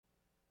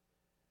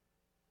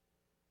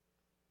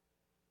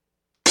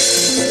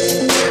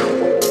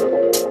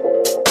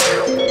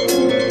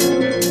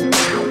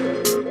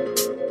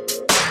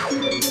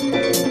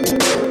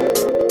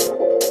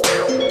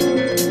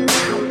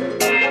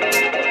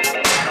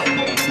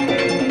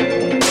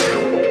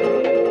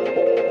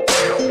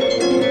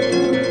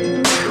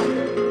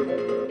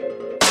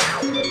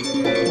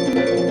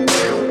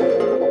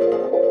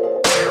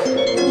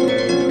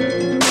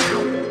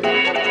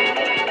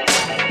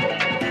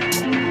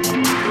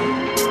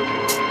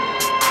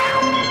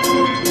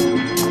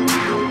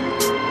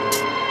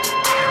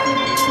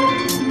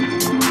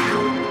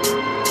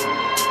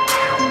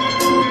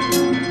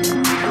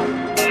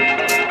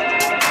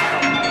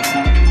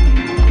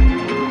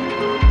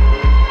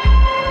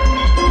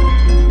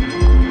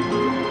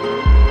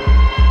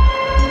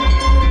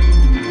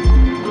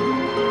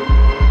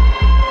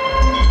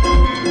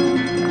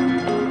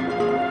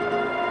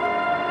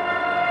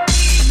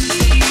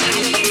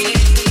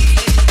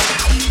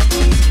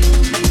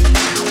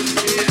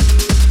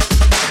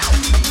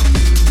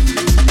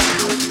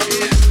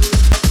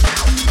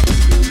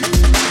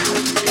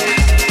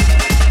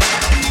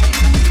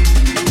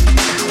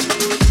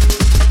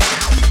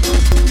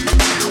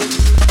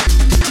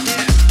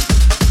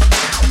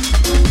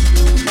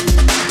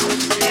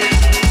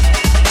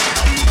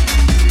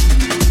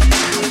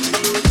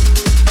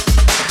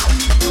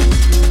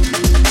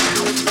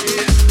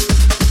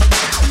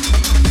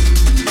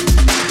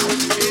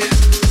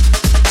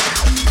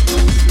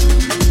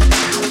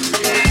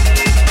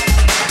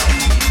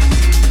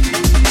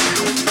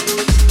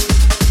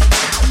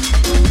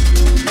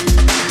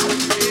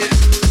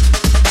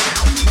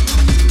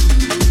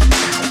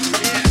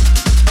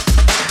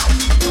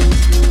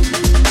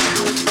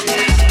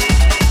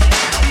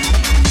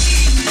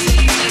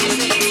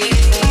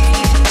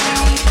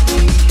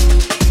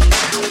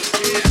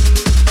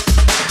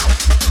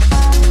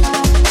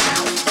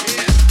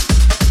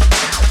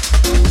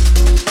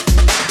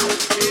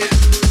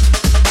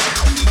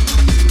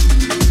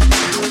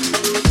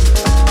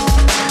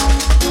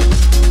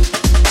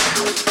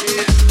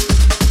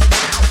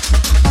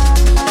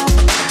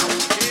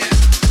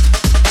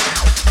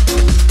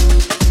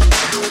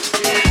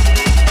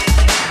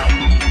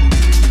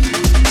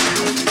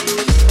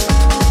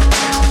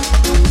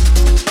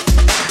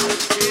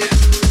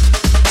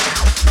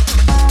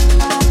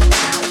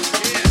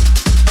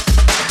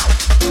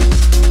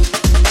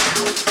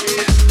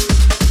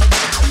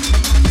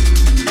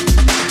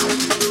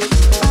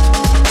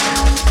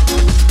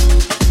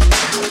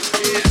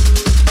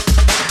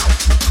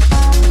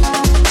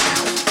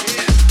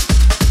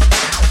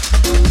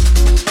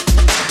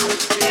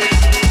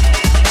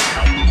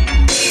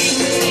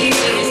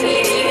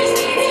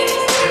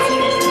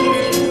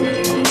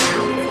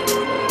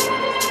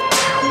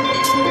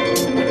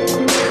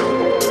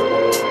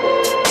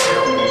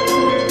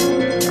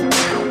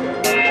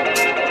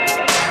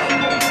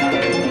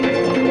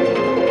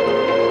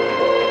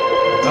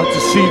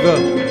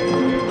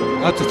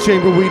Sativa. Out to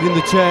Chamber Weed in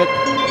the chat.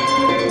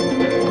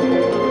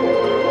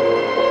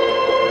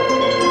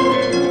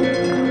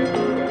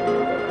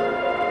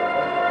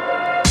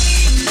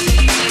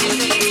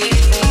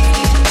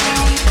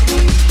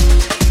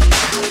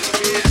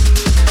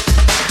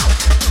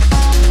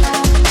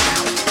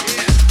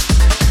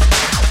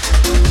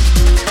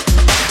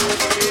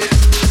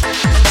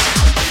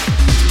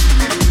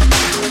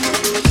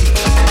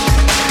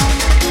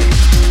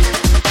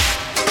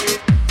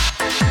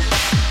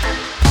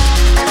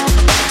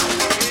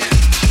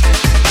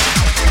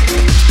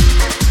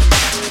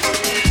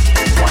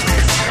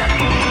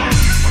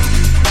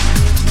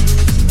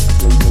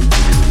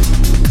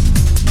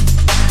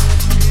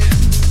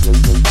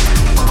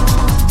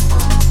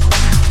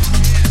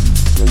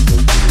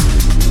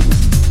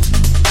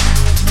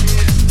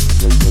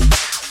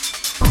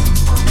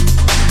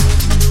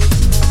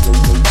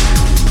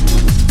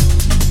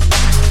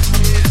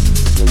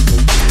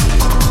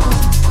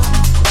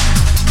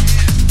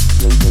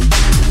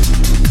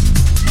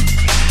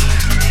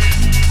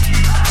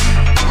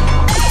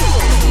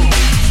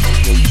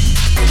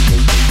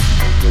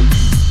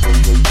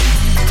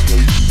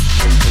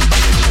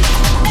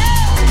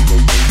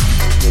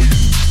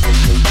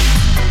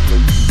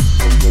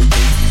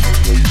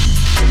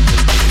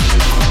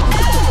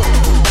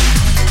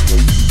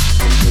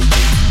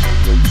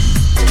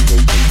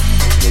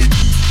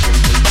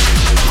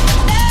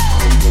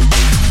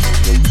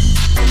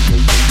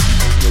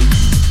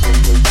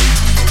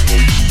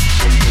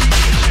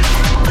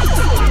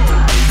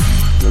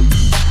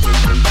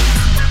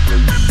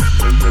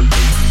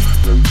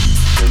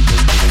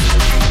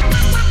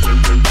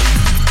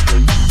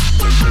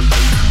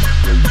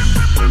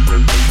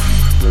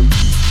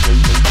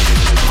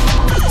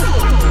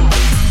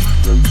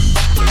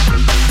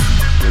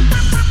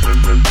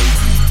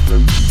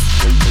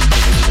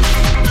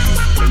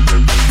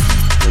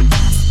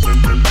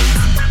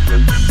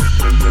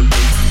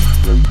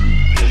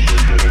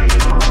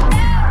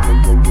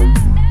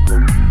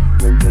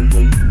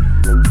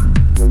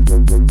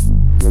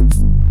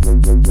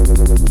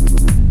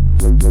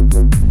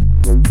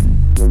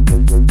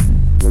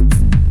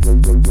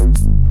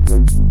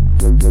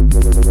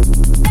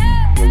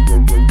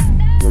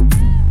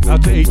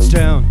 Out to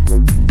H-Town.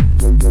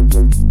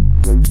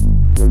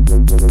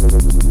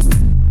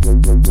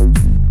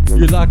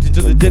 You're locked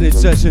into the Dead End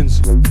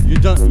Sessions. You're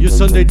done. Your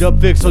Sunday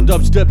dub fix on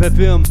Dubstep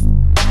FM.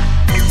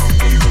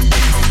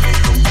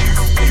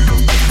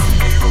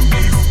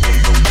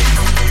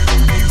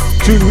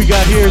 Tune we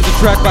got here is a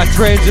track by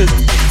Transit.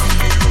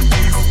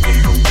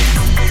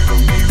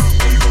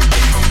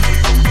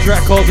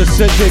 Track called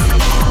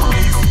Authentic.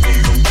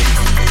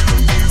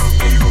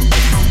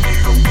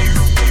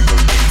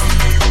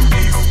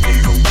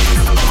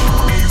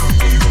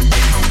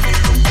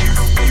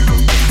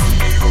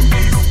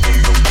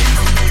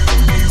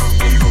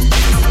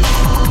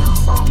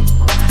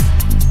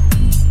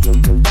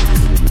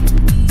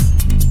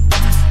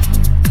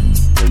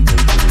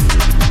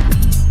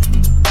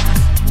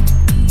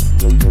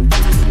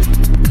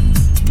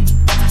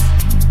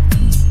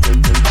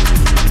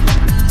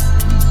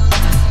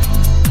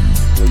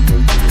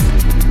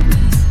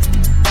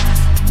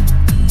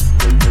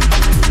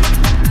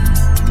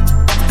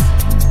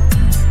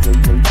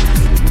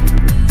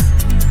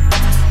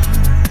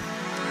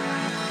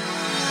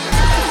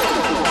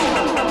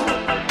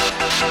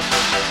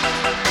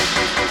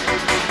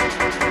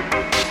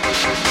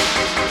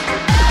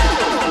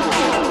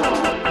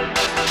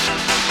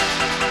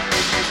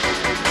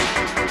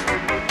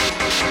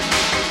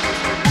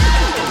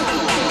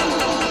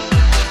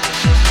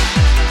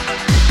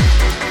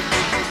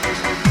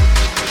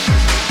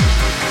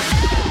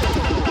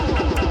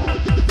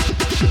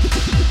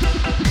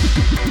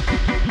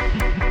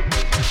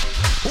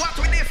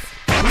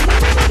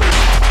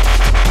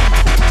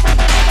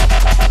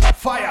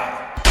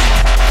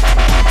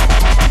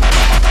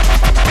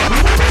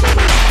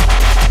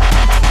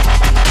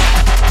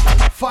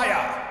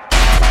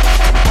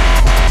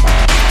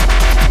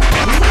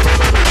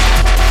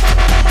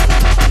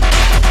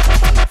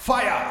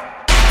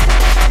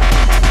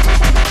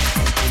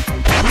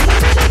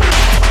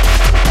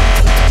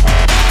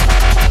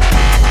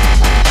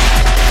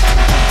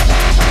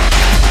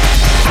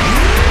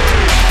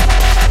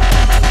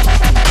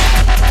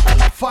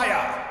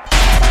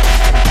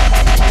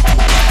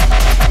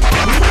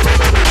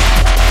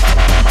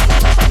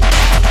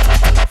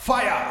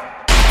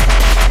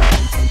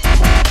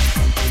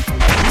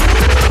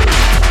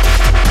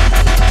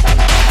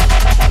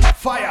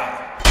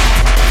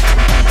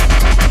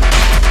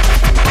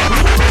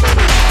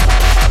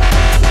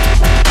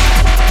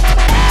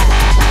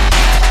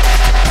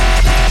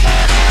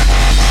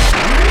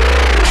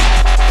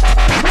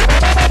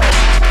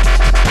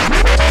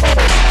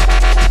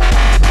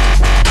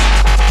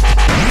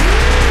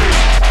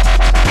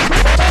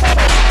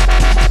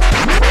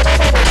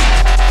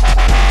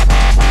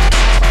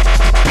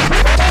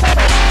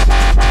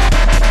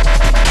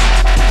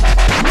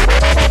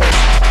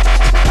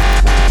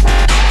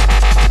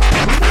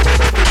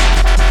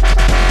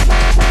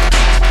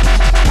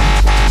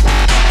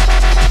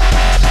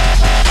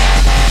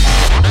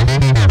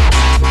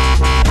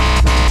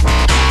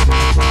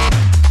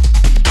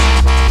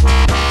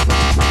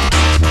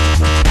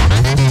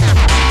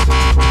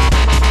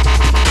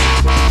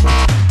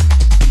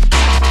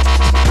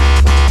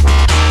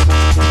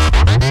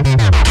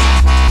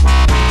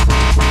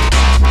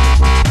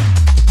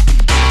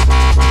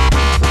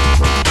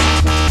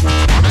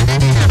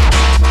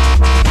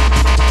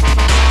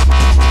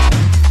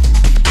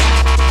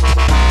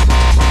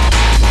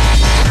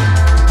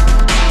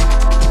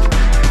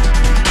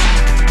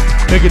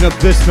 Picking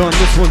up Vista on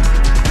this one.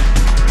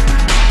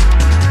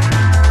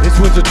 This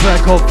one's a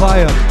track called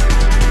Fire.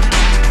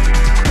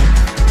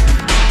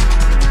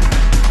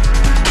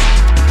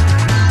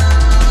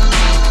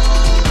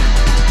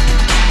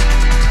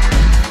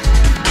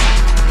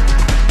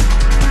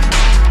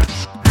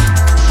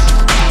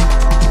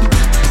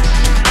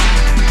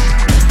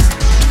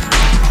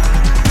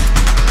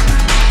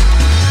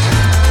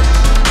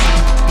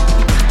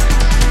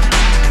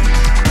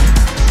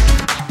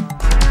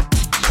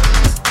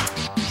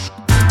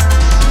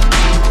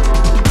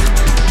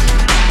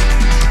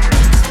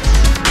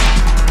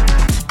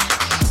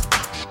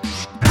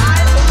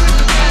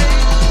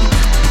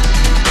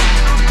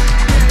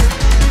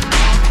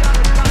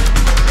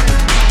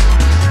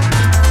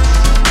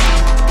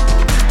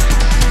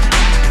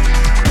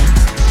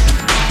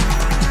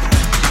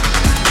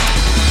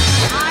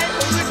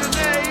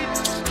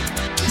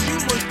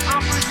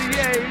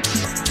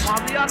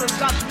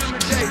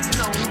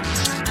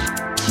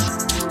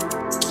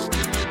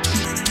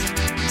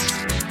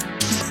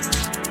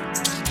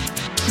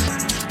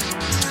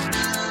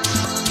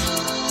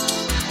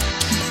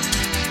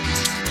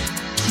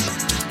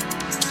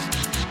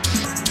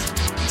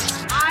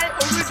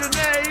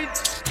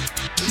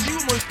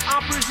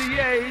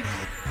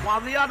 While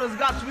the others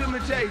got to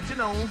imitate, you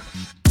know.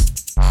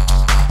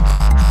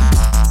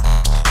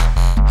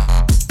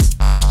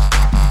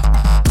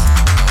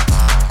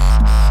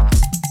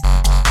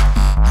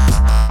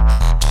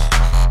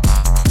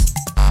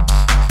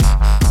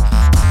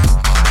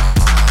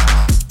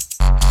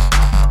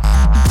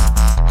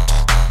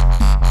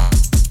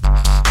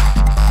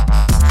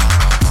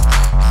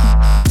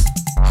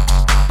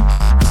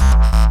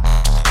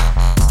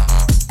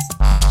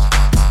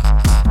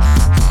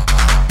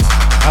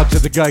 Out to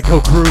the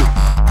Geico crew.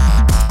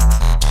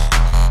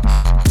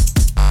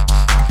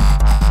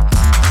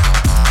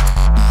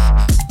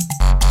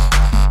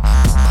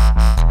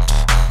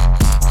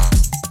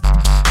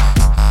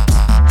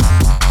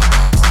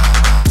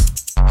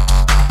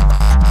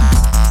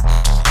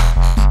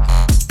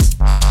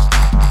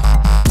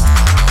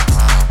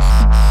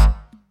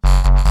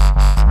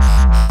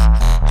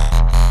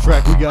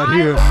 Track we got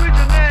here.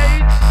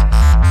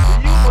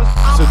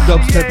 It's a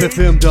Dubstep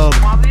FM dub.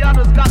 While the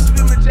others got to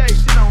imitate,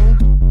 you know.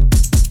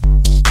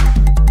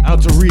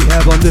 Out to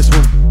Rehab on this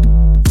one.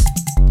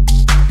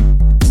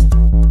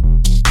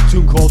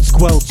 Tune called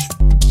Squelch.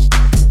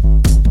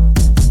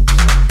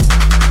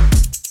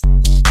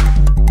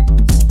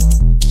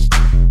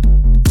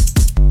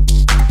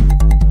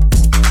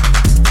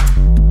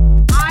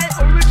 I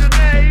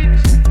originate,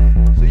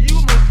 so you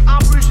must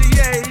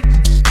appreciate,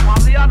 while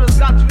the others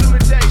got to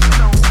imitate, you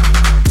know.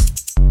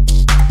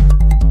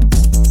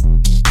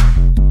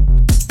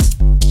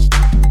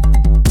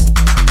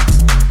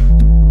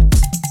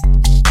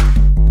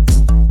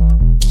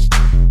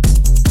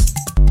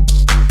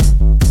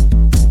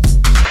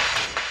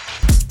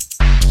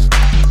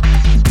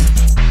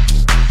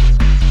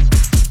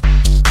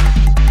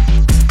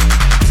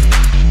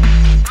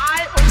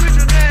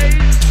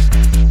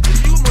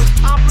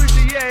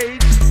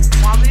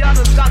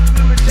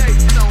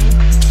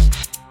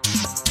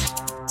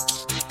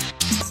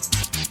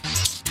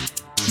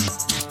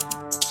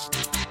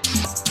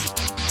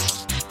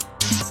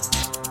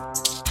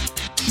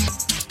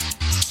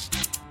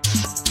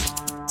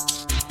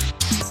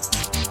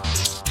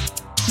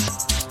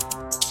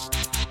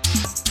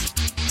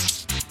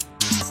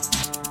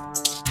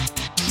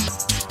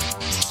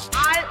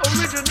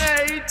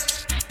 Originate,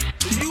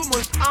 so you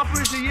must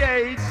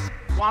appreciate,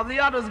 while the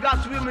others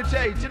got to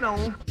imitate, you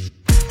know.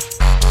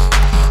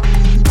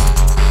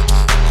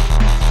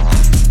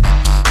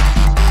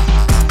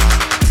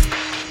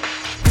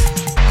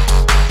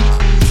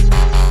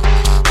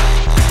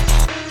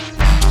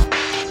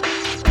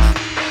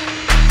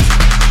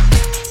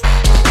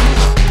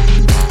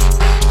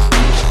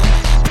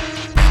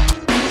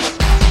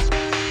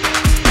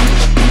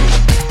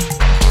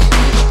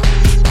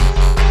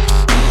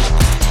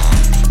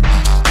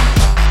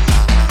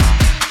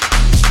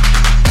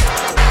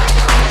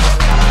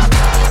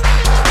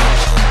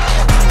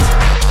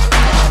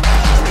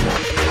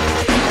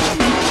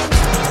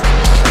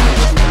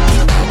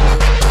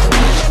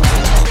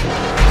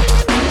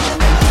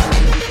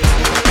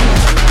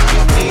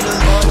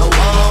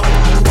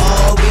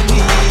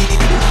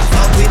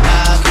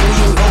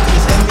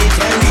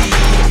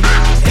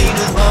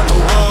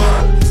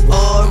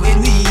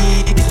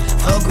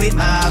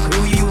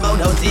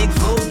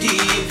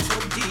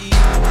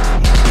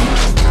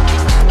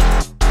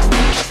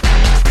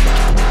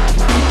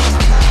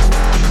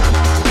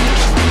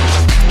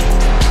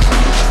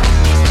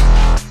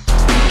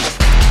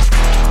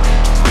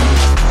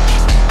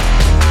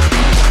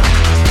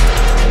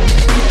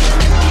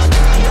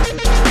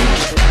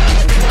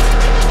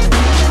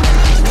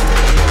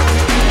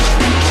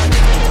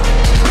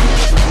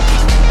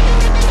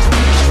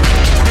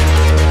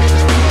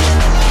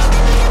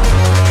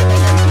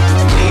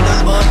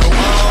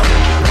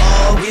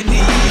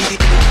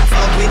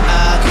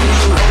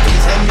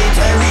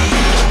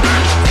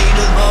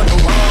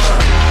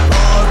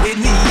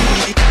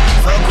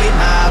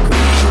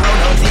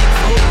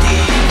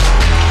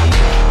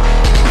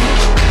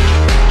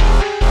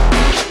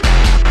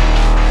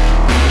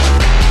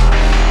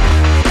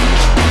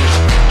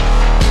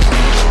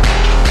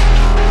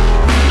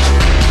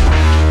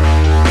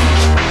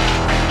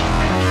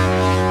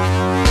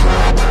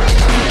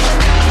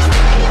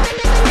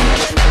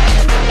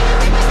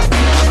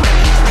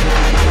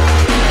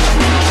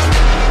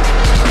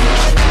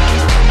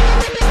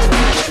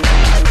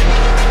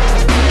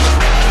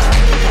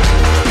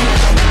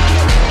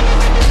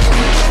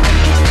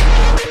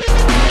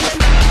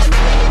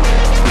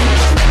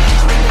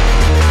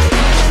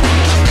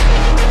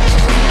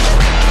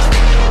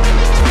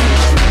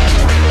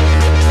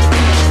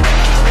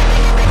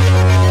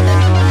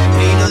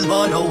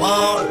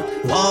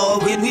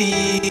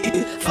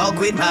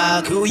 with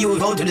my crew, you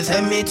go to the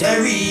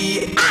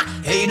cemetery.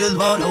 Haters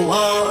want a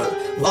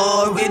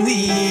war with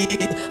me.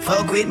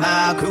 Fuck with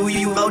my crew,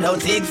 you go down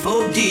 6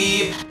 foot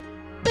deep.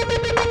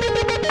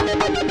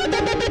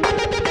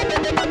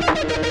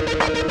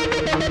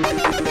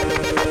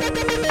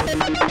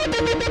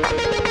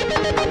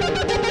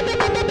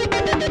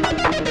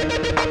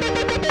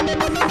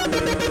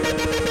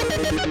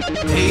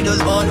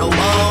 Haters want a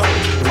war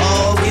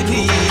with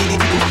me.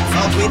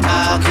 Fuck with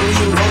my crew,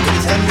 you go to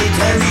the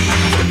cemetery.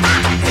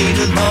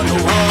 Haters want a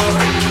war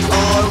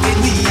with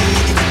me.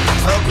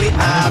 Fuck with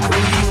my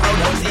crew, you go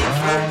down 6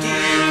 foot deep.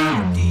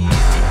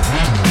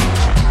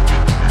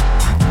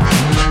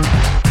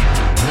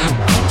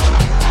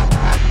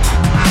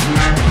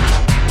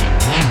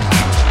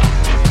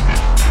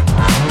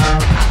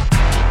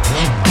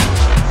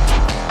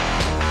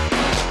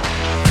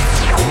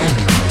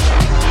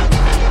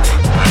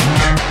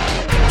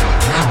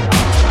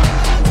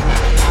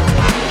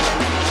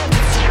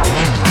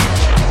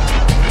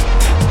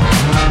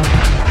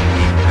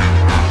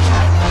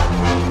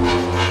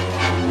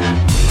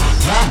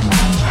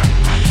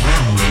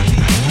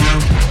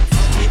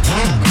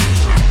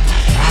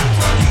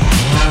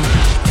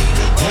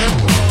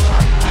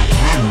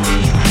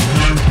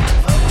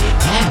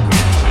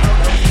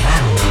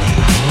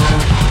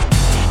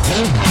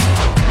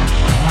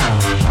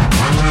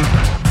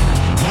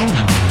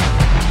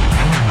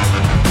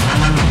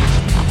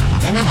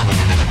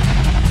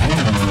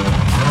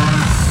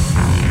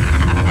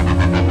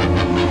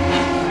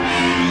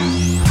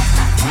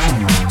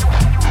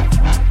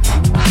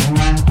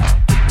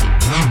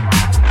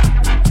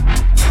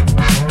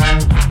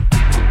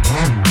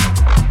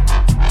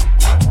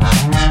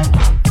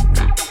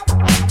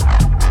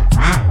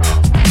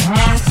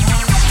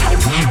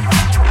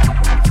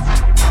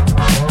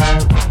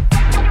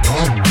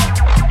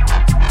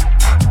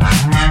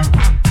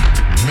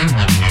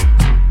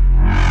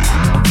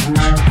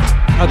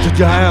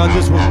 High on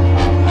this one.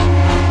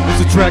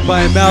 It's a track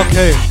by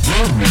MLK.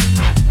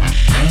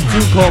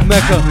 Tune called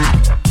Mecca.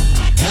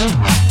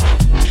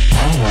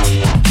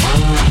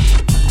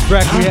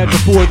 Track we had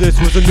before this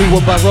was a new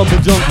one by Rumble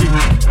Junkie.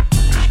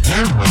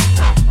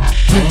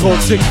 Tune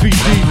called 6 Feet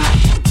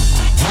Deep.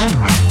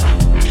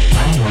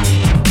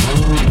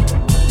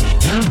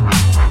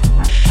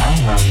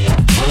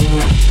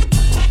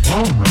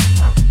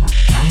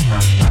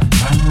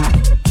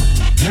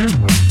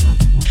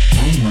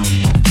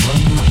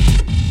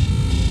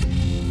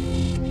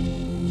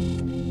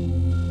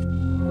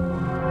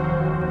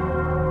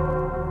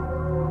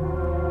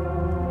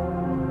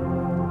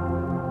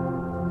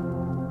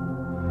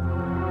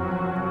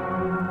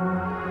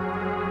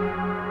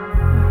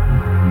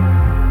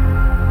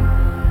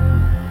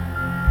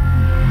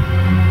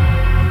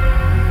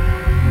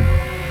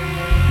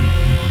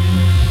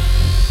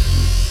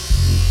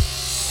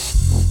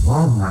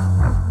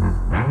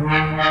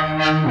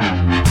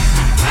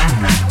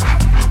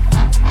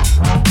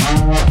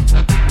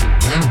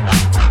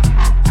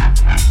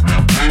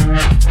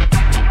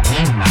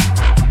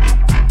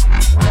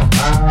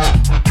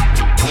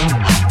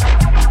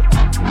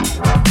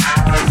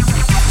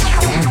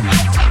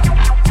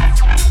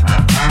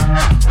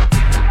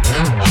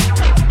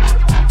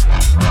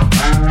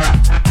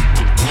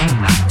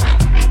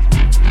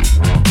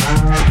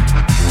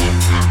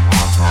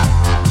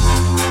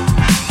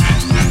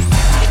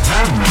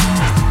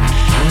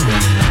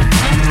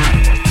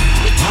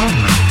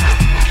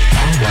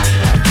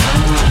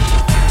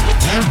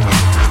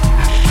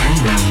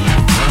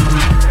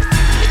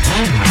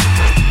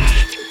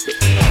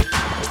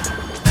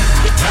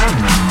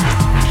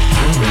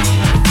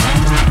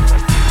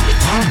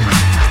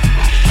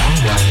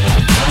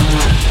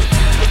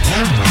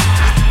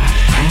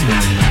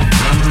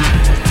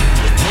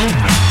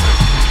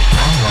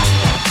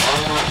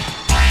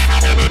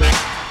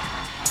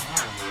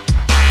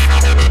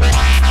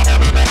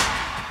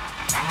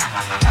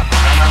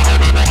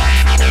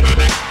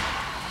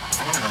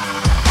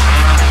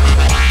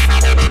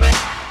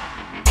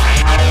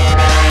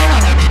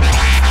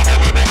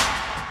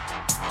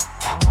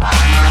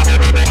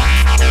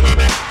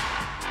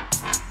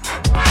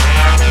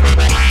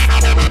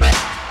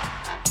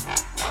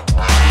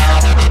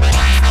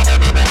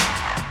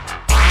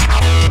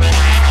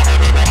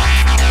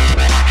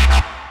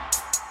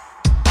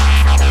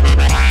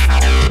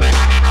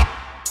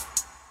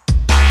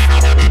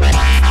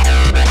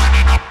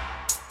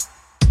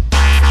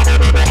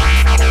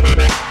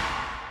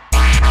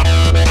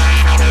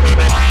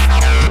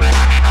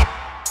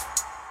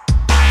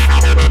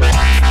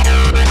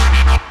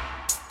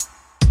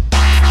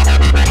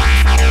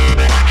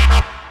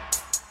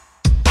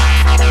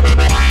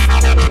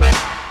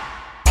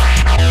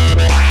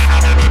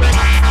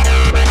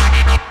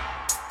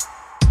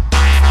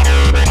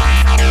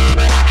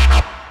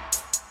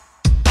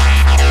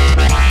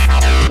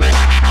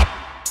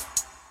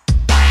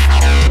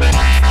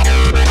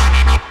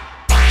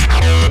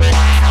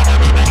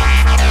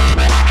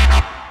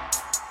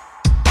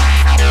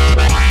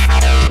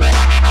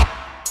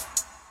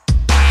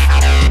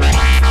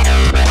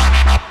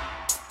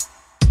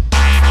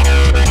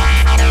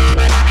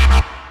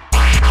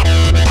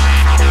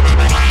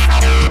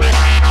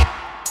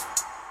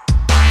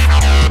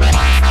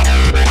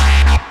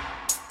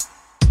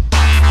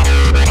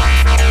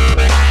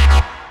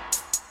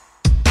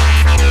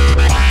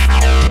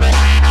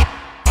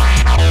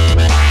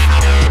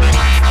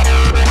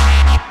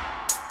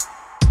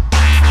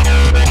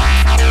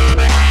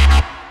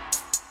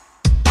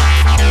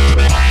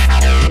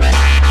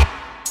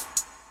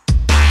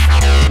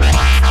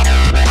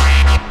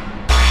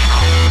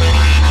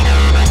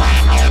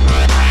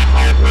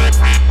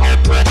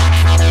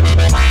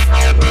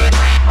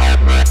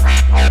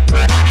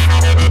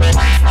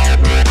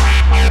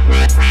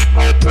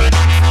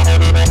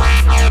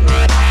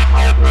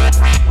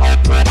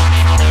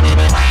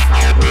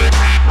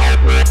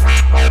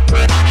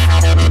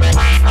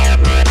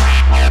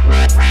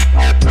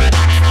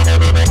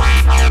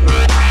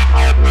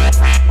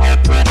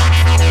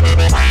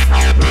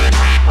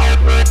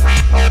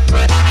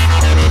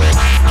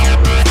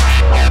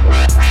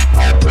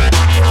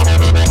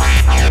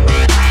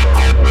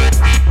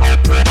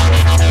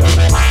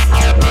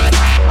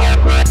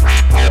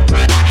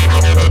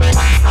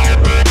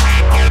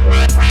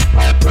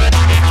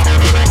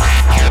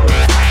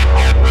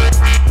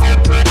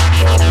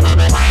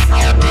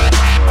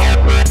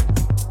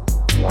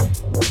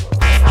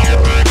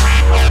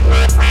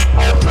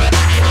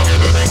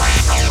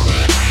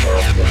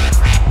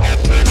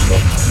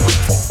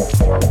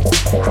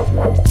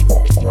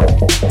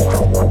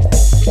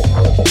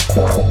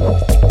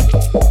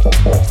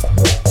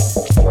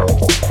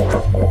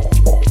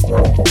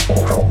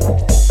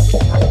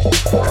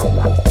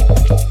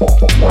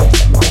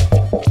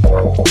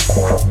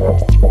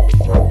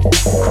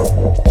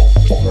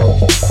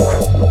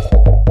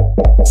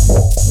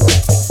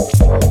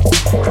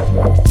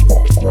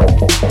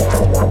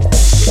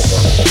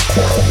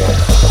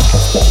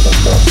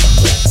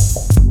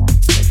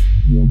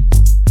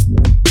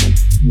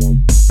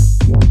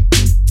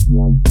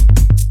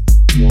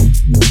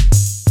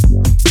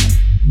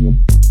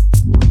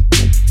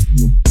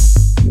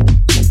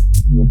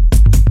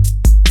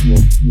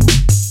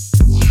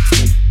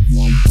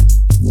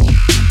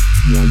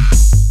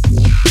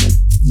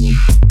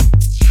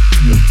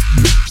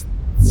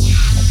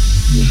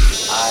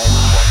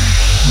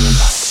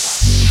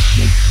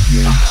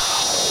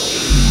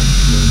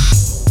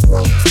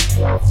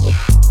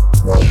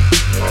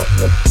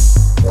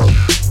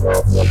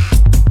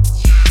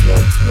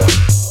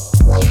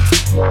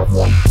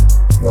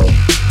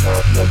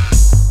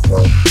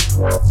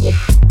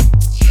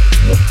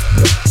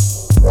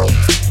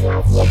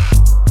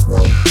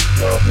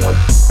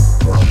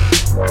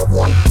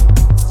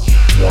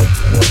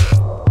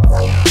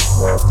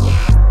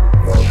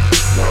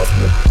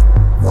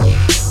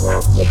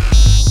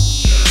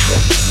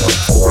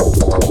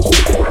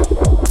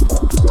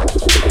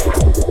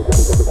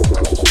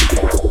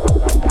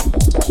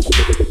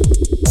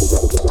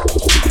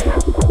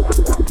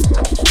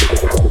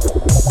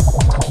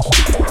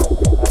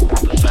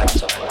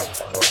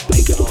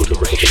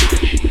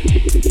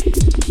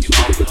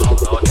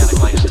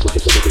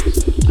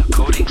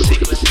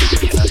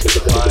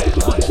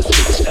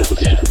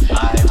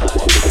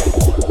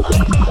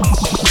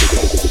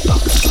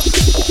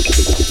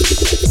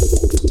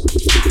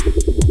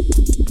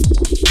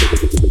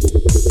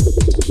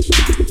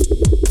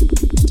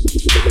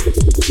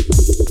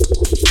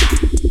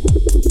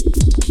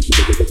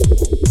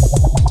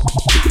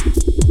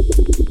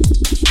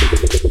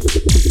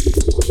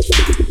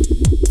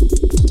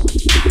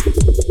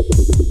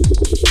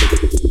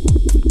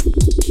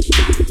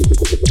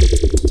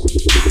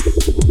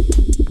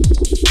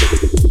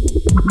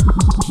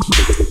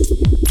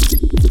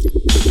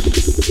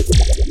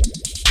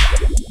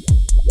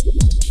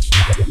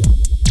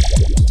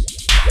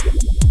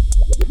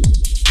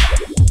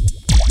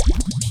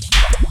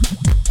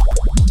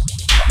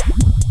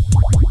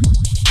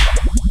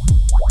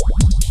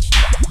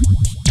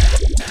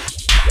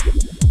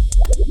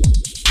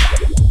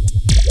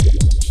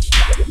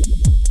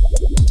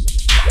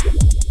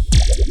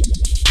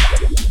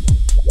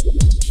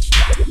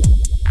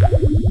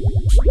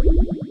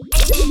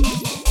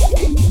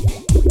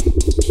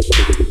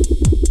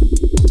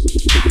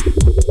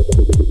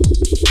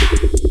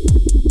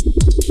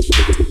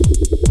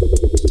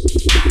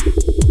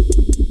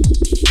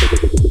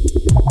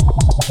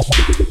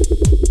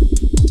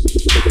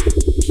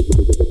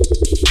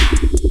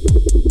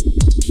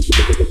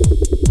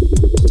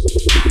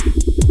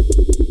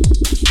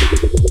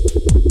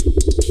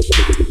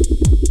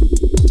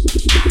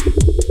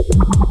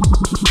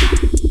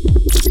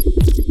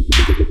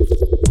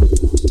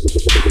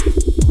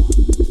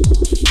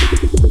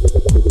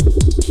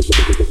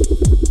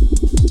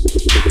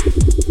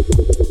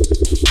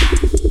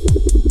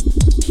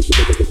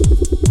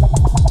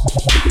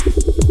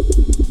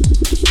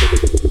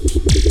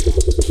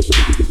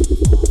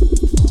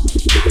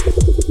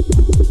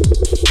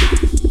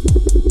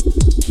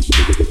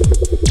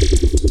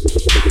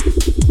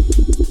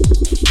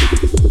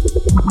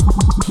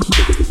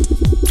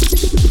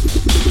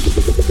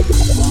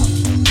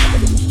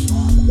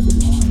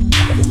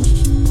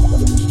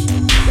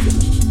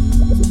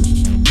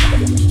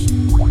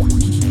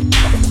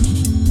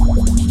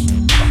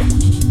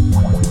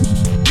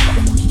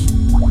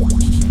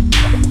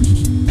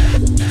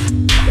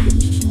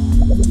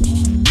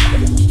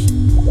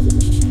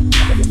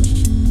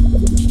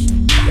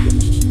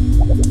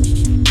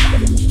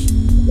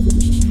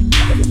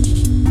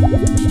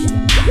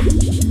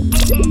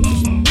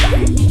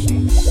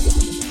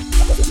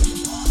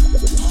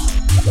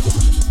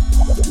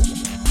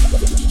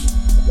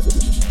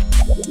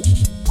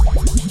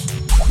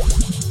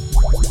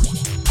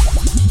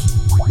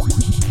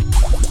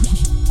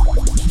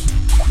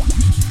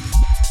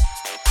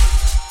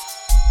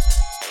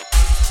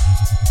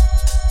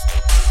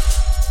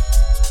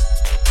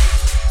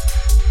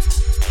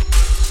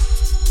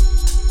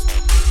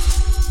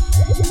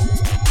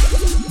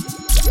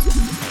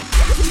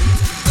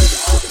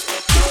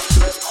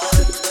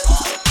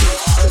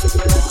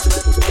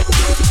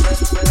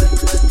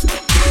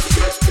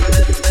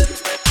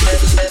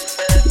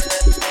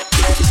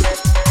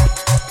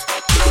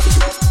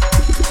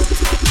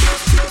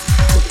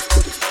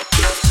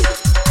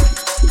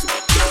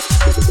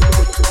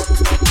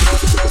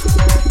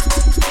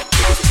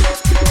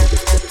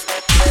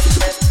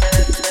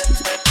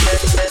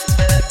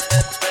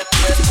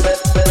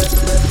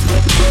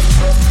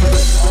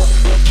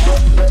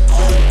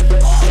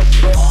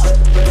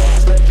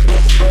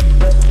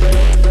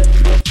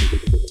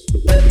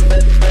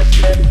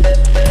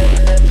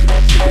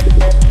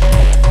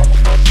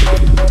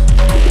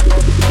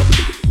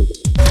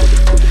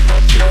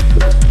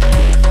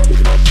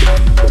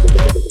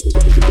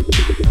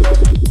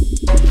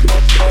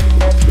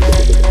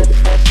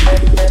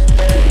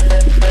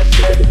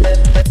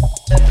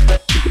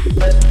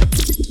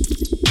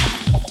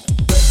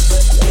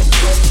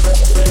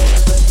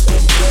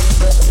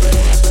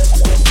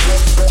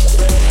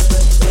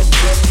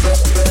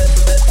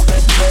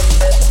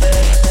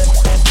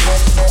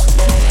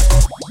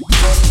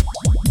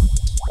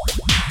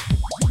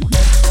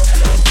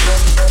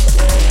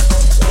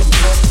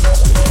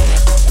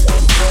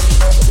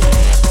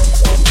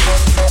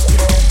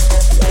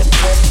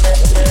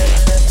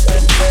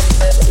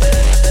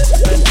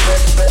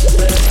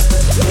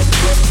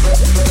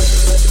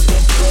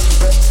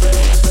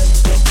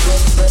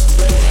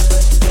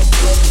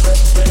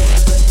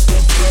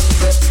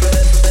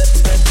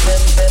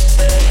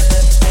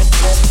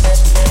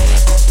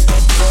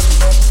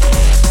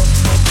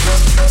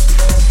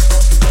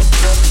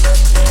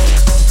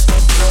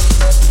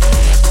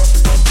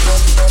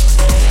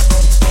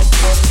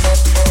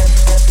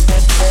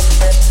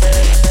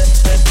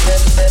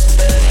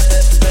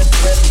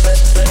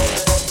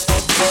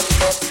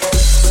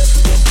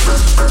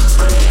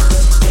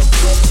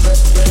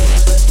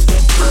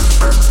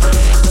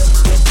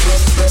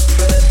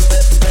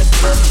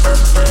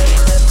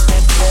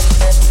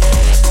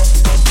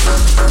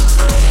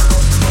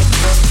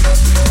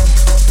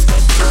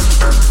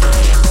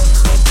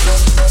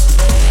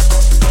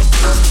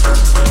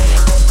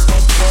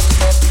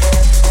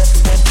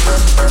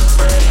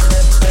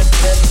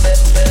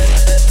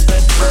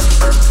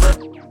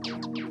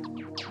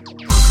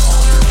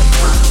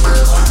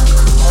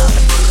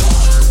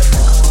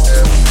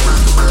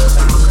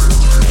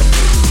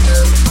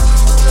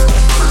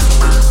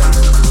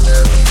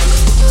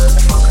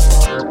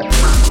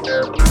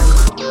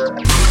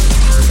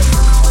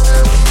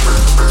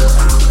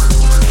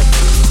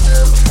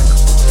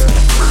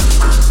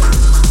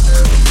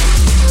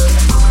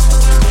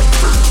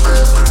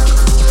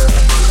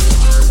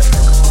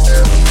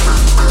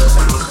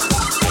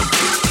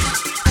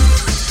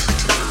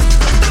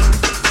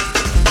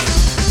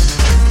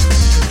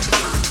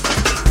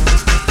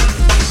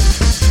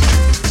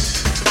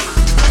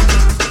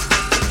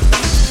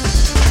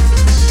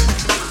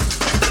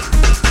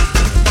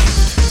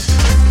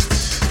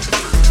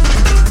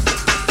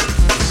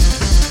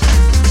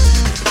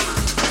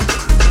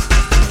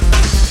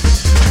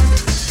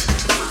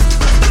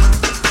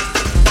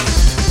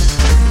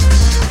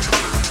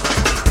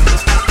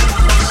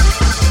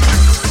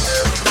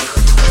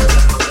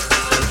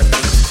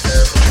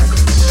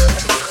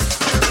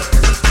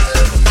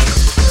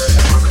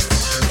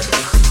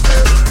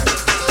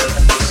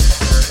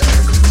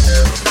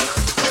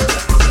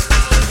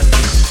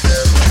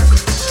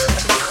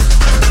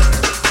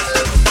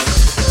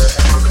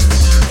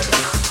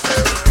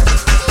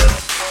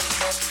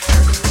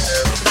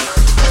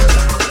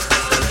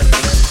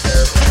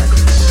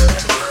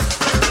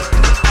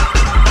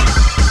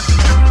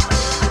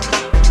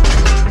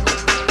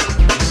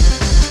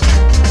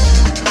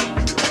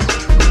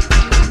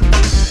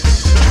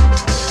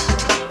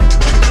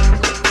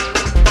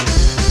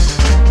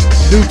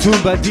 New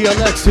tune by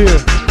DLX here.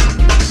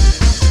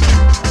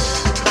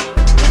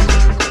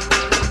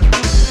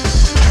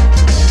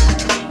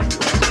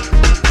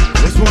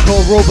 This one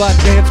called Robot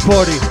Dance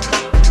Party.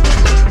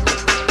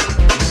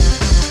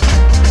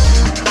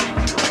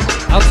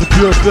 Out to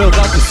Pure Field,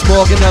 out to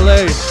Smog in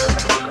LA.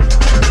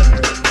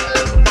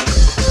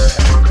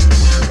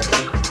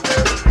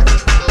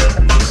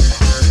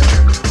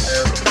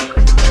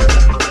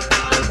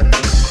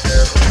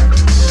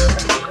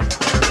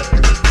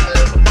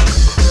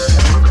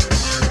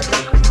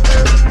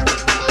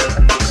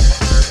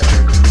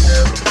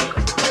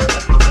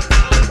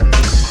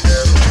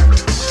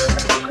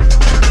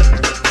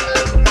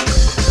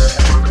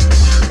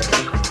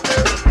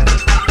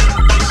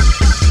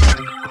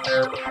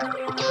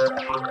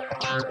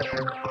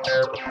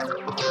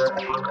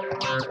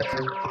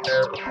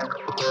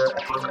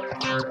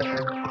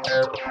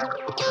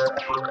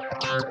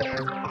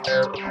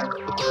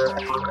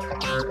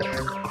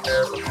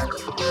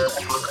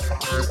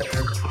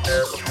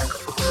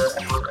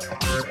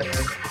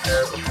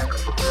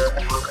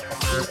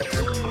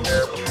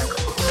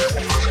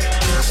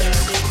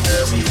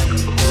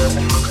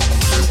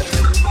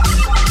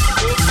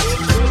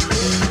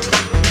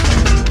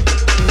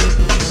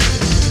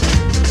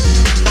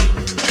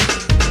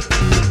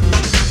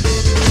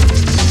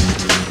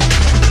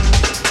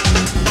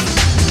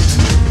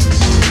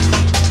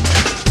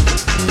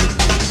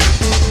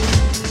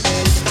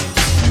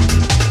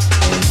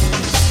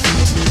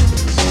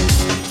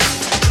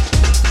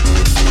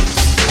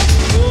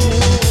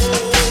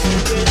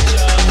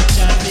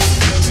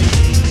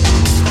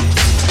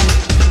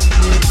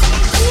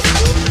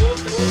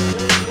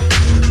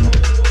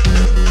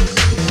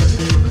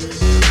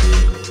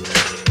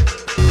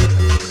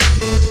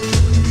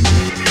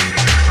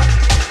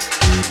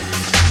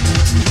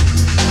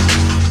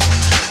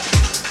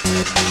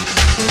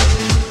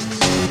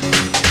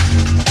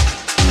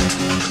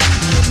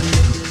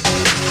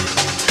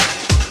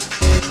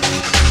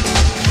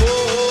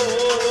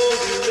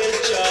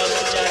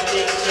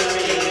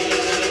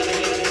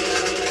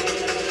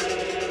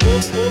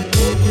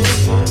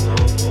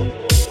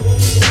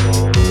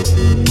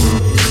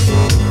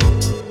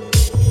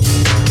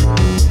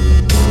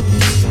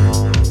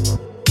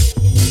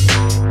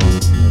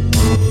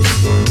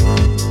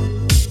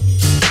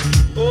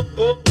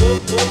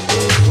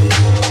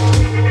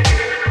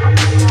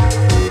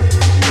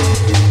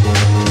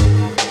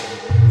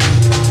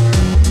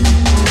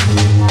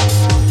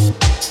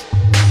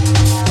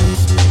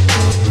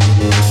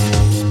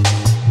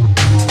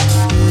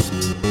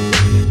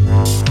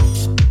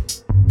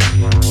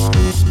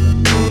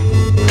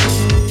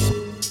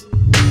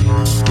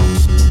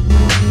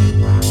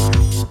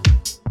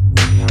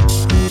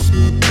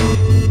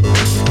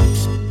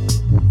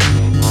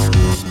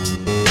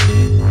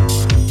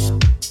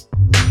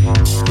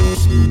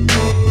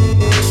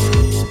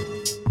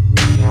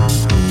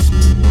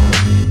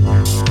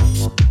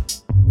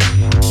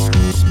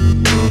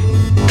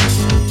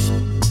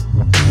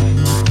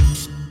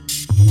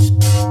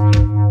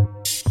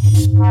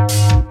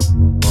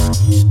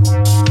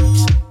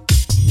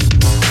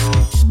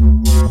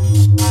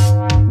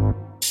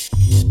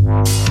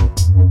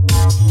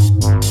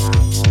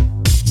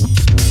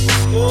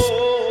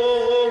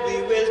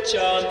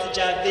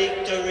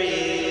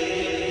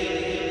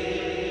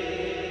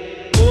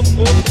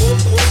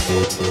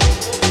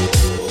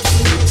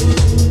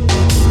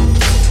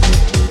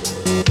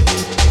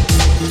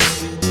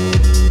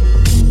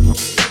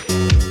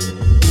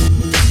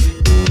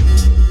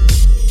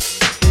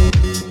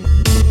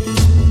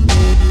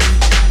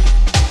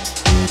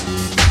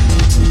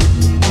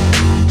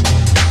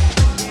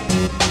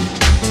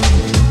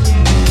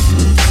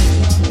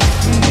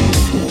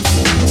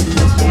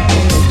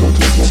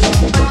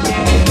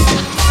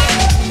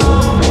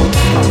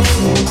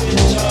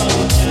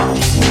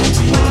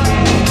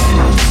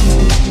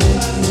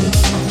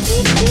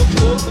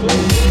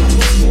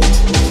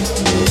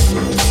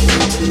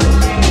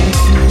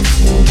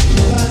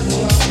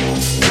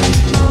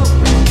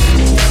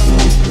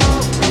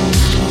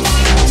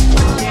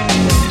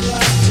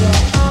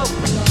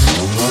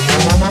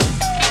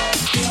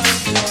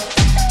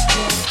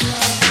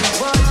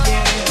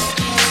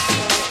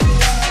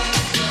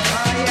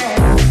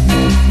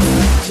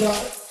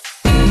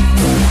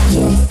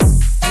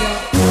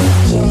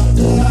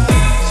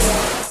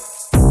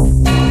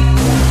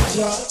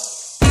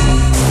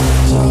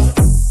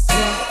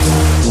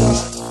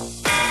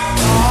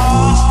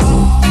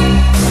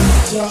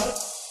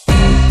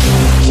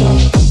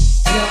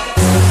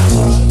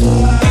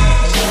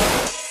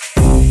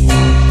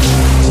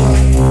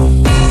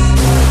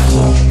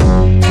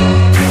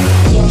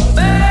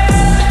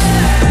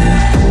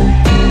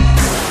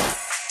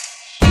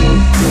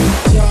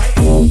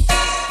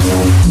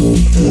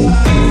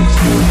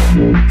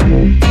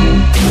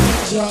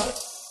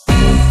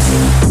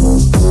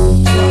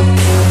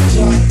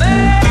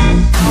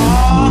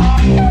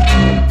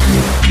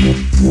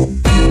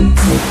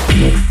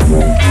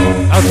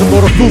 Out to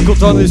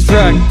Motorfugels on this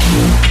track.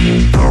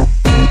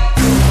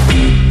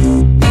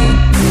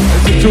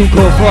 It's a tune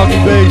called Froggy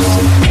Bass.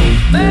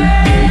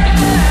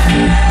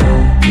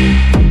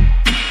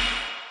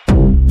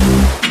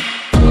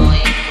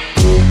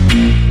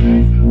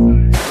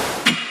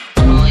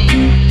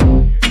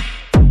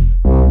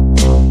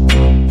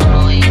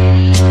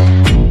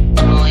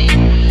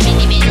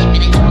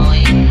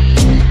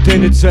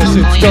 Dented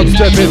Sessions,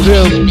 dubstep and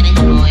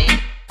film.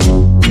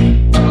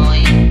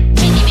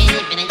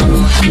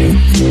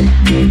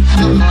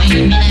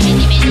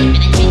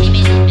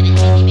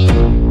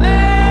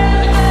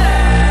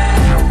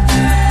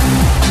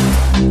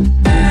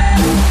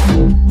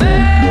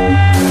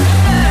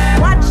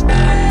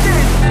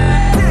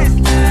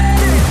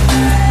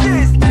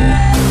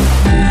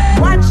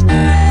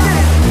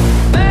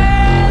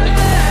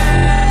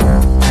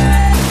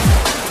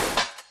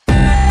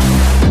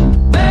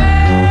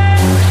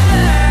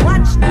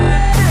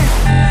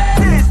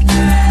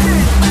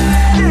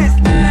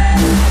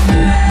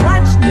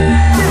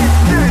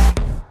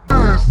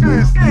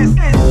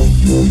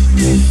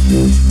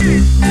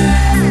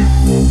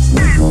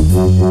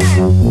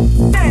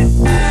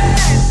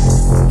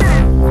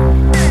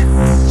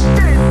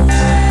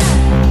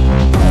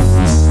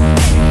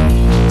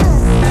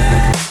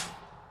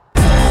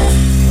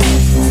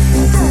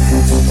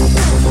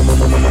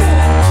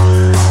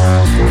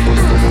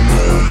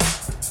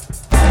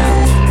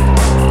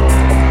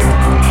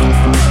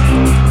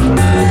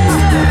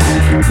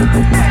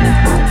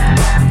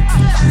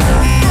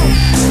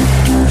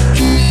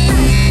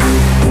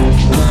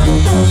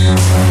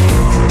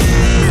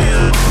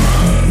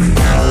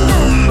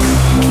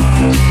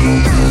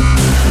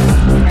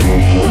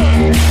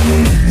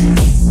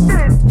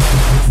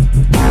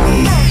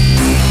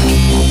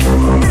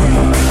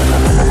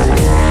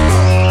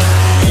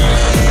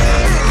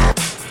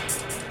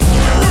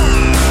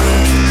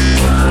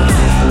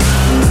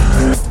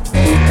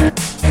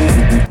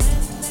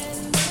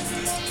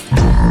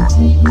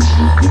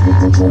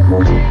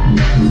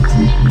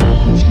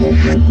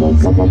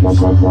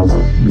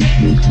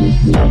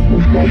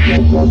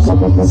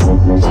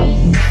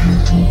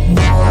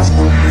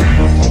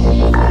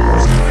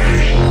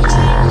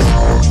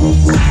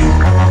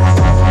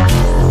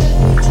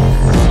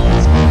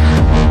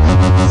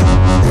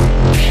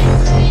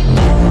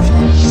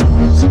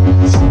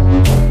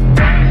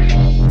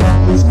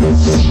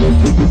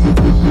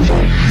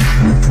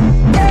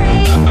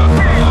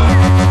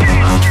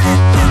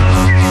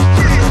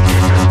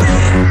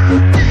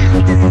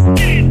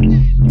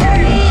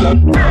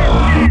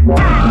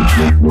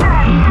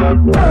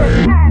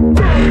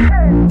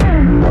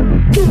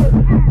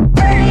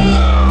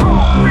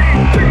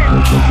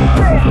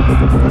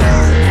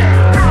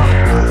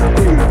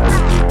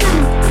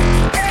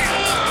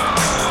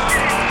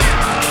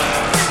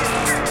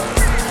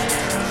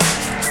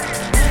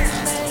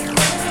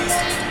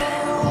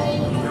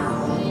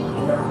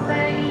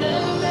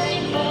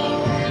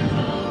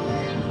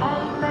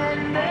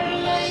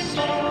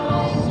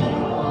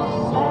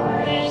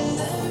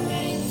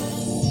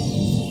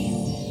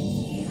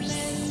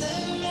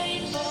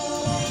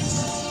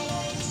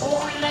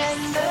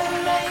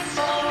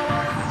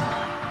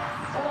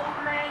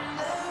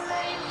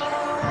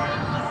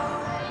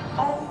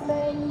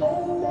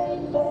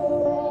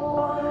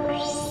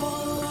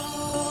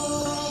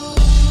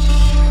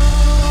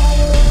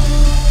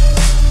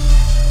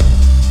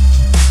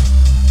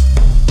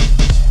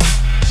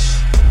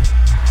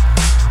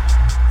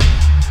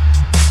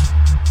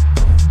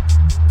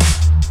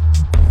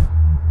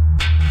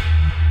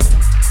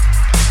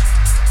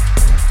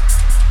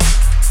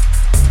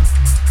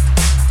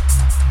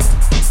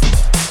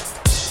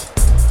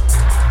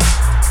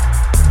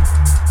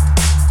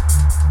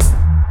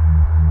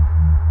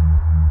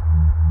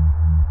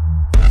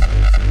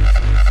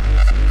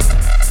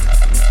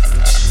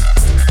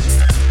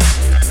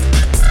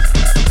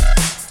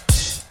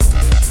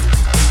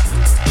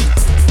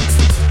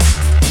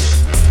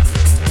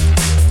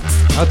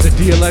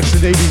 DLX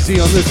and ABZ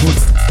on this one.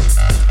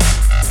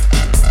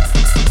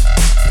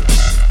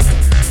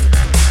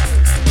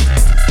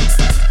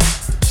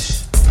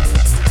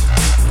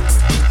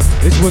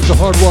 This one's the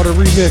Hardwater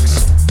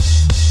remix.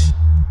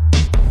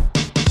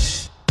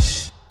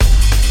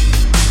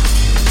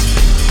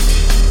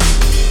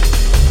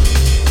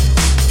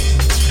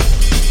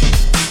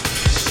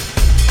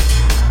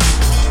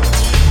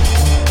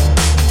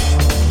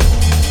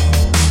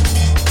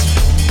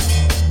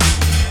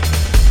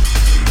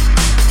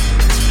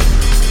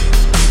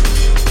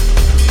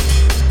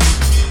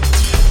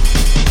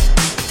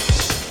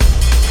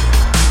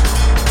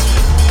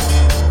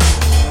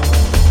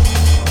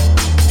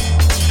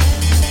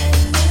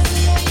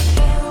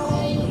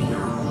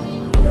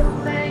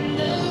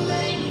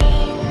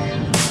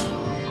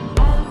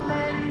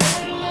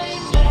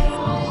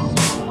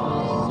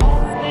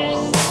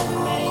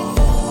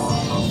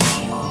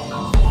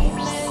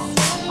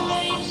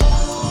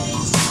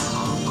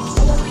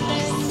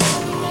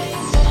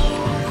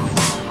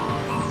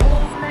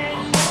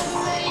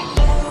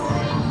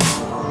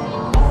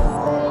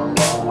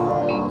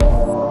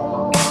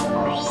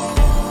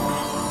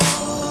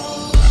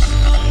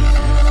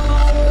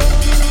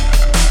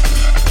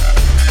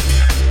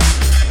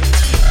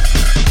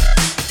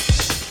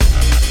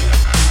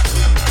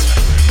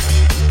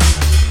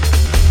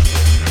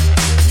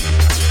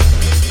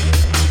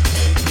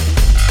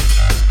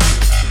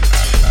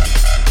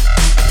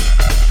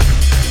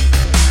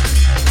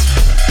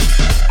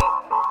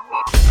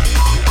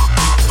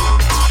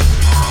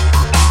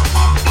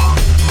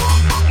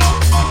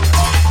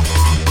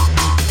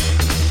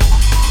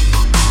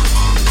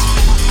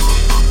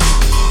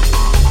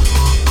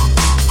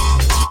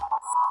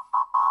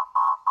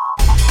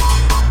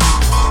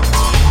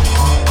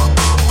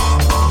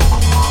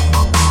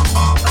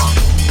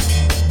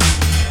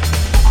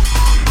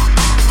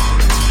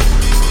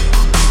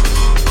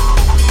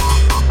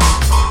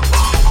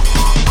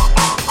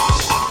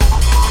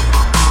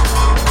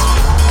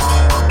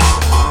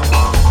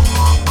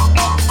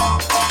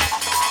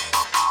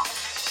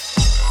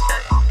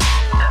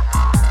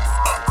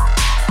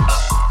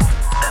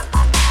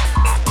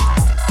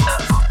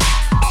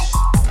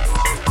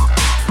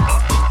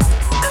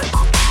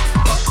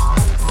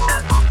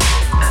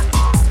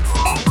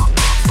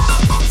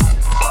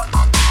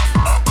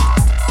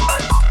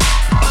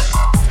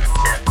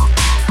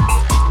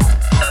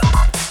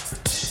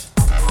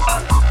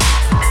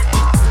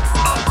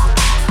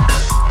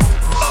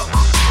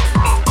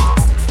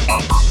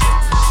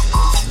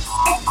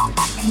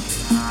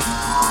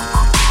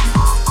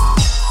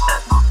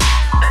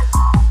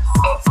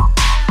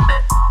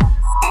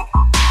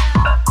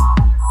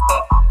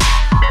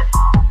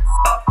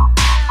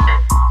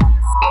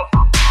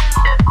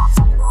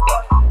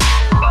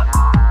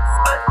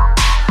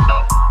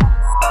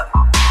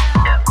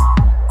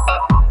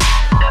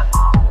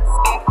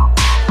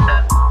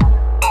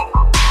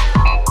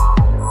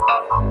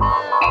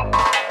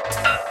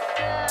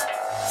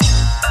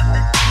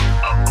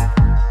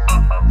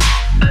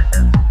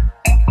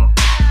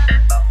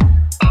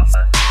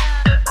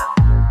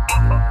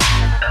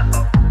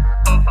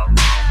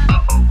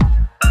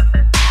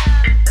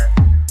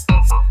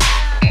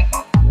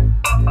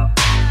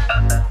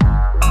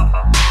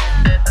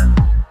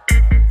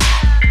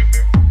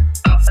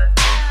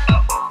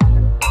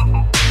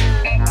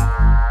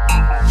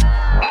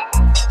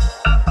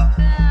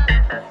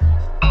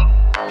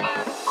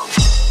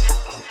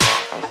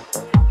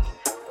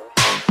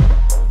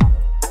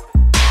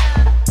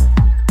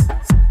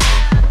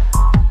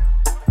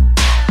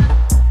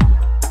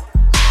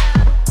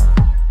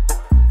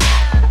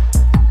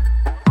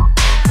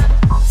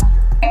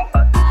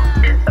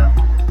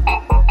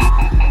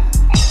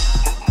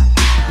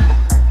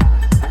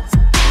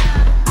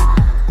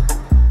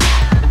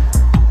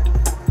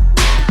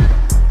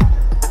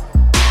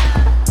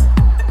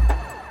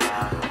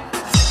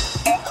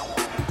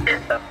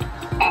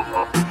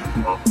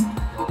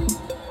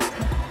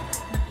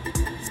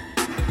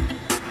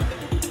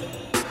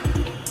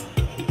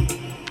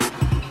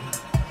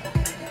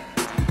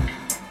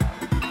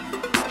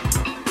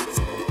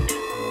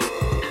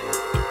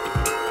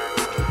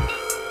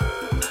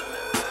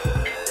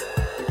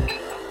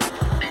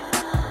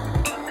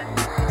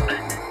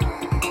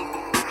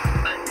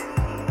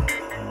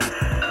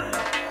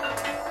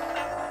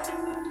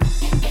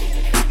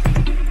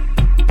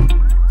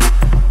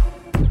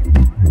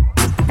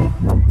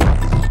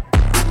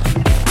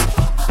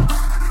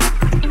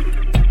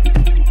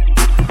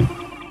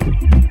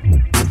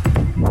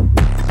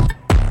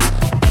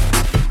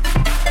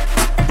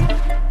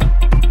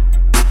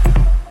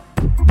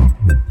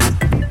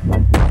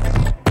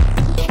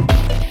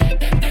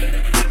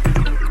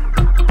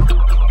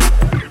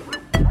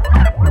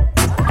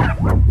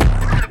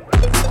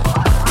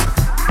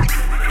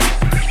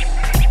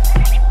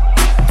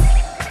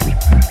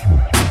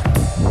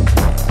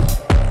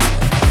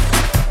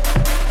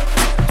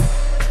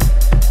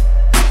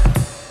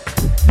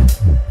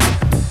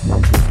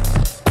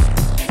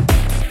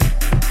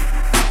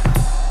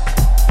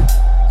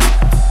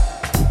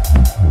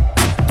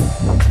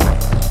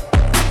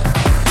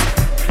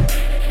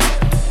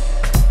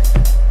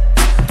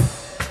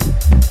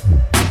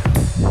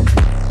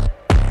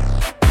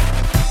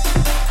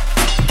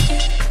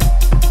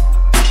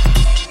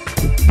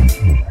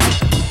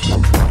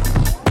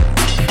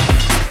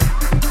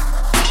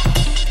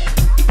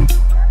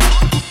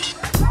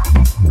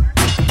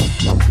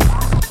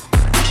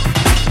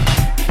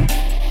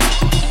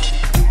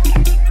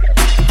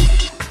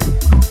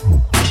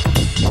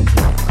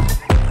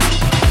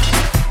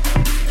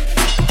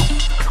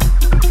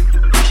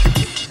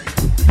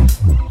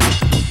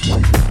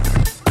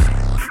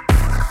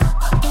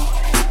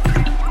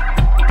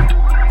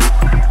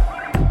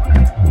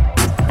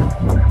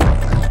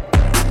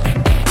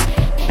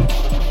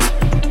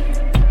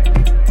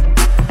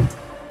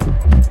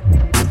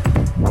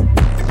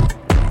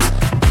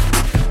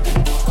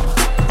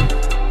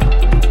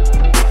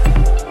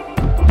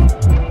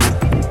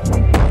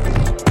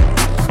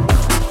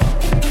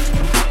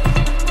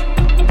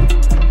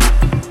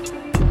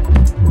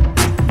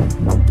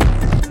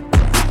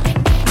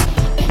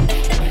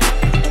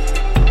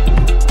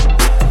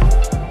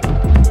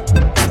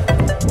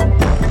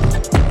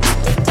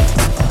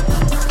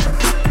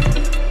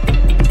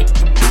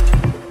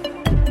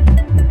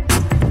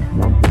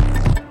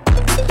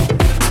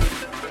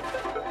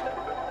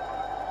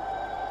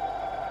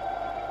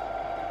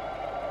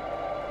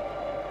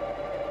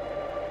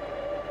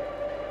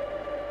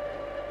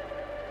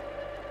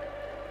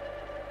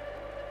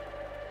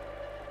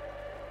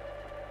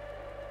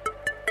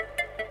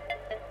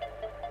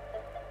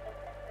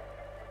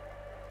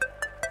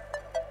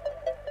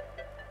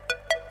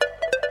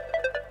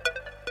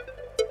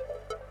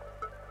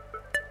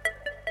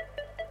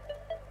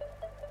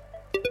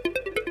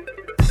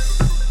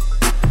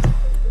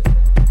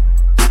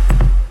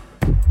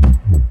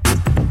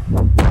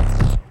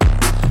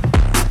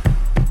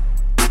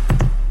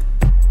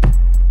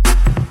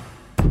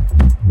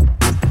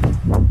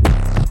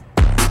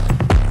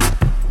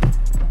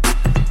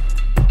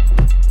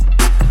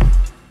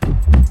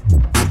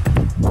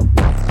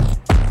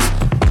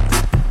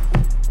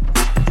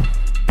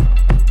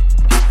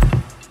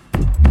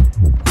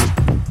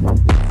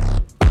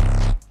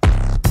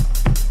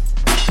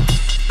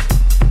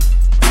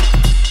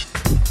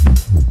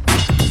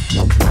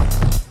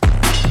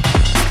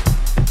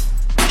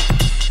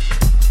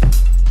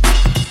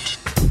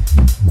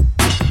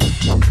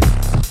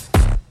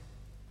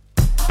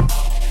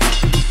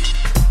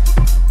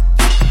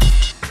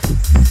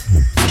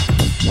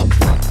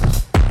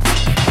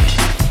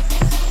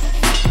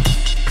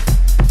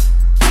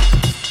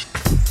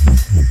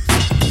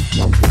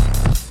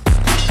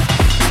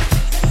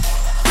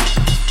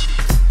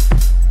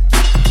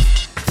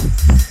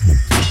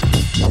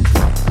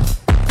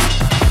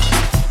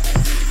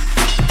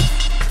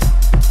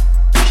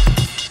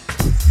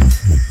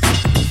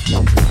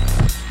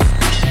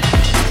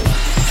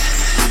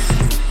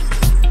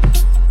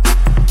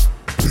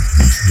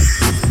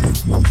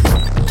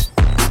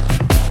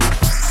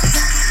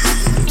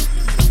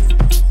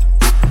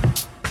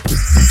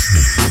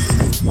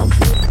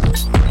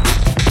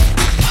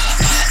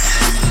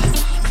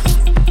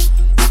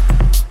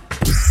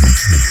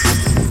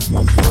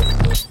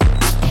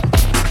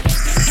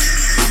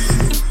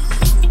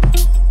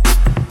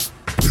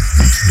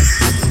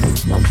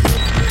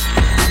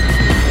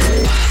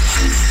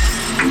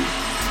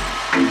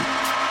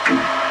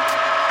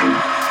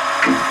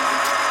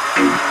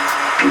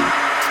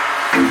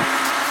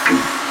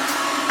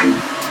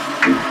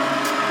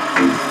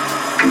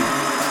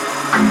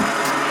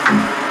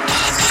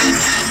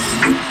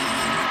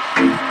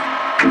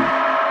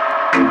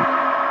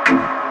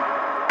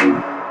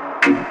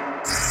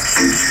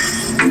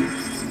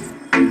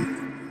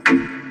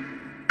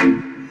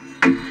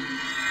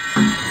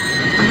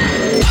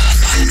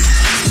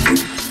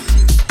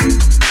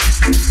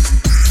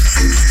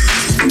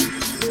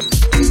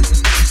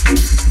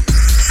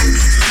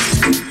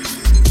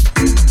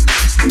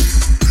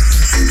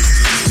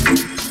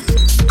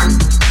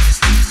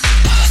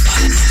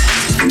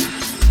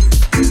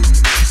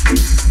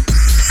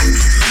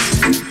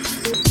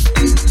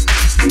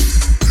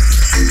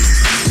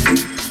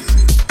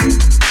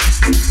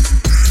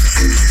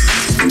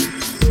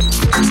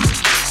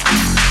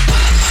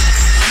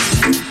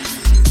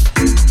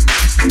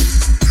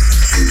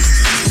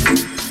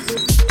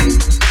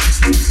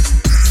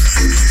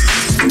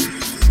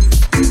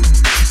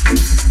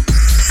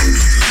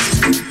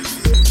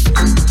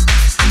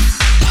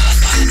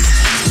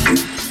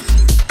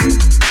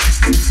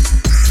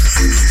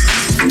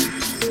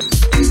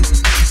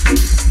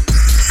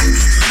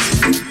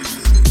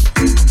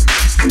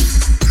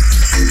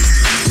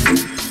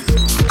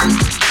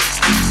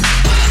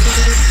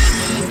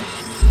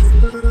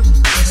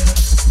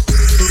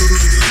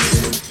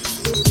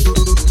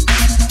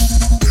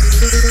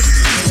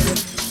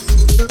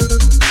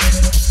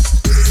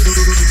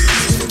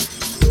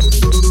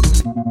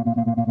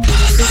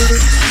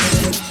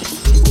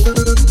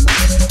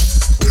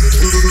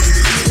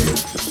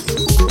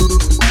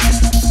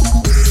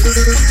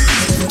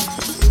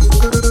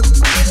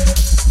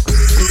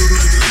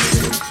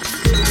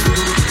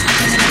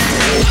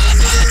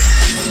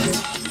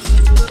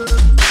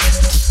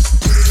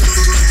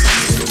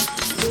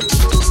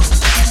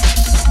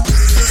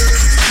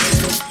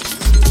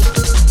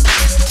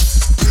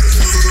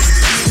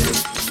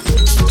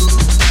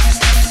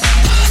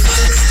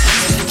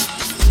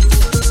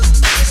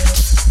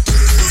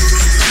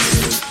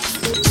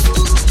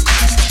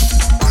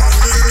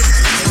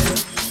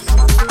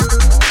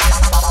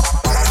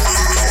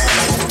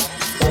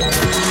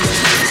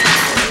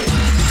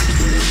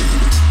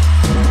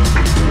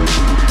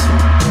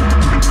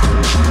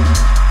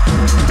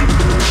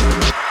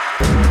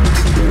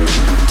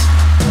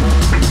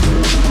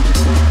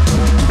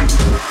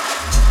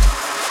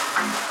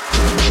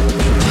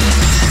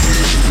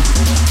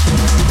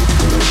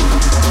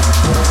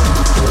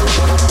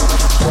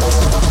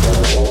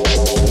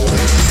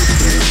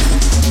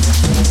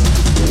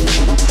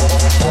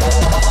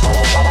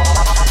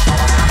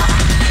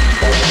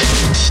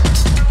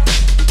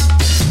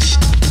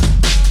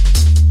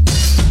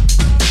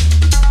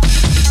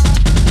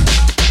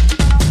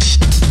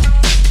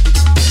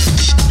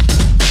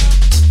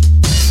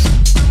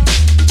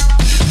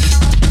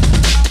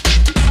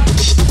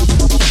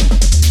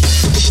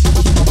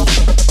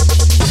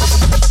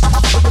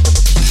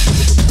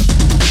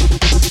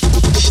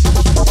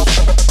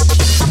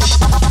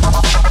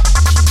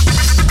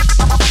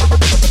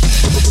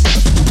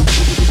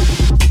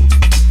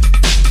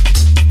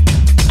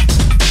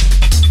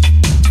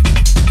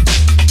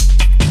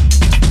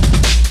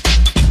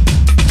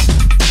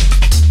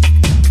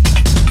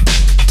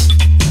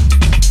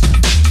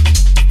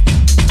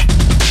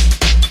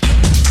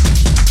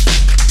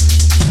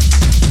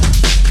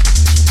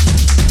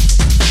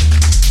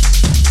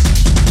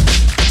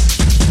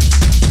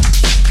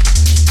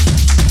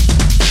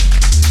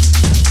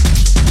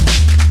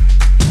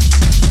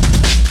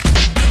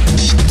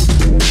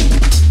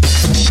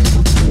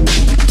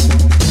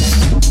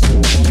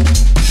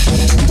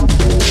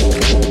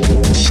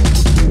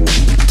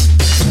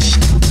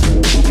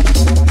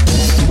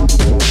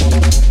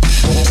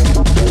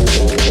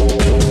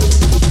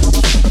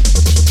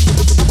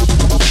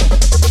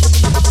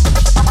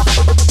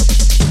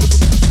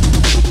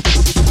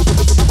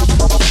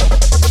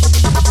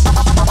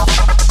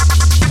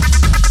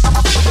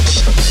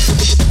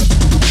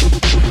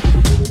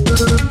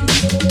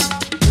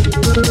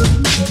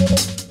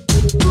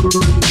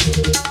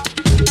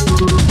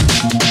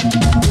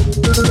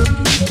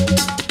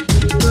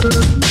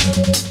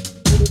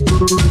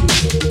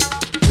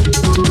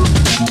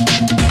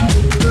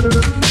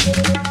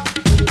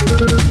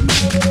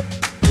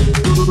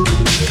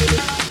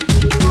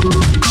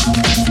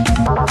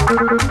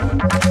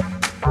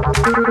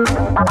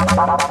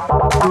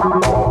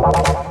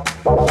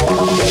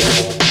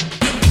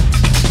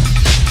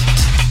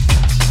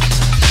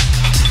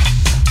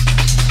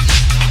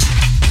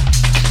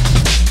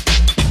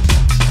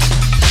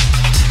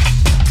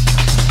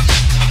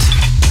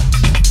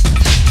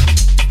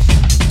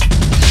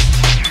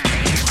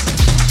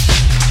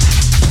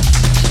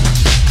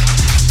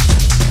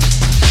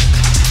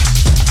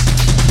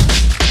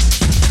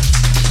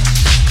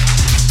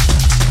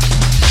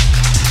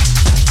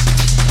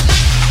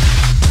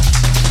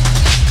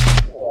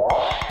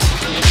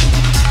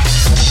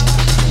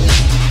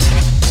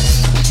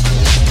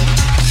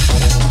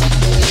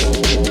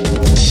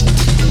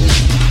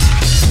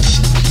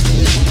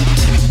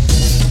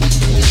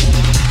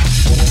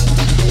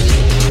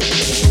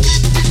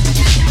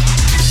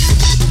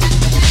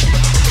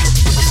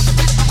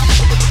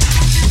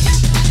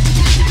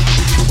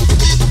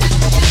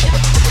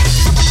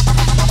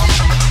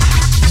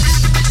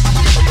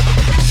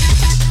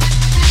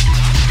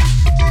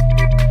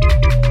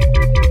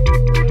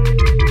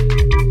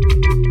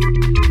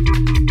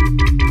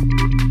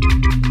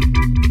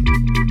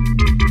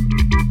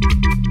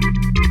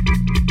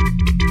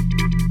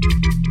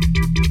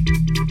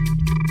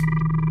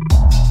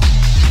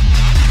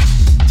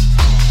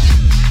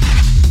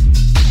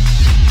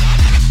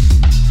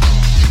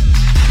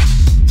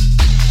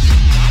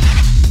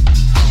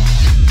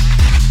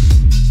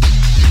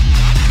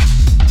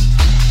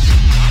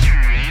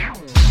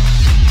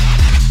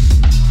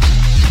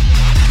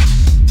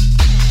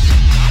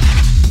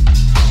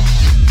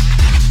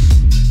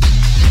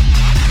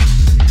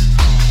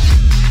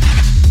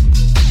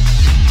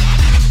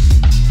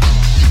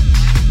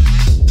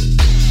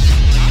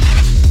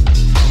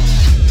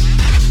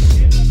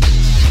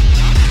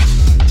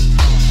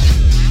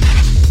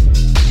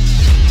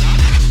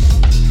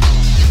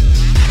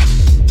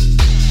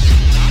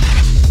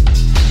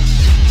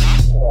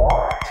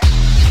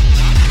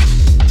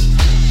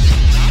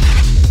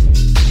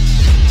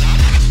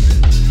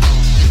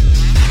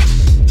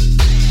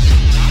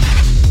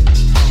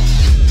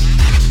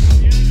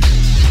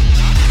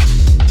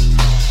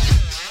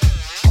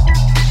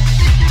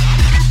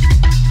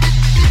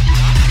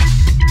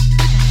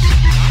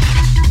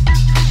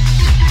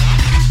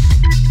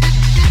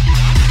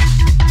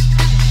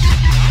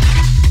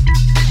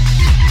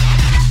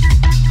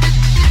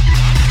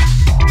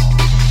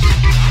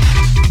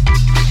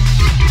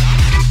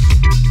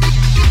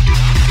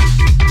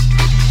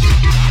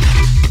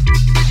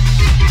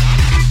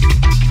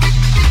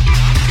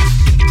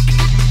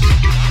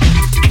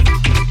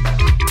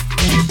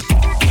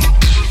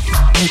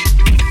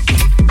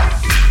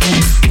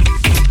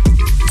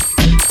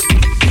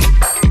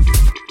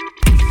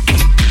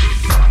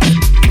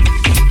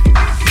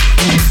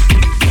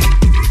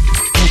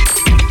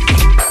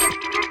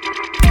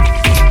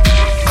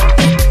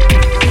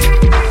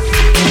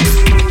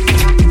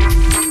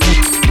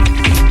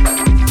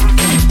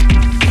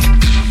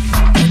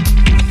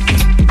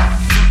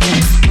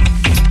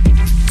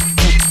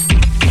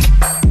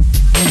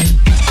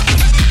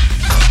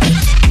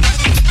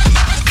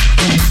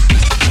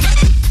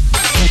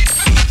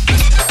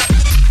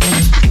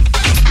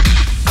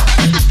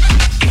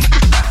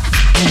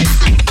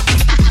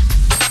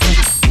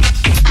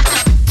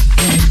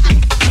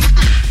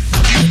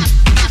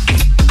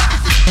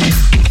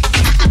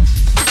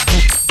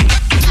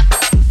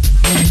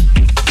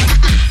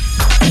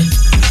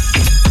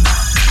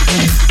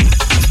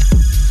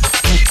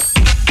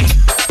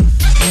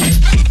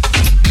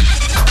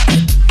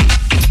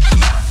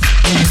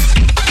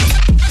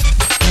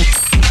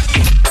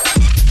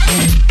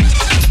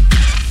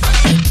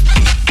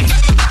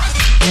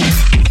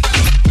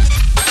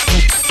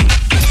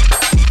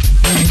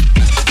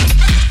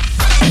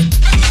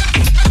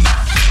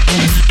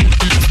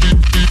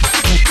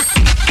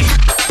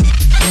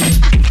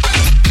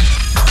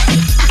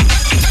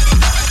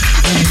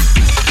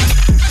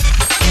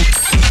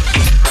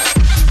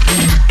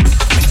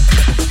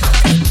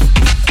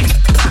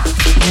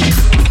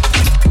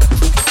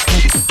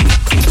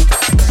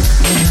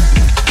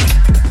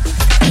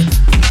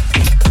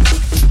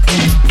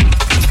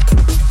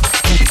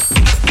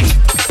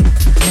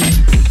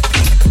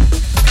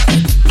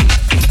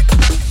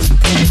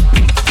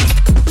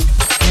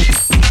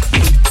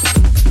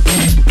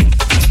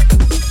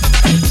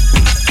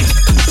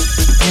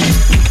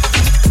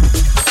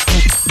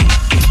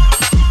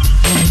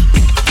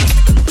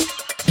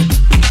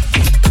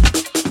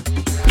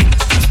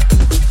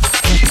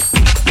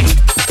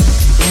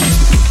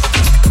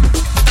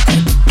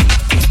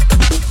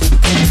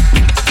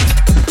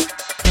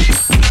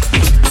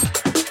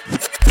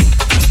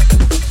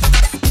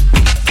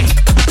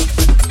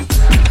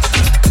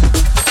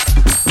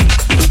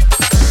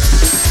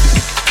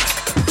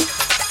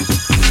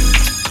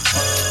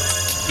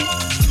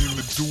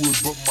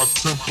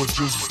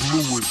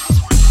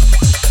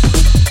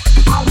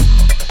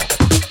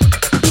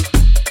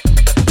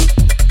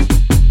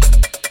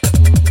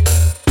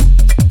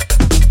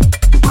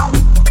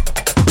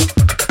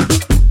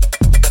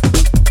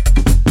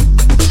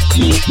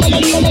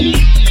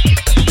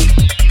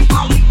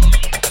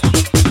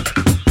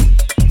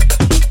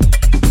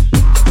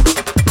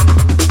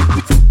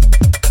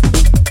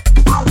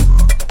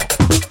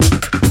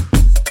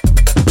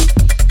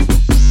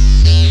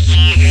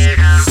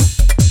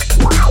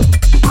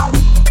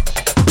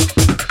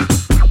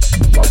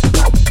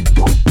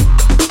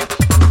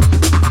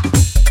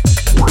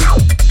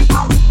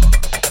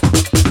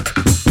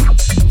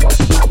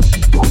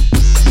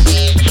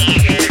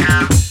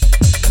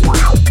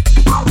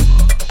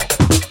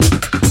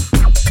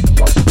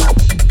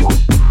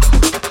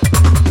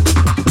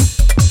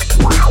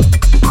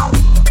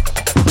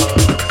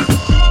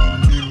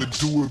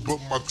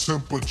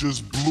 temper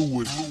just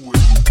blew it.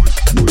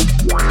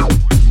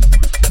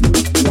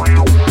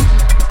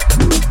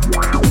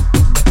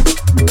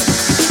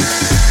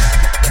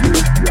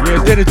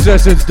 Yeah, Dennis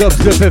Sessions,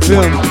 Dubstep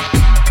FM.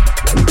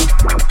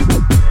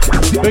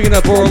 Picking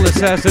up Oral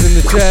Assassin in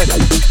the chat.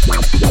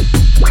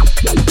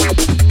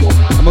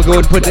 I'm gonna go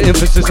ahead and put the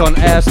emphasis on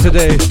ass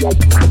today.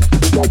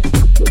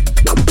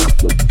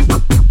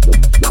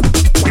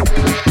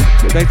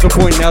 Thanks for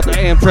pointing out the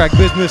Amtrak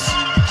business.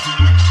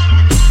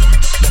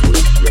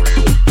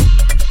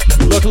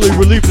 Luckily,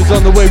 relief is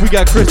on the way. We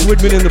got Chris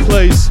Whitman in the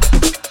place.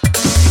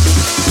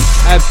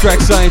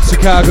 Abstract Science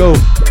Chicago.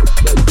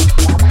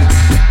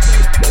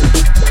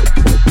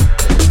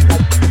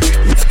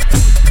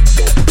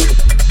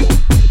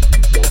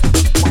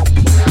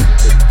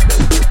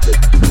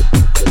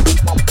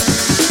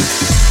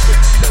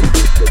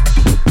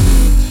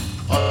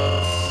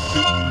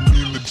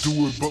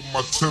 But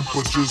my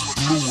temper just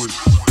blew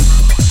it.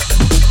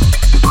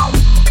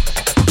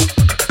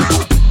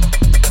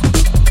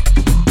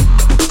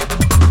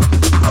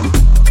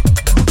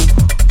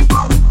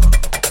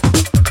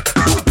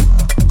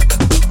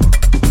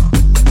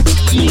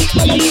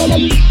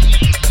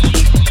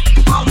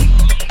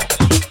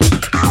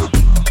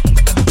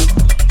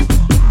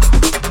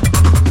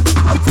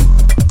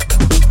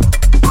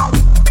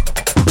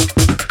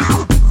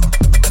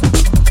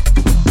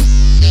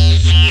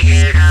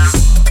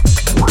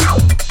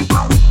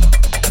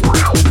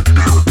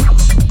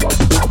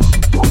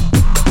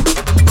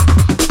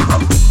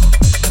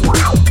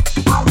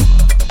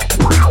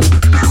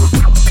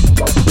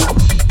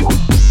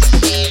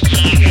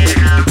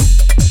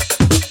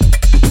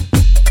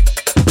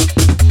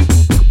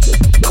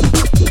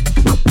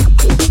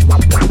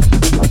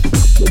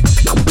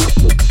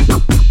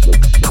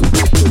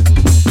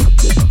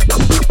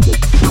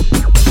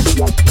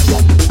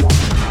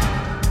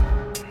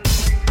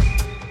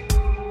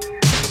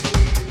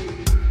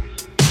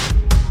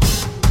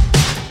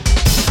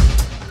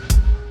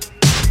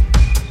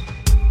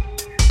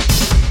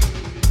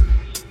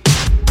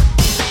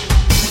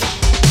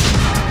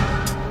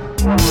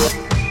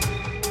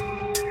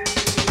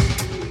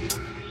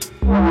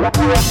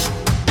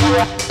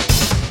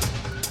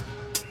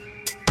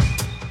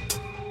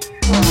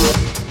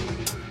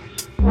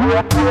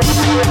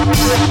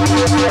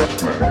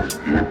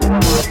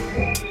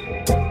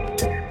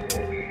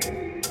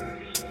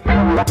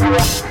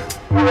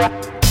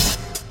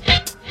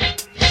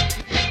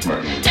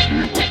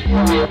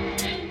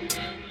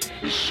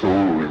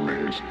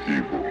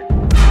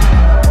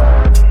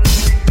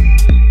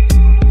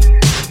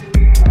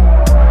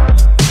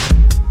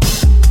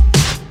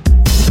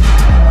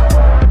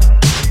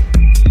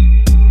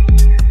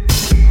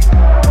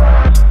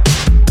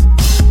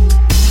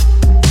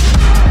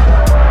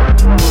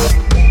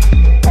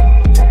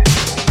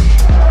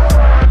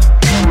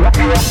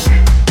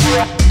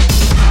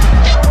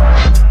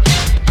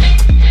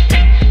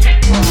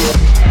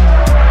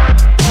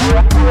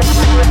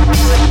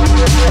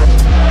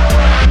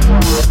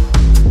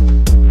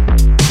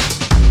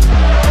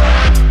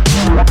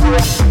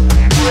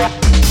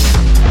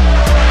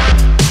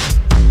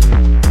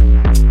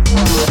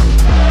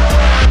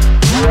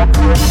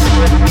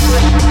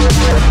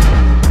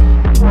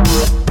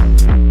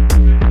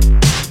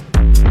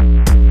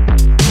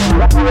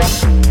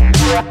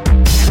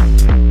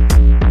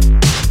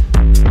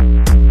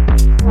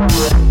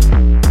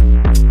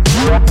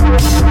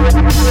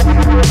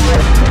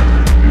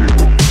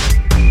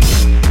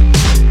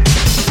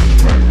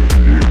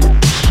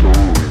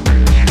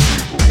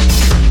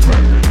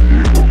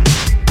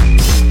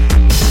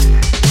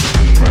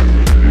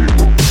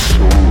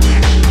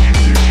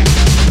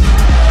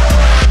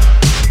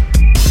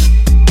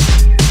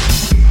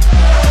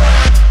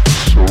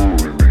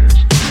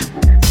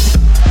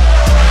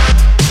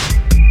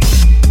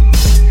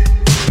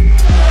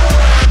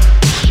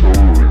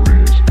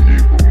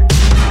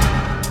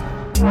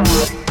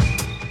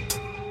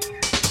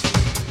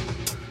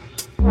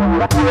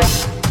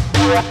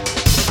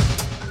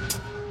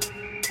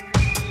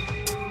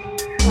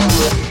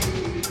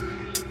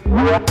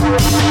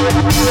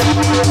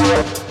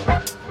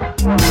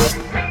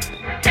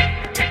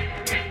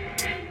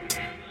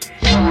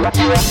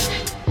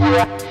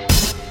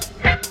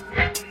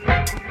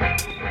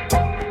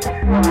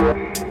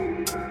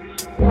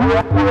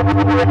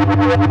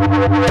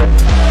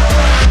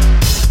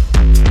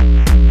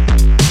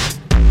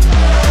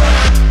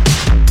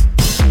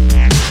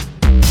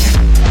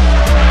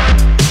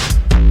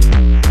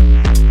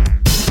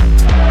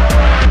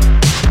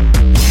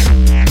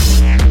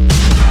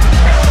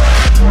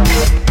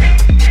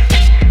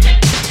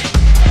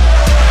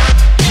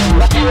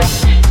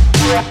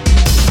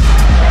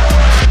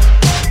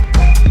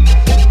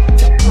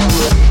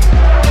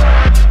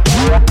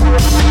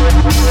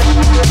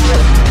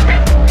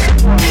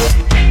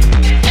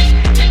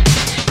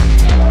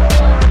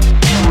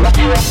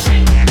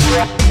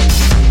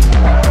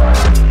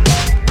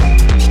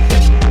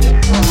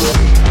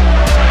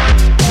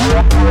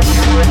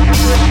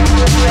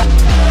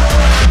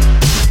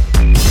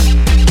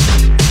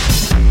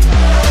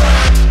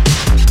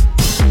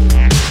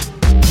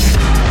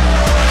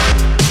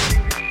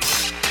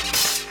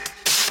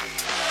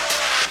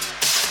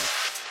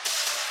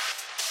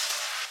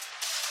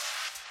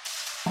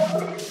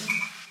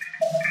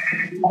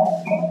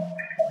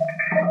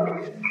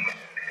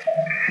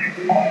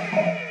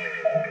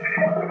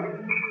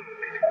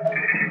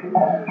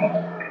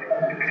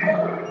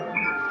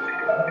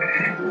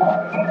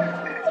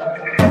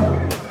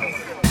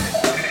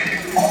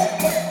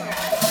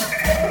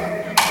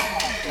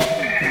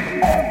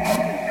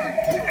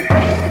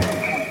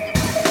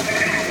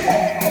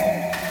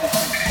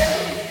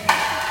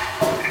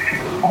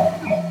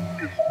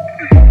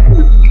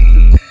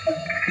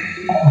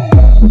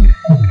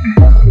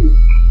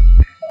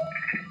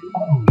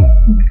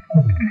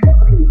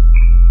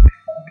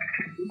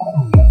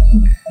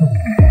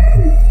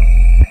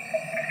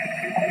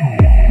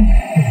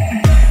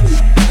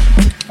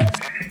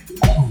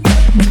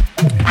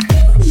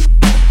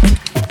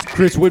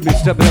 Chris Whitman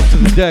stepping up to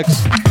the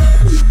decks.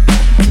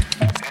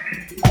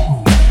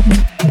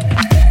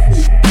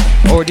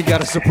 Already got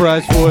a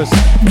surprise for us.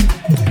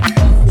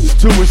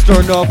 Two we're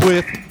starting off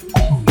with.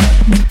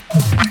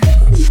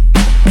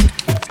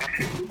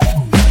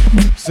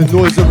 It's a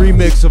Noiser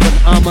remix of an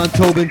Amon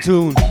Tobin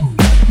tune.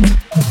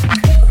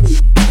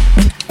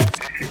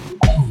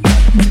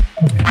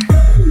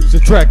 It's a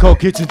track called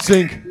Kitchen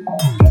Sink.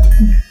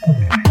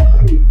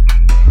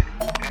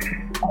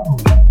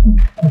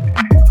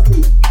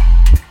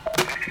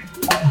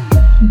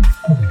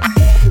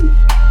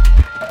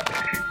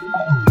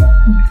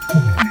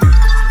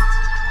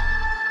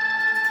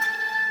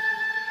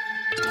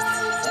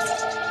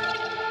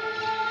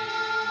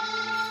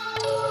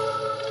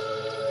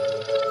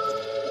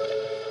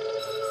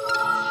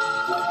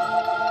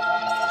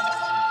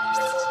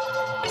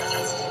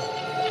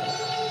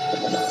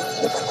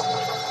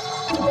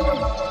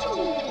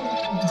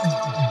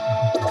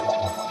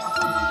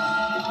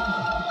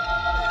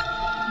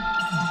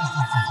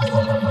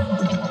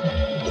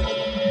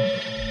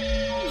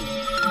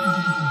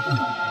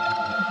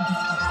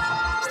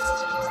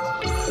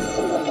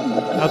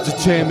 Out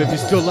to Cham if you're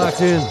still locked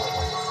in.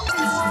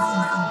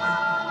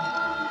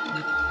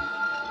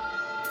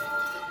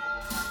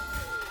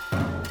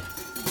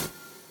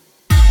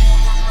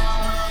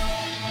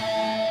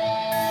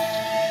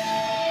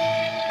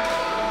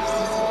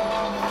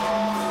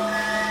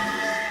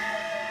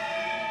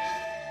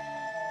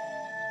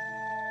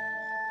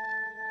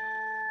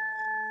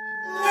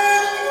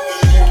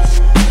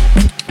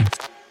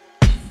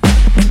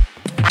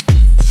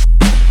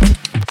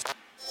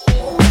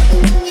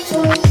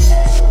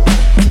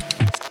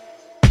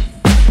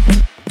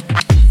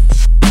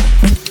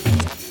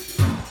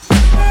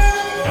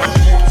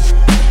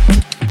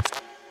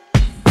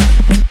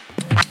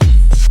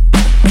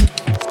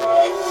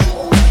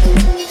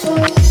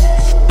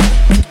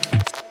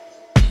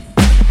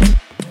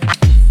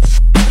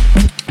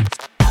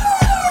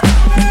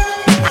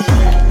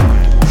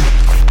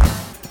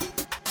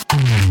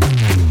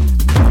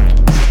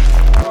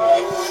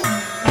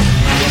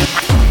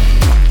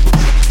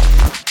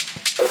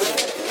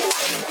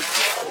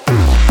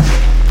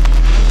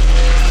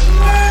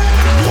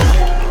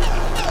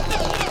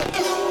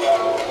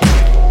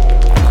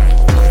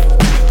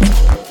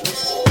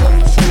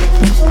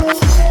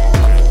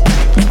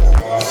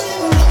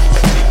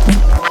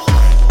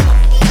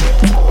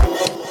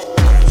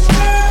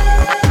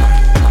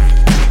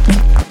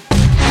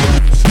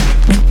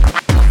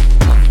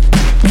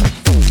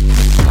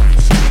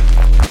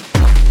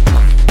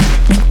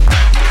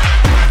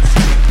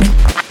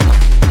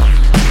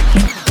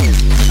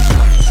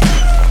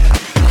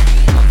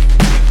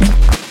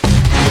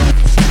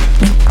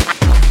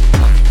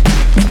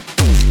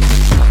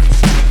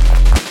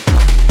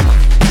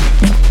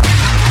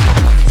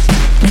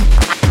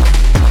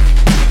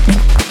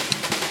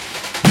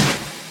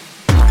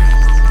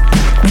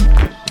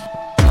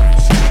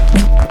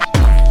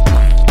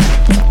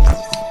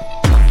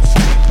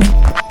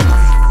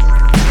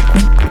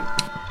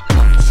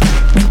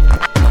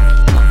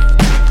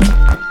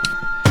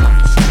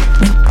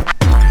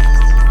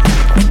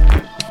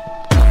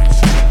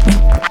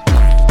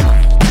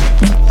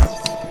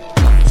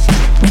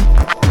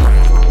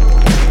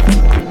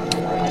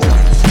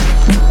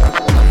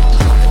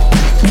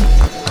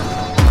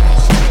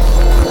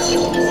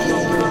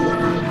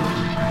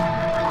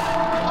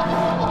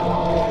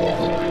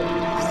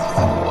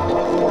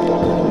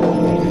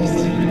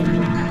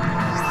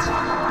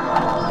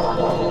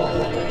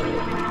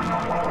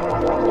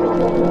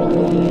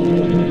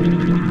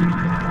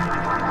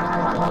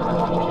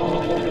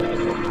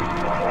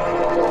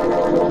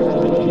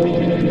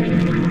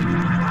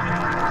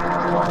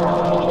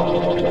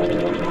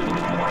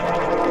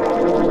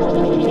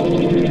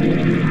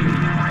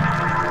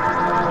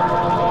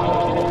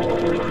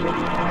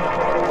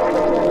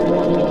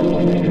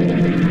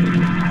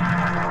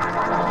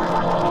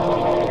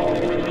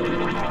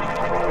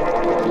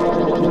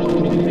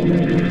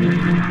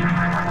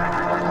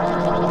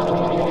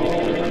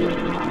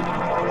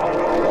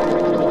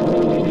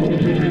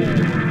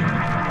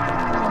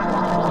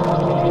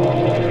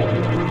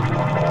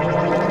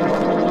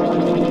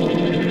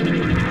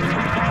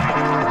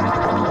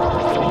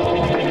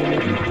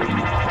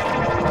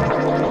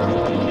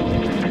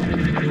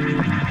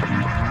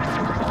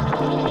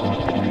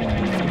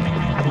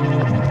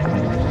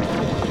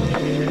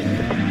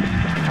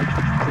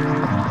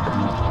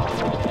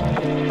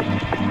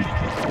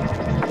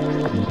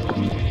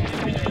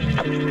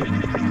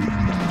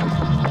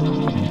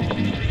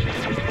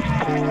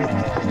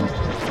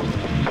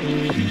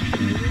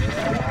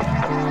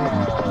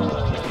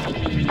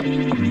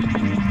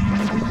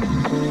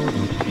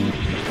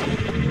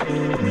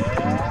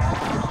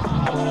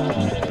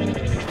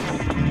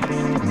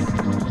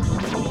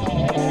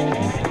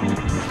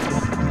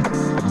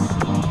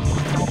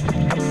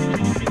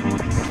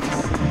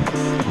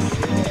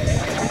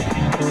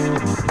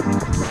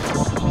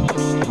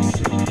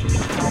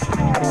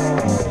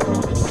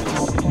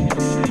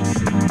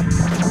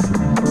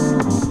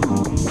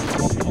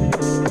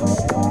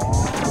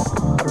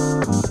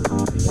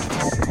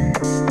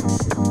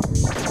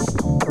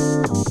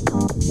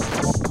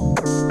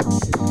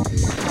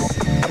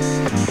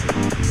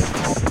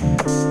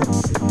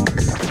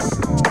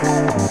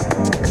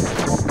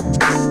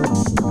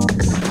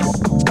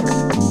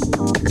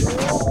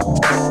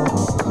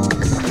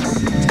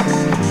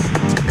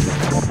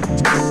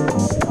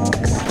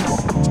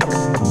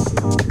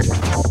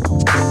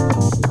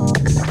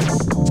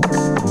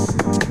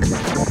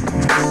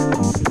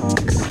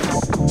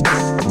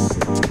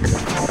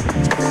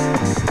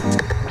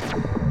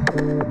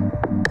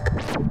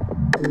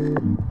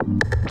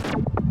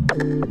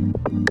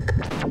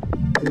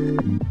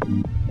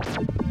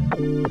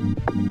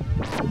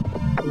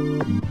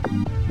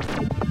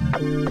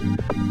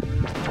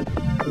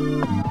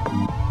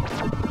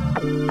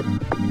 Ladies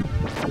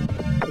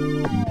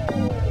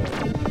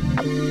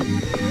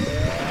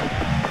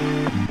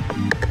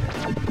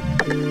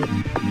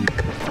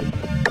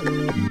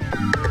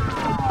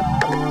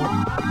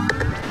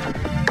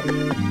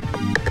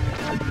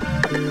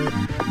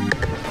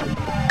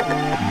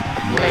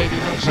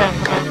and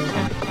gentlemen,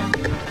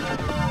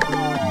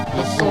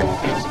 the soul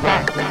is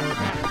back.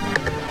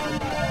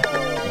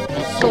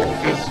 The soul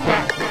is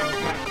back.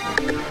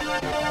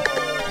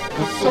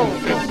 The soul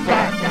is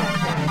back.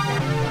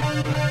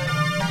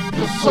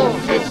 The soul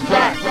is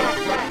back.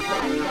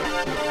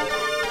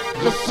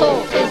 The soul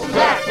is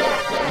back.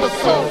 The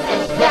soul is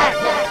back.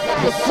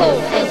 The soul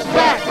is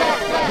back.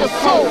 The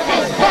soul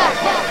is back.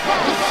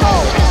 The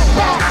soul is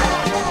back.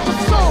 The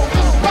soul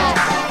is back.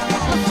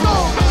 The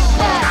soul is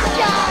back.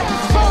 Yeah, the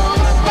soul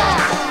is back.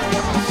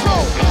 The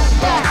soul is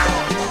back.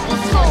 The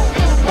soul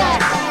is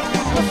back.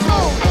 The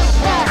soul is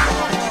back.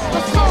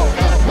 The soul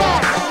is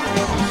back. The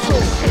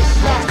soul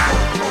is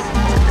back.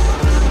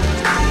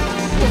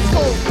 The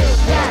soul is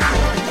back.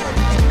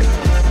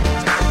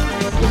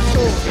 The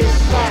soul is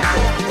back.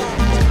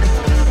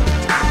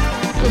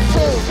 The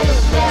soul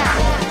is back. The soul is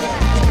back.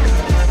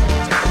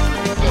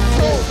 The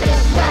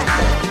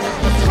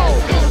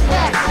soul is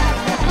back.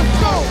 The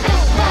soul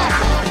is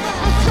back.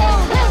 The soul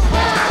is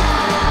back.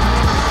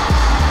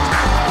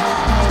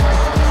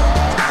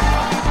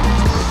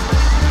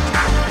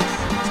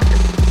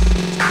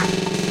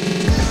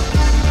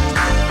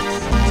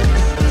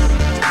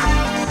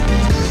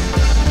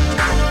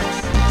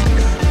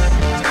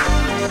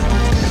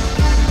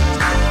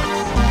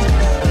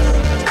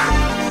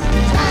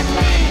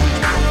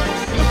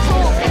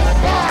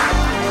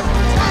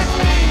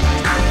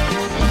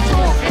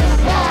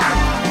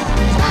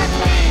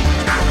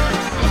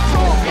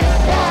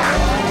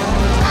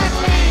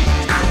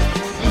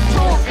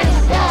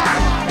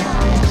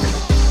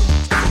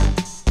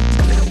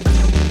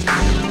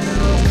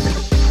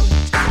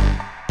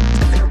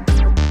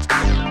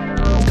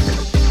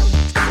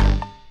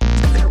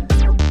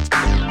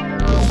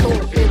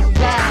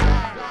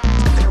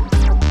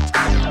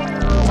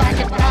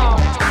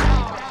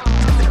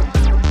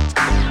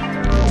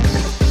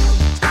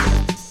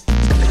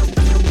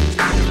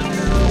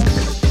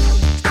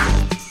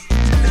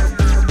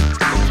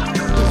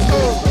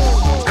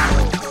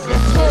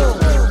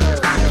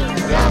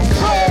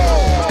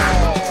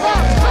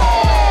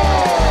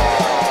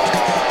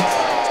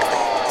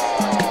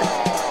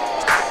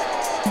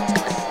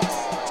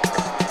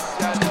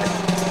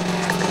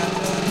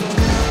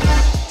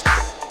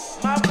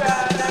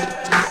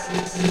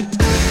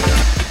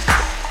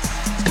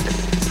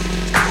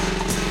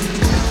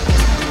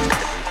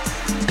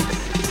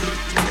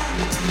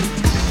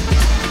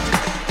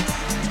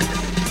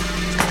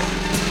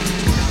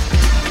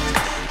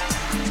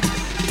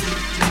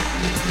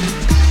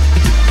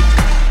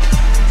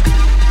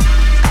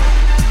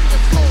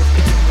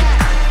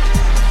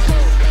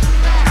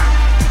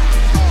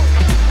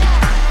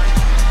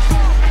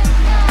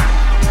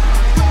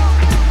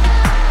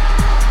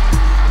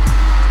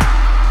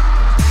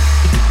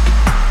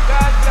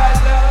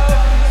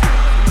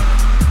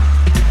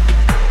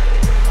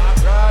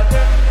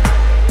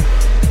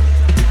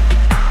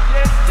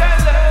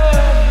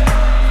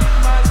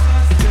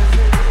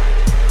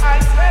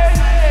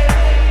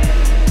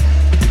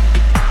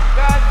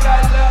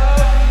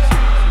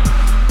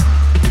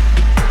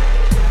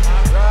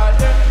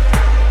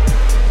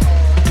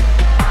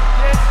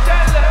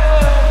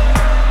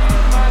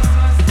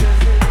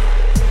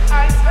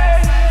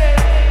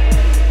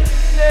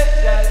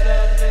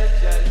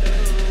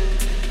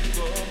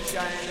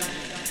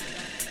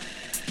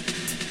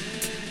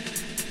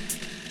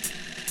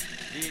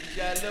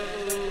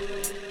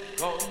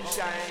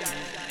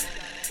 Shining.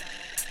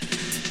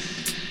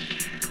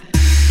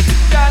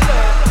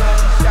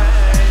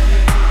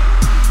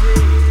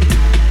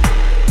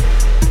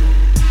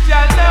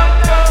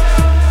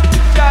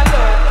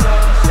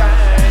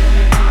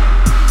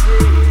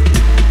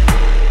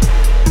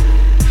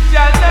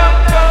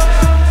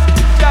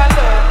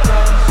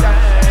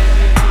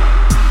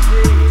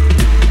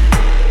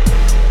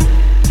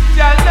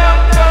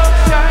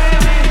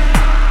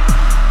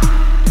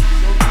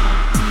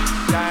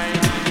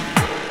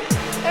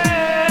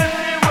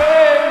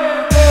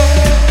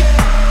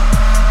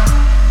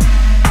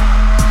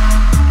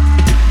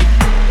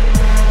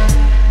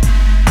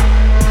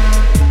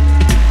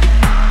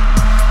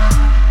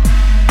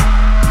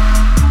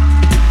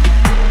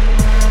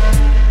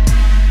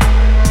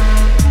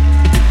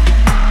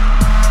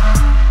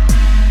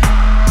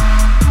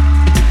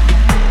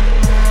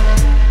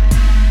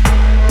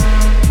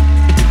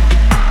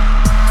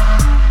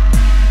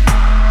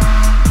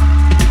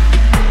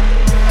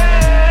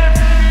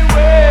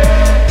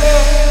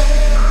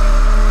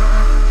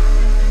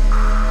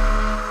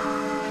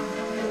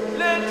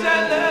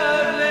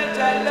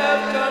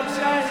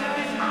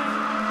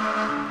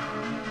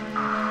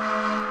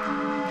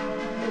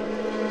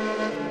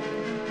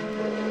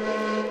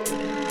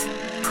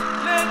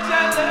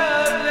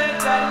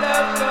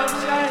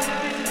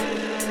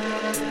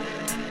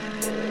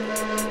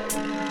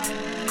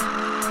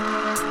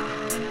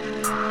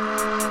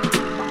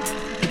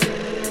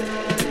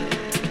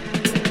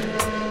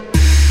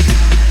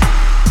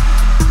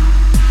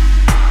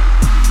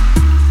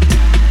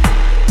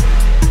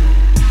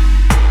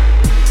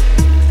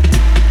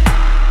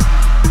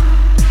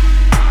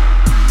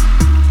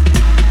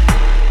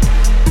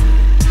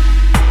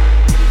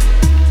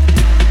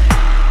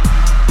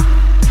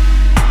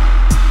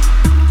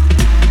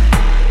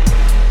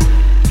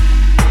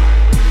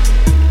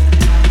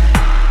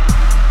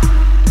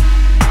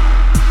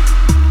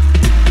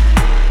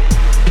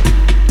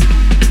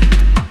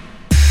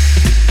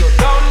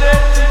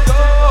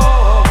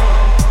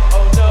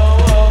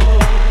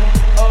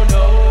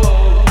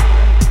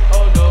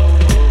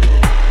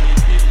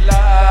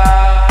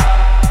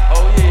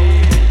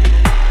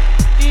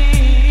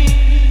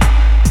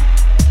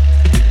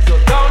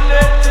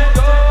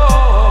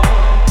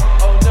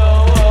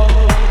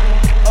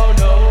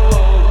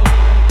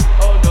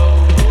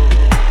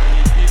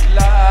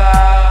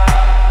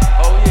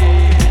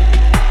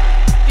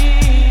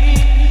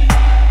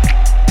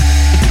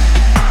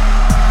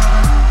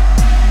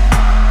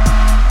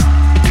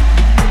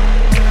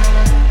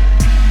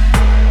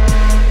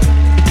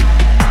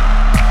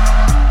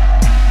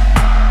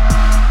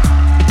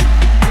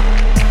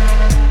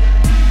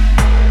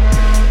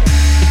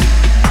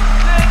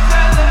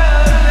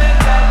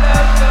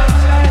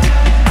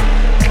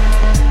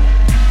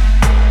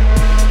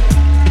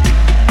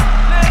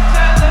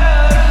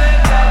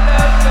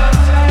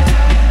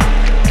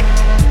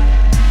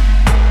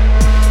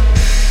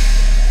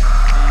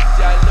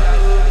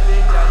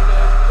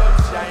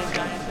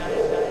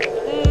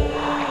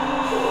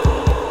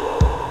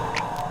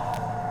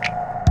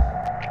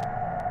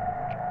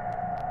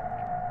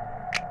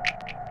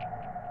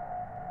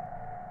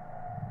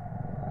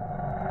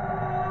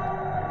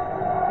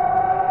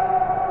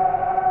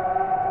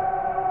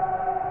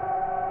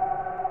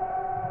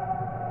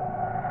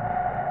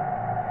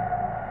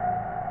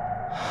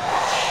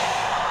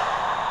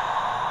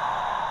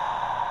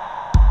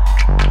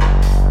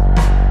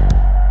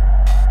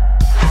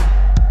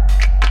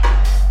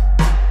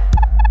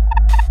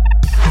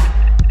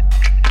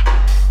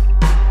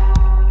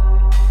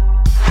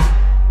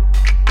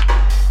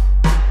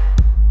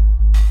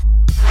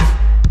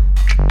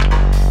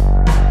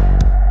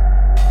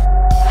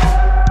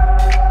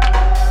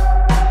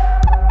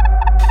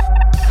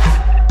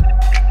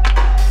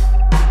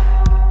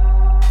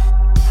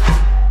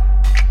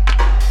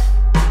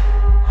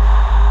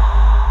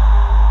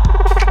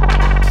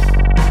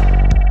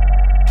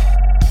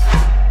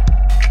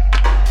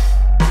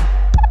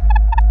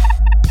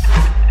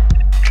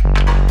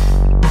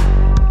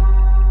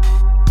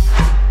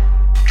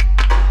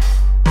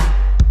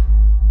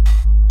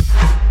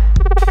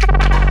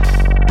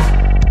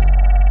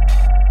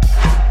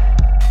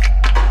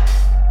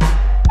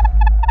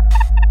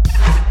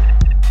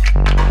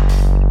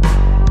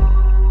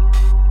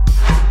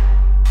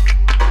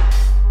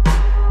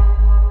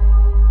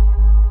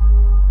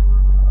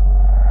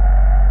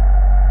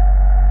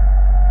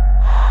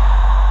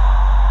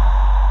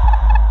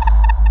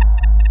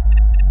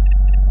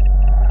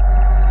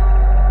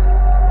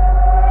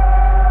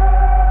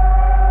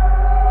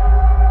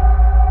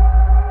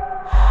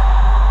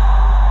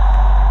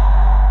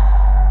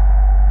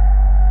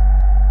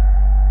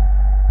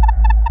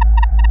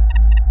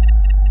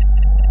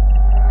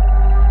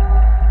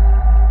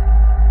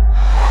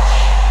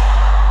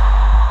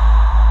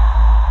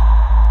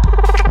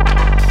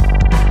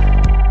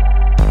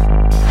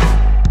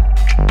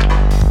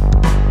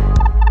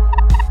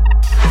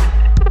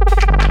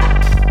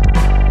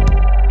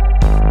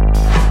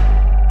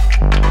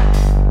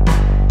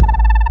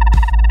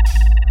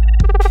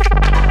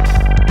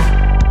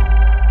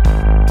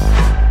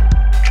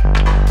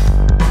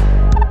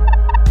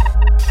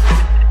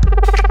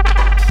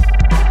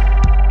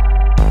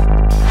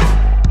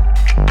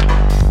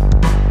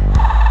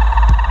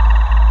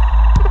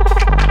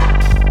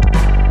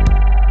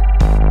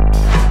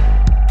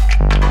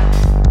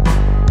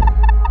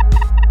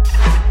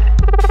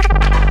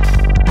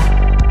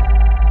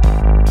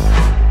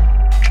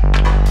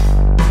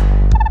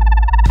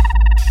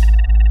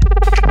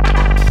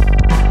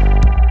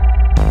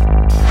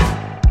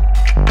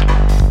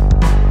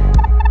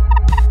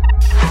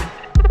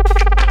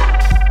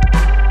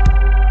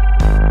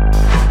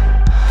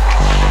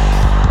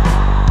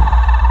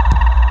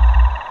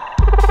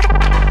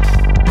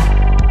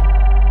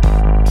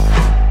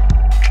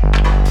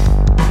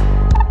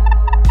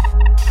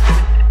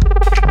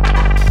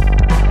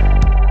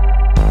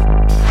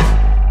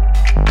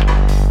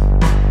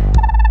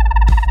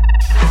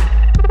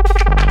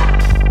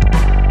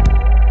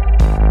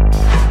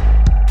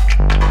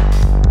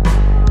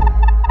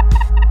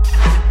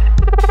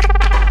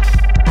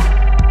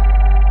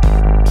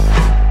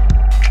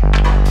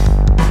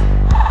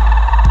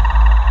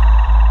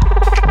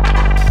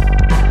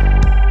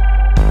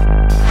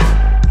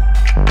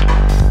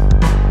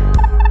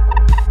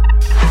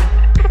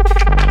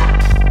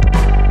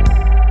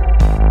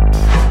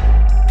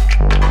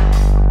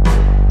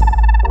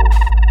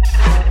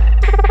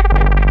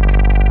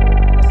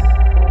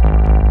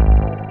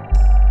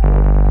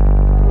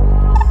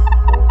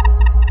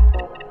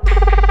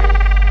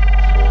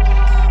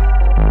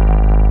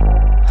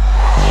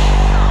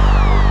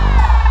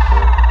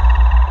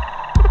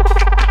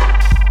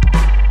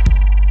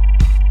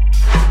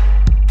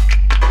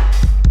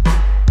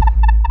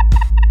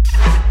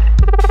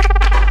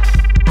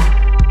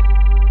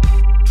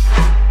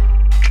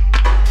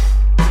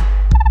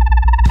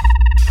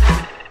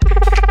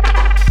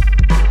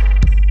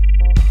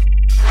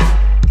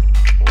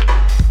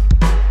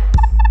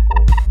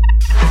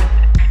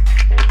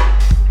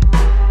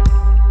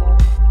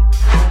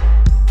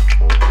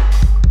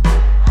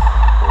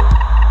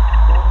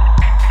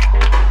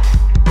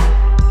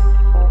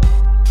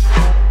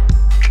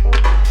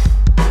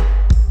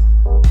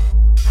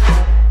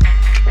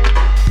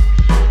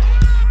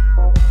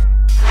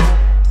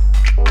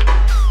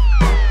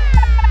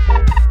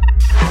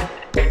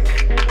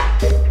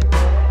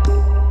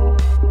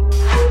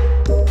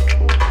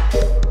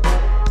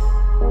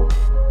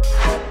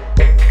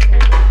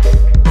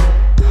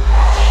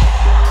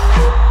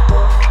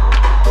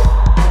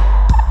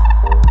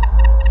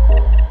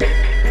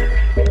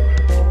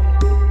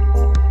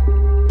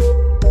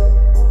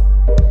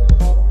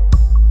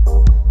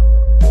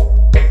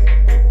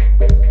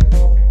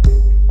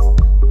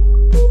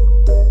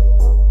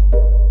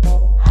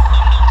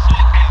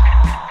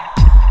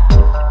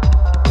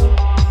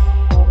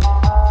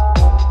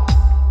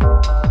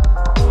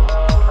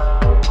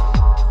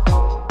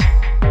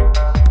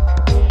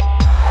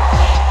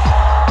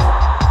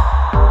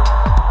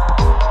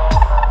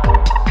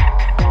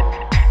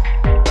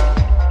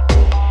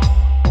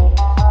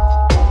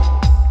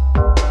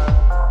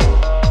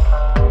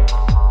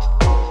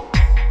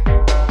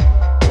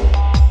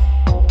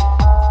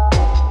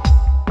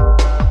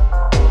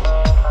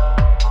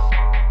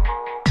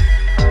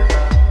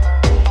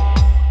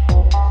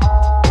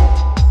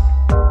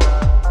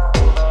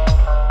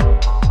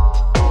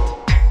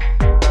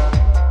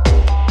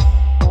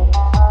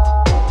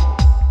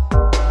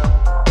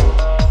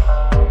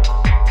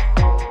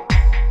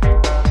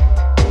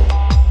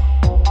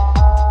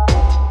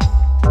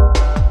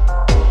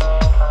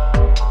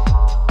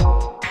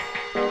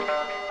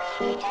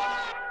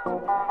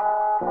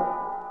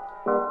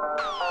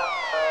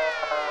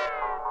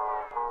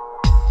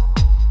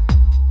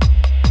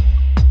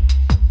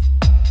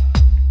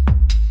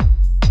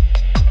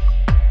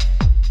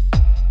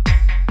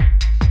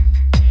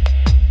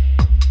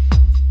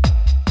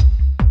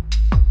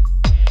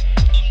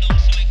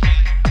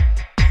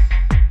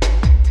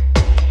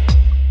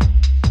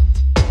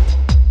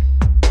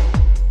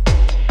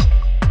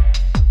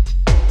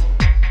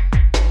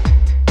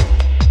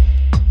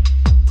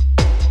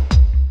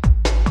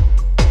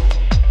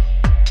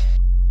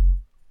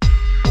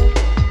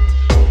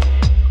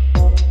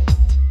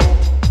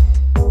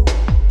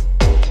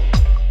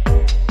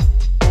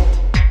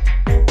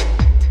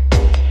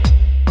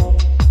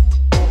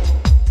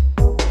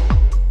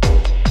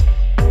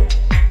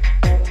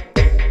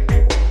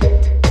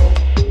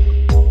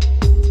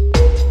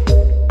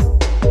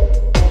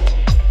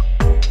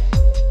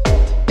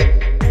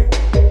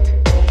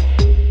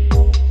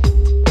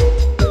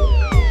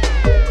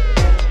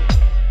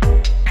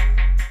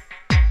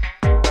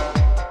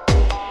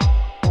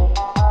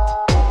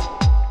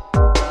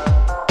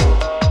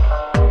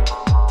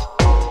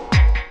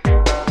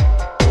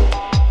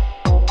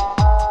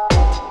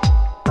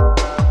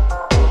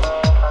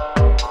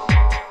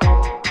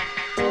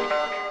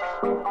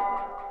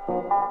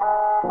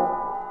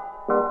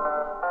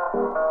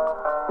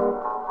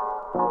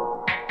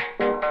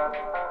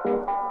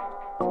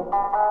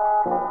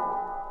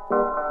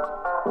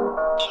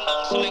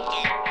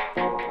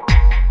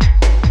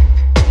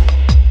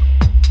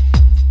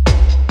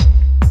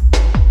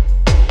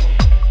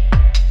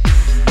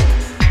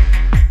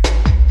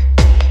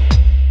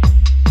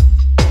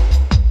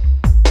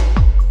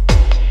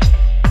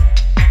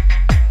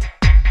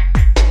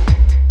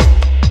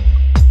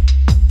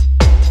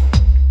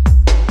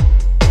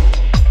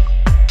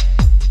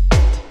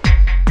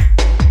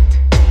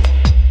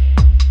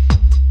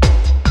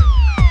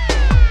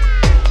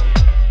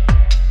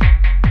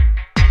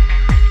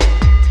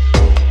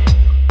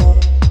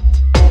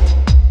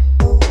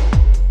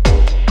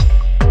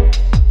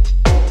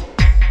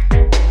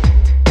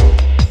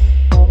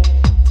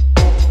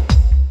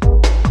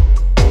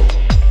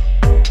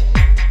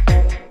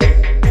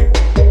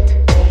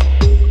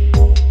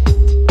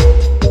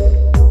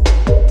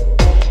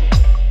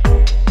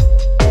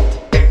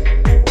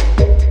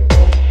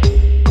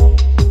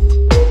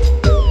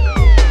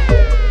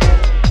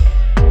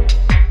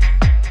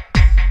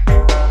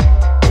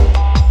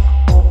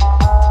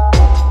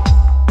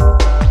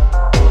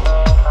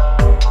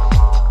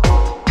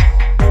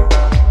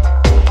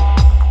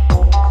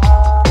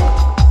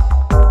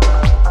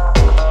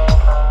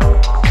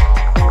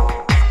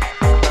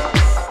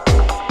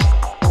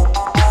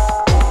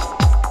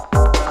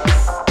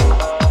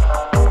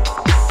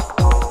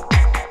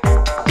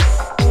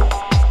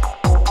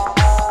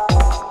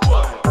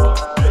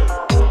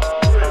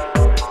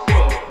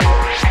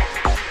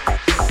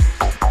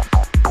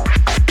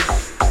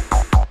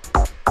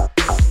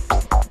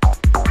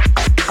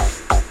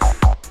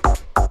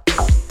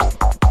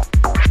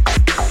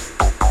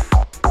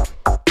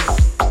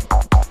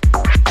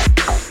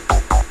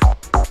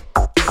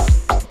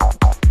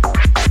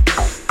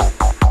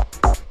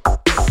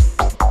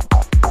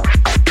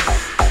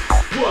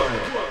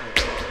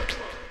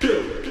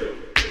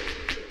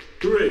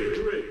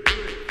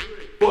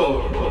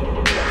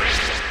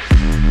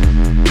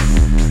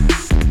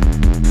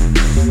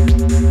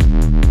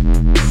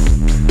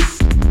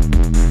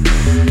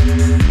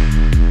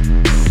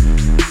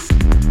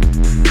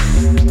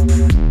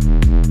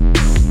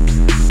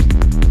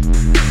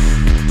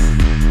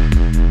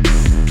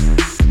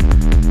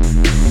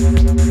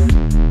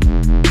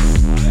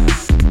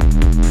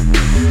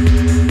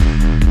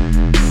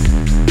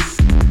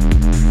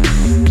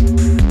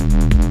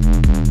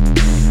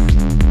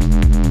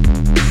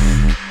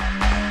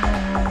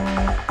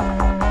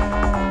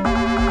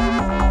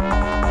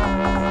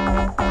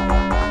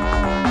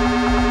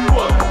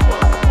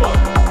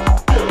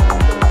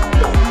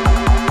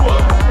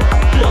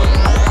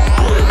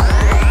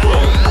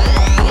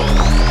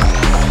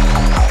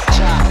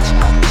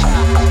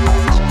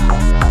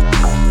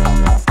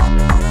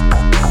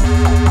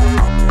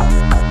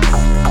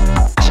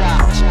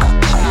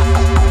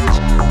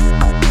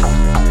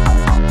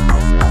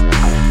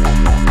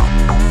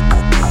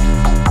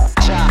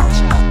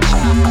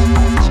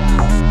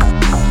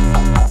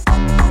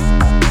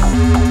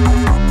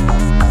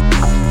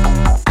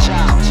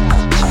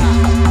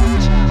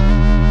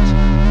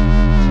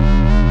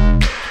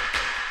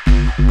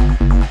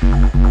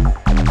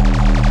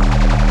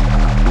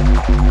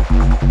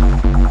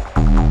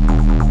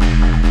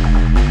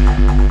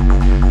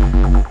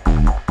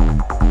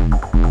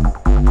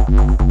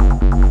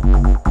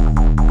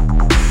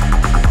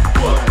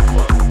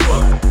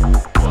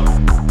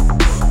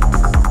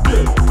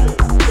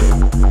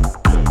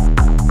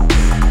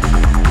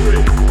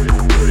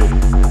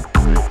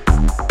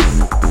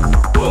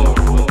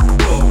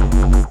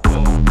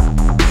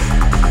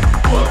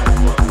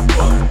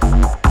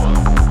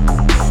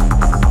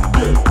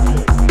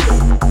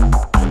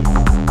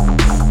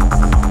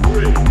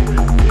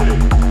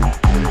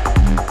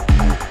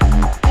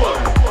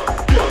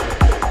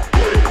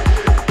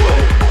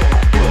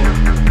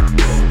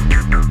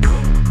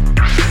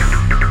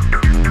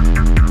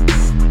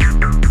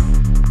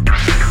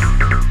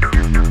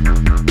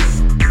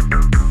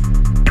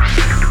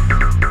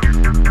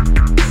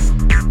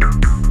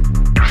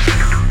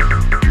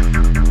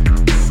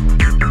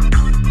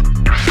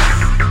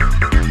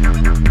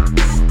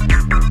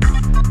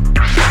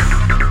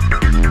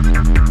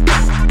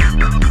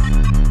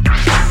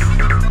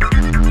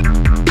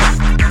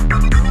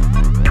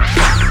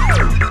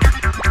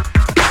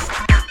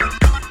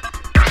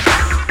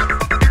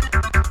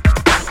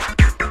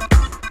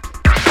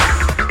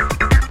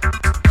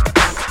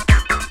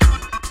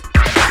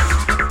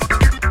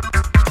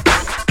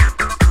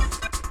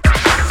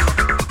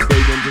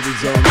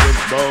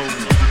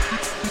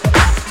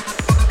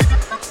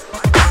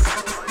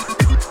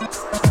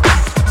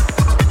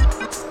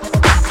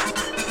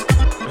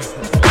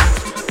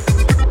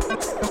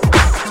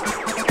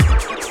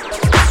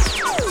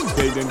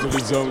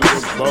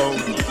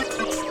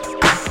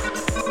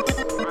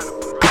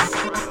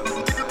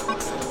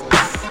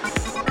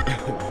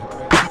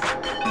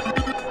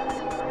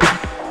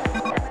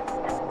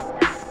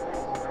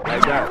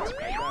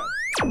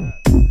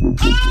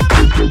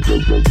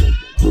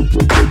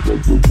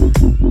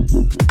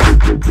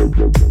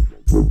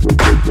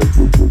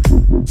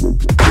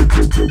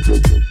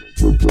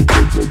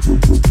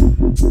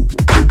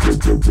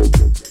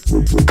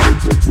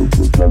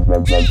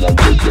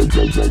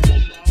 Like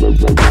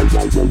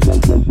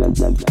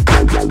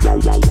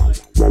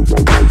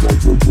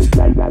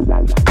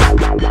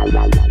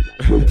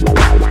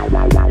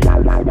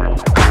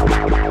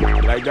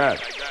that.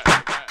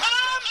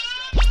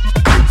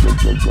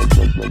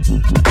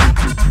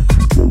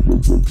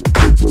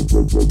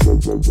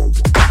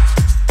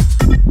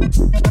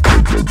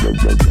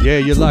 Yeah,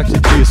 you're locked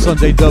into your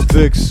Sunday dub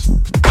fix.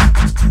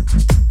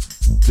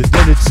 The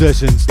Dented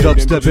Sessions,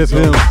 Dubstep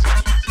FM.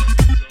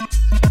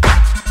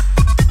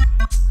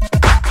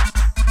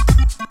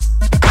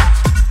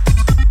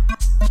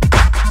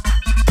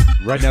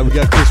 Right now we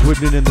got Chris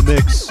Whitman in the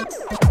mix.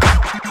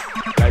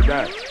 Like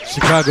that.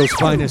 Chicago's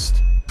finest.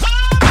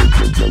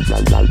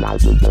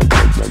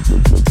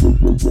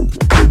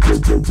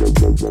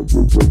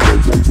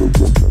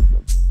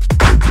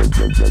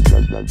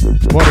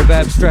 Part of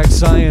Abstract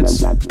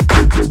Science,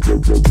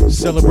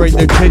 celebrating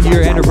their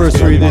 10-year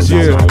anniversary this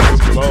year.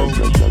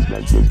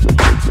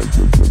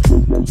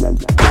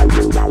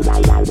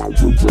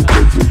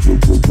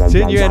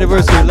 10-year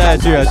anniversary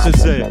last year, I should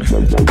say.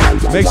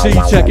 Make sure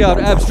you check out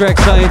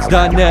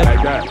abstractscience.net.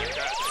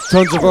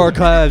 Tons of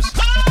archives,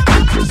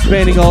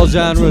 spanning all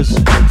genres.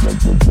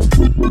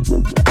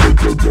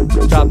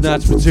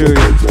 Top-notch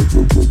material.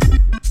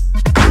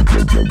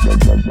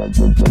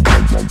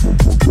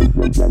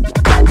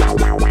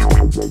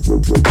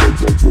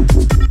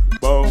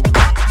 Boom.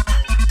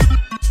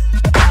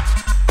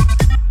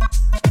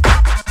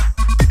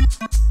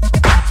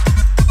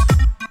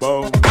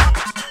 Boom.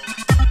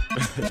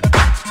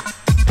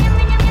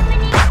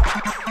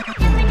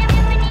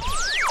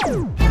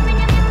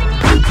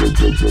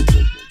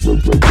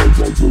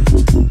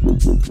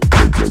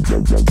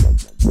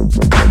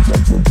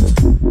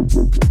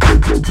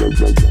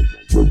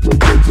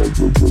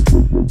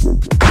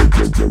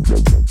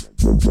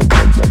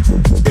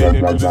 Get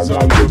into the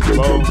zone, boom.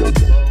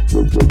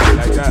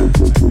 Like that. Like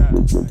that.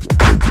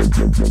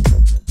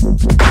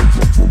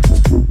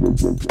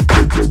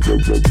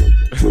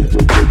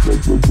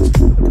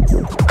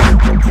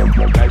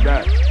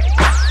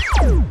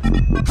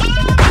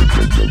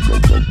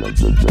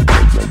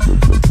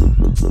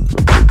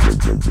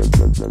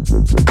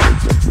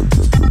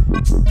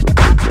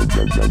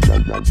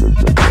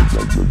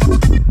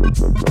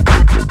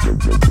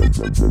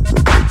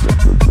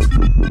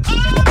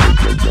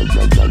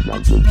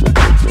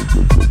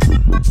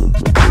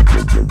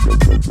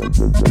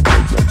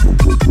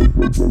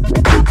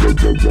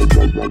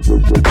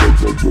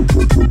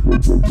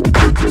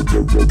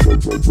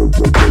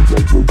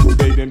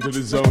 Fade into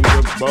the zone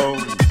with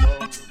bones.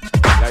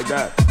 Like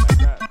that.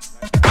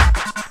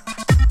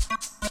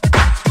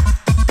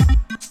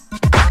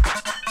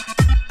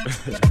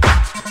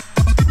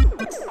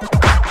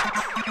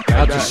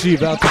 Out to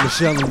Steve, out to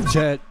Michelle in the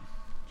chat.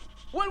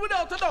 Well,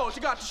 without a doubt,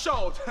 you got to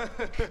shout. Hey,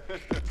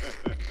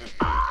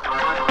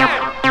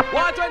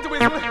 120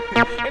 whistle. In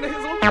the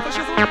hizzle, the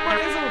shizzle, the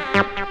hizzle.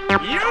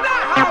 You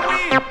know how we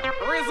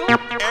rizzle.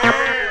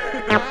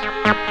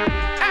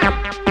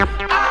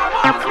 I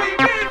want sweet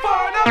meat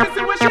for now. This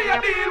is what she a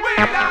deal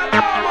with. I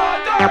don't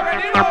want her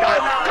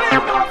anymore.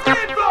 Clean off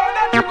skin floor,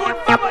 that's good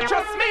for me.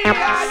 Trust me, I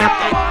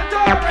don't want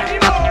her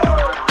anymore.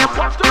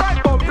 Watch the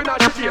right bump in her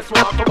face,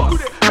 walk for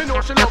us. Me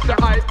know she love the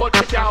hype, but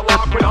she can't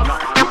walk with us.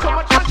 You come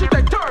and chat, she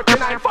take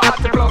 39,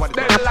 40 plus.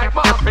 Then like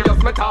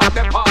Morpheus, me talk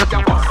them party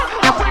of us.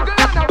 I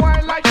wiggle and I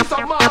whine like she's so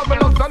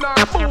marvelous. On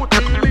her boot,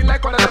 feeling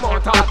like one of them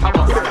out of us.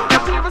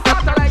 Not even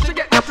starter like she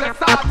get the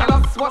flex out of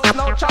us. What's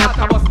no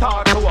charter, was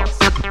taught to us.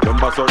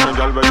 Remember certain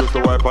girl we used to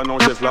wipe and now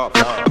she slap.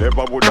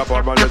 Never would have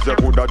up unless you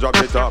could have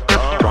dropped it up.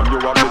 From you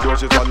up the door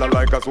she swallow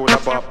like a soda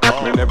pop.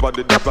 Me never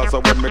did that plus so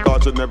when me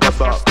caught she never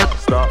stop.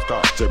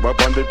 Check up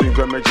on the things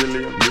that make she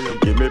lame.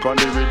 Give me on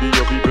the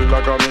radio people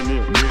like a mini.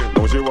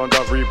 Now she want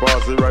a free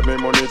pass, she write me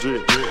money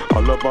cheap.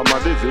 All up on my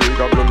dizzy,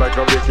 got blood like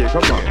a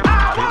vacation. Come on.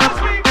 I want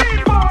sweet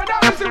meat for now.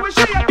 This is what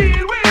she a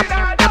deal with.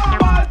 I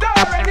don't want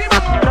her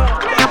anymore.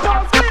 Clean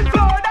off skin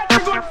floor,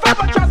 that's good for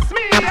me. Trust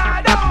me,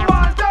 I don't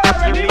want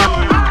her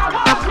anymore. I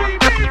want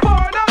sweet meat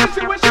for now. This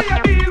is what she a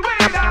deal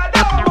with. I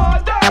don't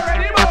want her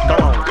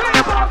anymore.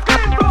 Clean off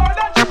skin floor,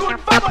 that's good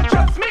for me.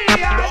 Trust me, I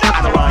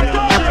don't want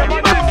her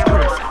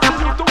anymore. You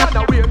used to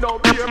wanna wear no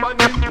beer man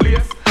in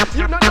place.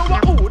 You don't know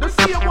who the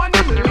same one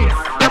in lace.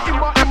 But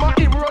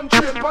him run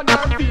train on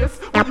her face.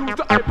 We used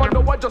to hype and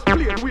now I just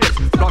plain waste.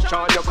 Splash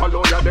on your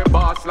cologne, you're the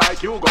boss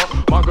like you go.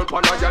 Muggle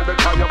pon a girl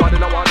because your body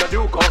no wanna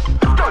do co.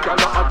 No girl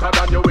no hotter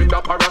than you in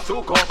a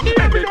parasuco.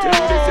 Anything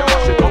this you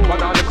mash it up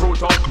and all the crew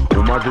top.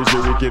 You might be she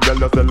wicked, girl,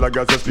 just tell like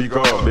as a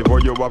speaker. Before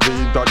you have to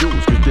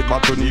introduce, kick it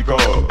back to Nico.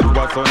 You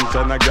a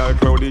sunshine, a girl,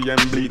 cloudy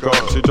and bleak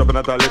up. She dropping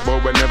at a lip,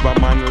 but whenever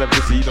man left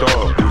the seat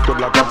up. Used to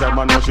black a time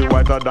and now she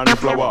whiter than the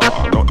flower.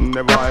 Nothing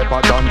never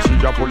hyper than she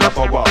a full of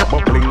power.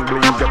 But bling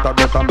bling, get a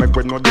better make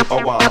with no the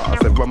hour.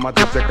 Said when my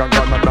take and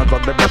gonna dance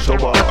on the best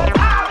shower. I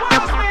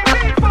want sweet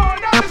meat for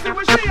now. This is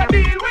what she a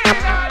deal with. I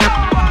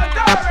don't want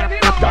her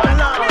anymore.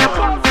 Clean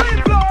off skin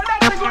floor,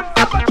 that's good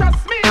for me.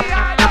 Trust me, I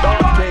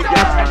don't want her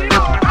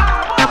anymore. I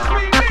want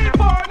sweet meat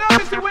for now.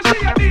 This is what she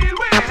a deal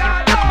with. I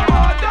don't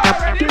want her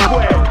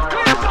anymore.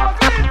 Clean off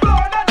skin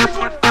floor, that's good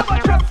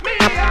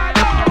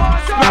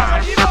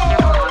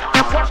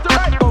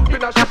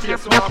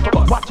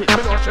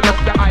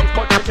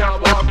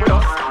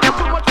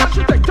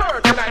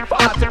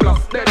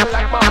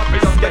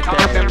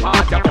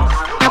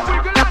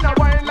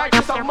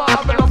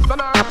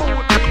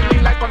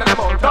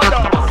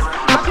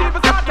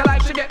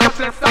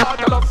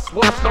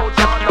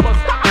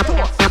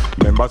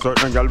Remember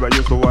certain girl where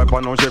used to wipe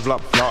and now she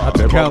flap. to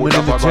Never Calvin would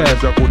in the have ever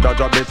chat. you coulda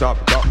drop the top.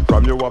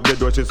 From you up the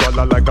door she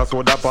swallow like a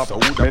soda pop.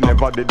 Me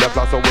never did the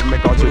floss so with me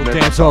cause she never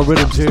Dancehall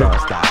rhythms here.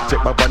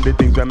 Check back on the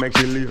things that make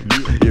she live.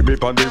 Hear me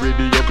on the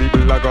radio,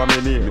 people like a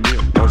mini.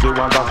 Now she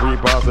want a free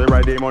pass, they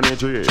ride the money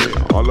tree.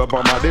 All up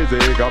on my dizzy,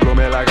 can blow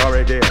me like a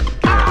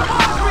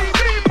hurricane.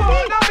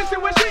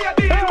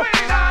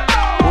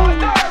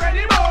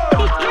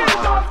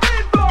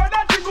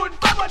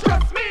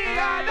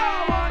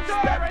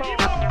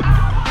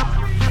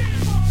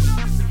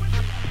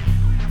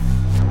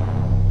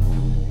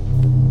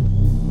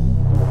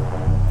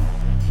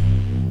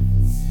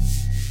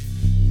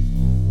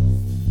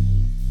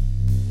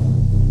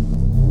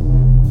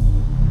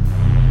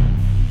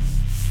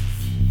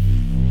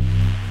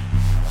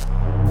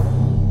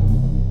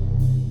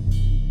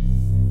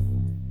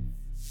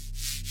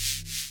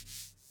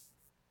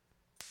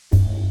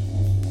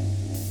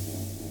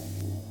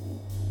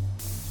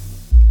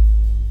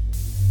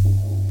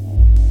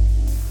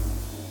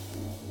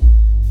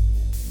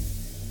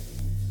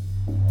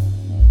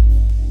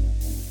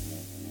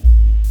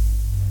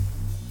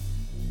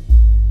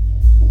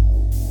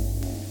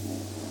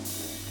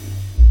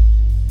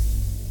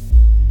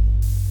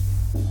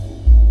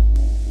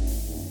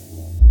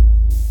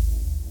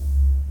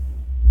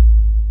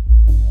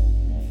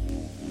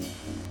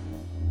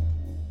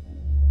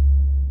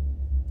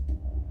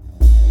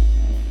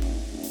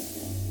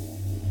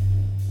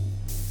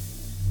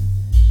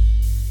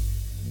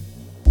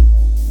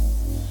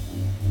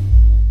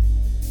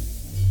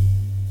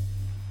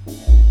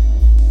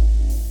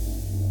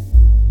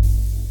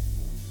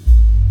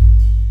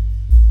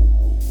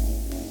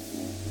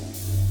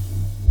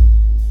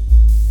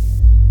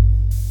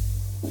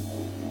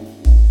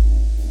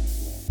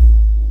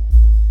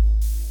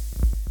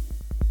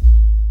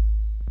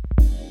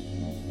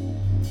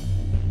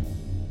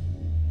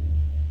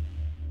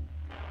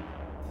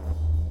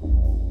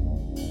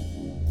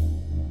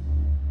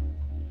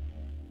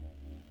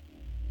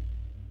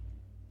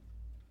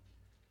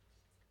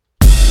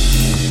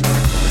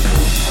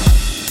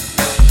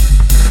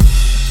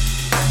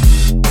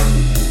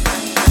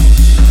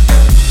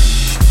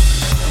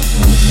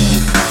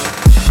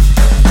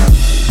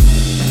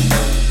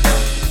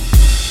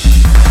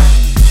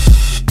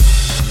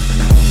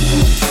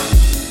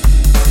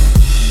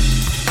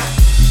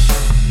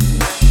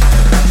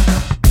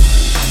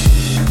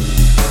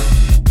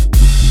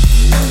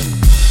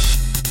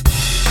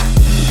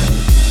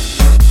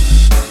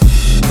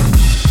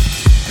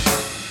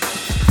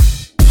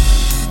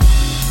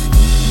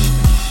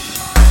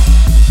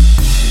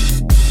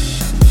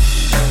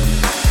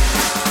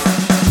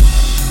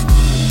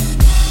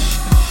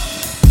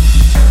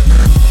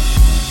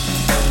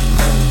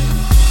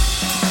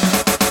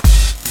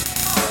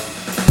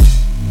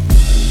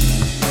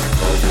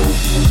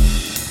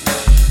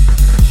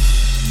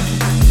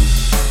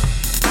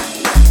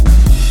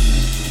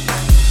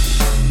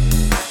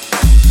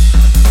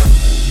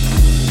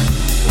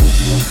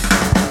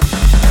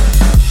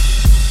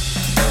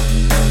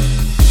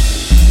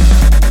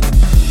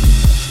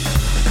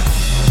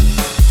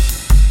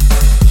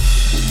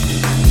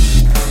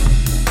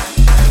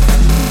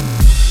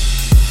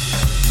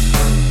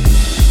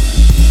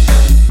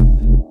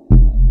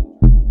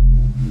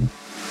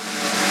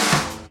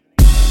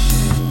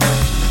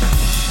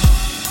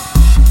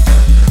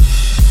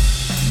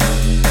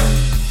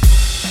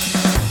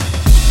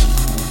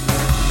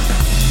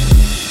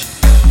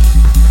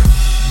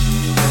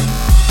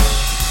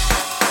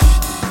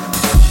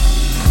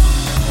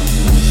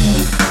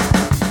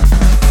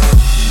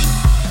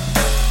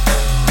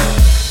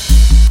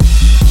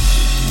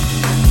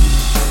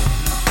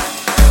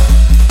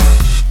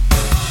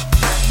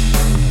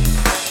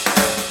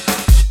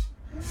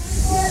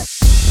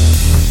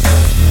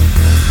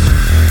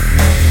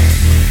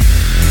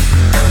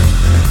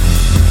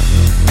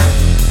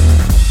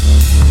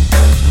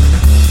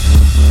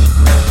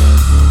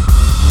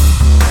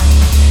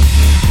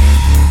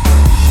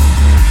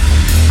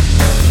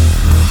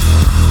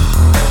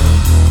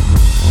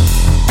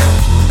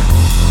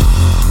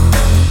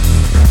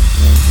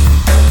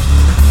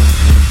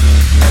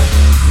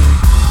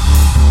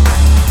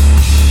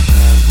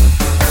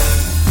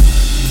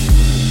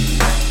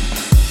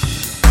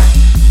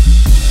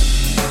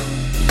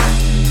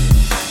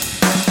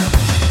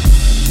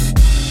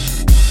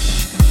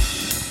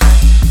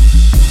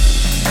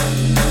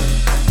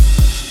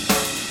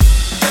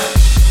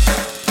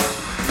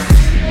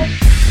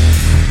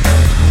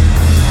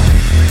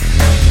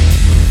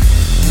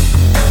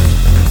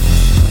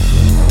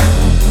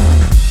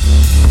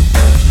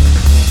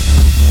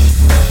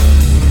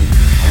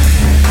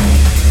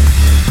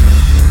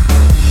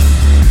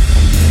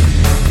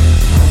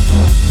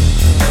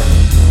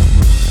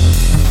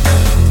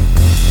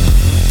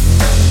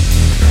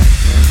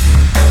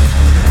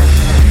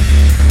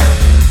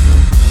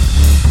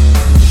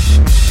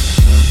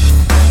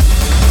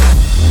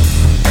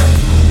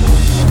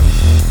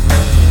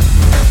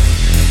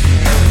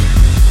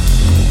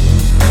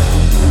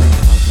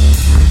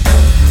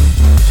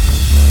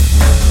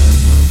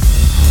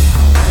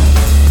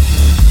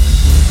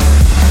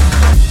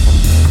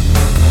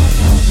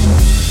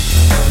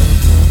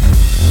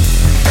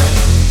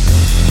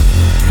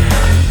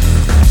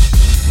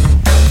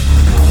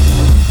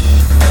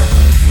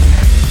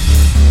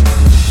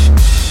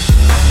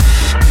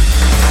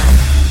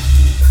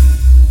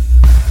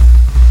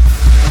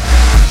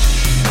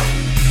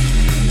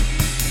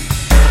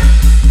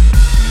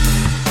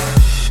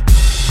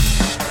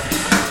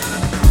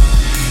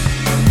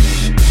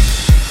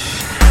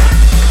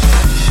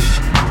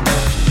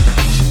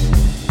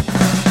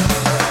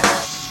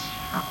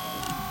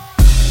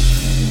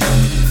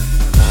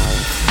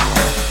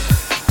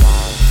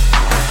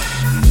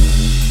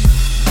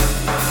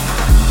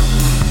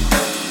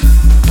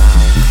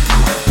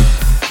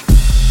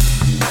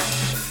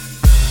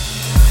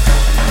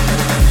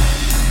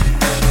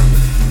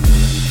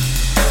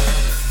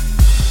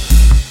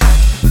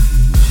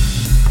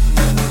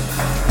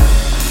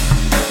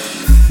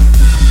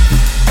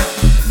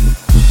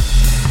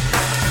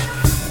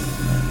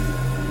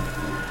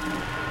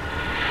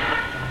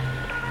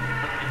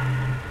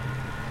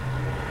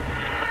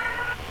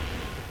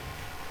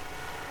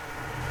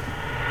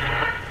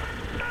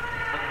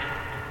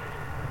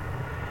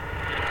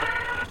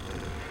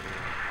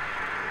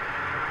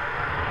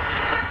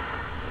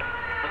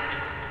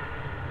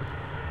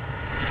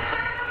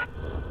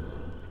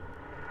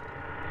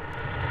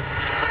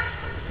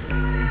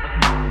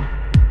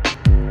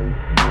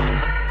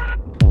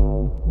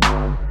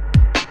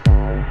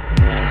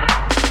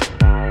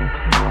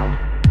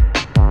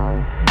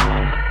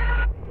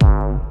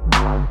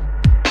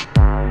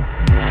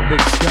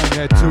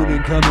 Yeah, tune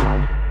in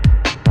coming.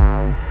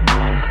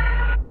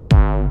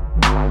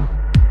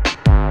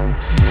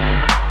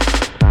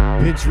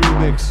 Pinch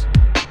remix.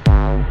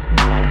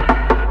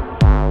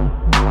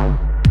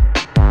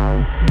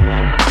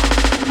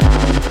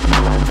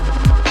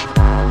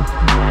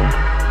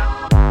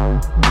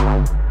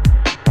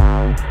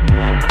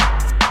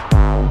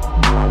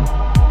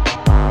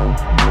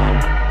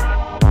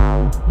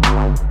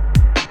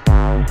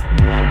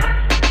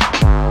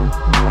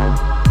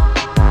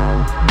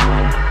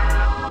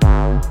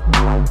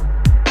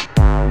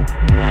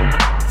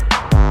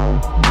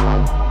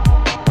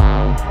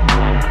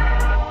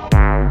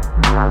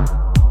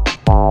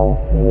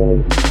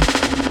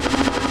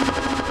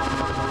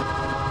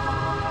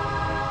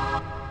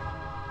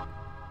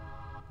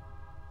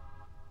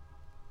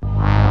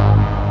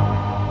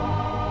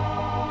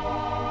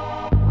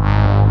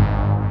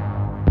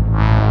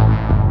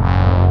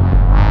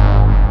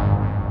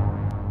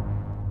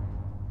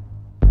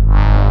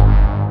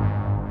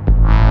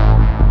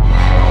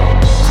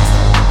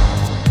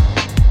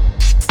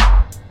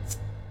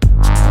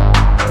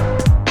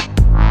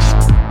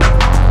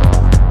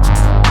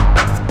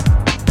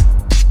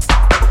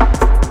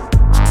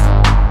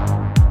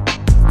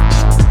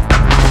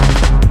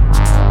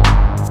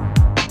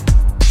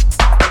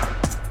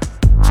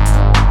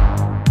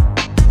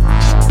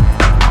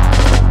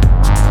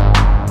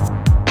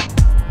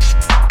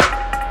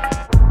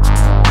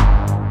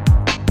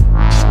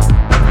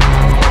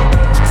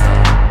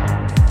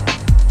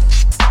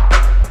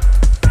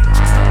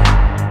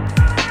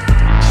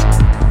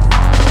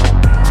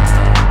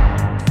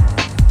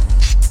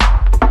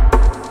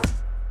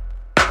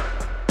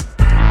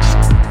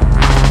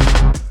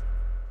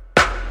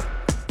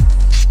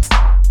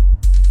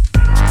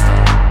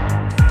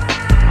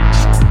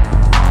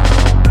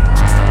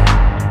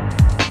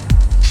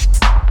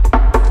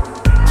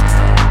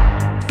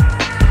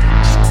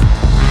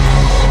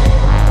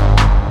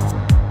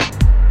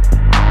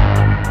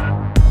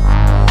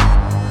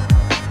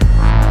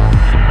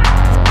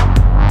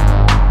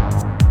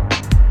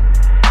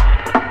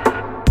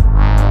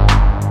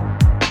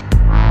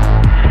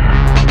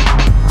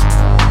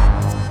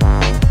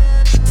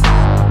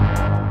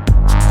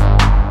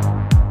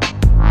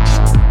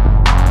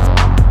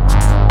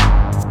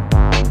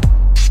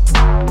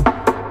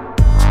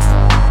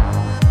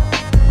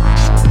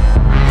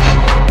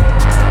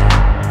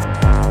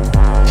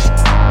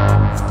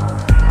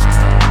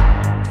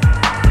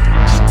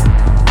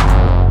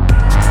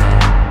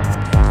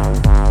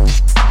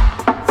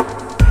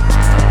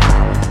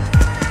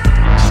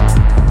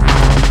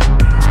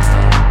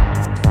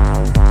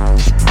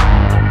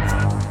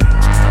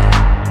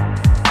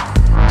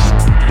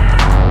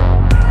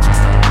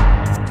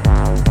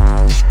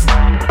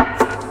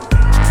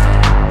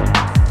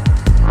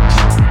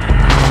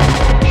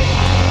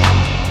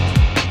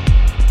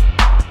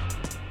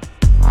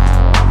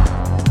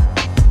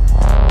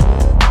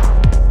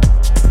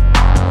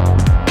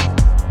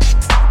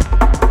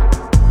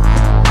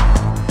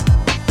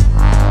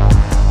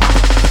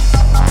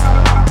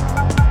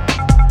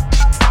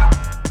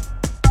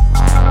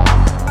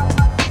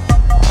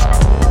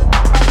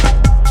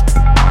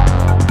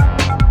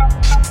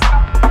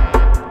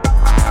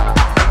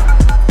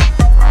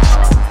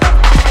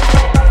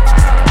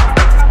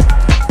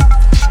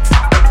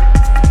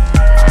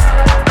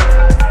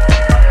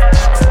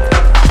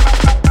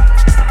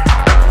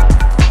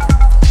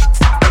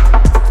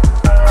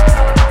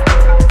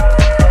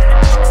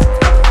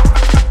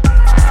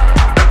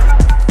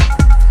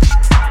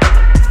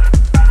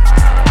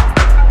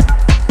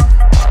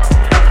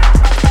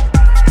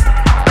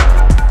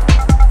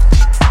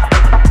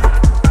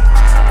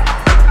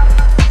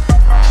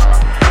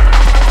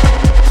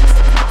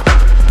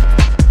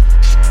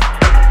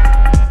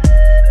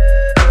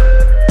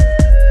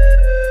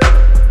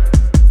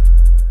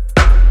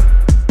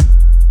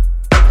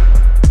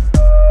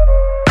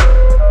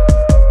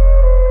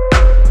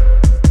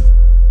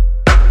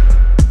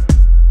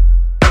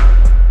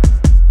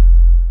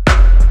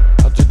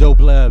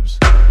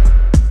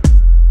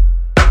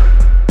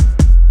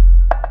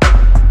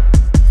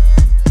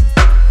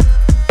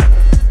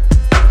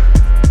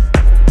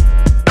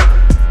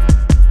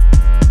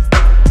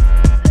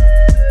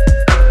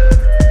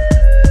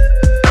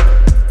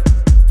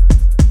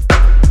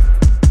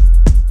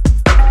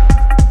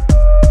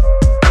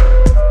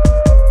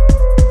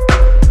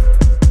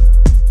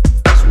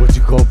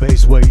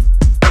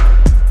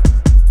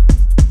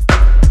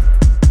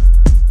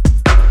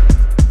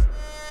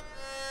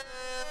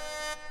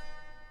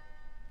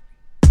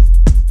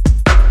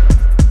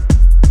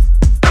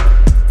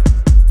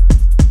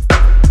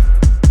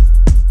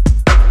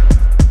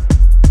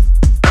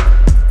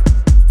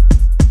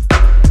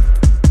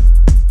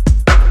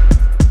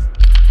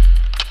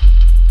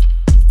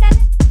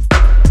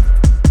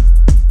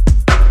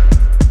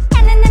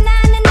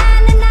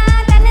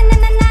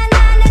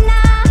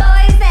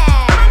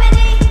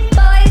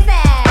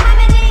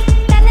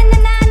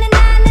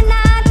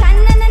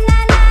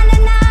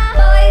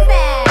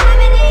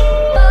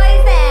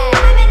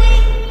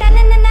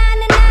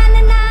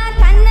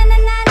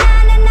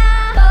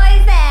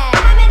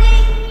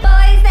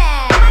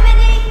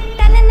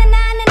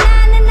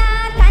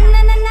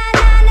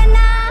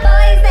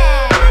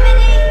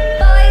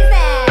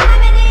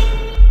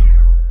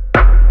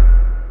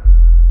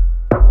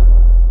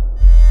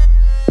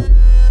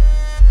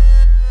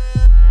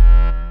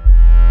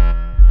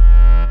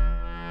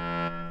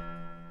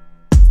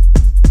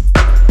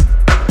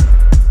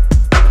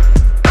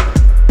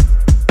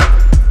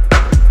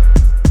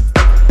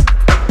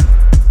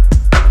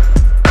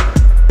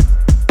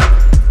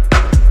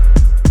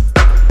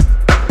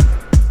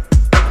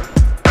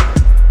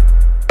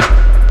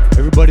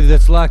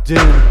 in.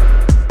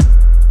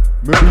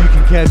 Remember, you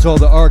can catch all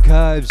the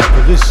archives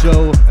for this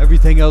show,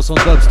 everything else on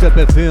Dubstep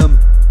FM.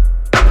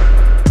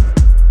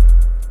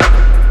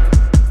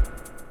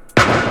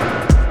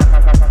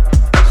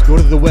 Just go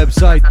to the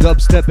website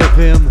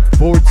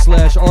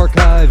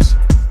dubstepfm.com/archives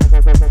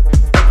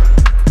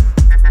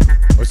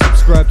or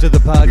subscribe to the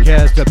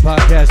podcast at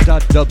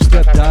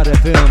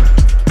podcast.dubstep.fm.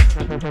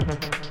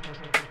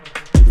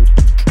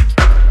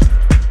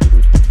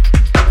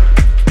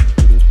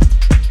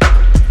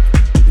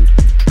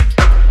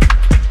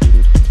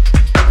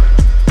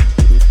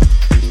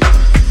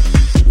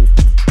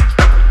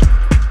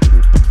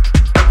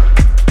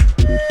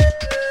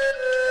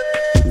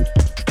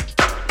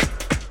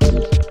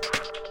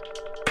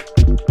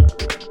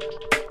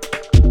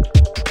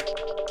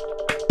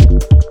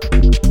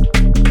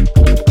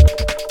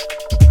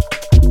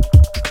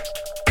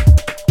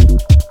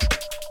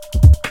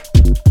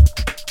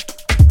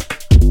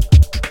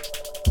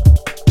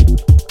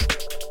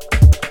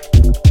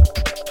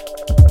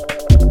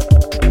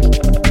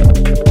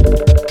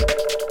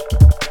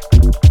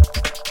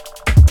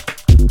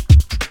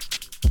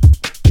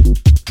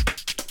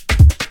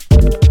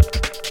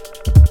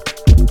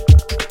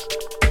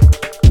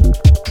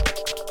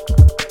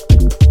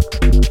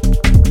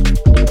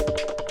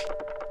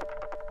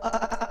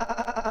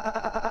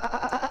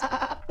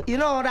 You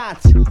know that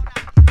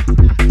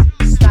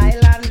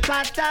style and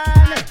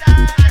pattern.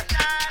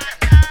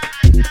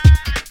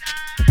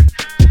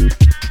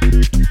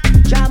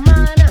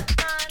 Jamana.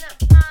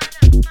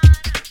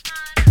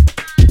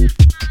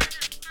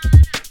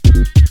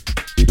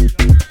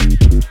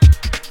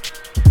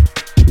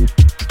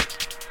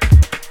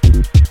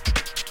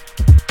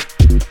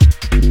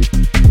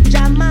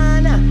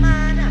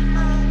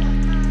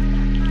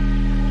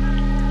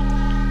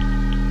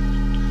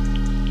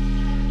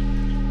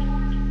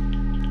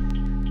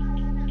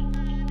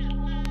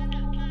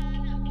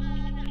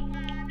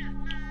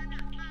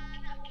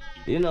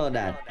 You know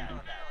that.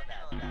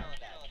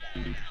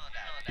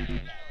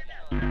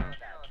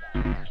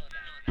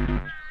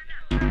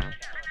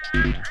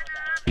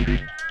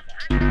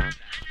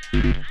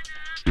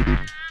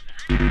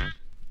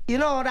 You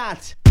know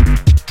that.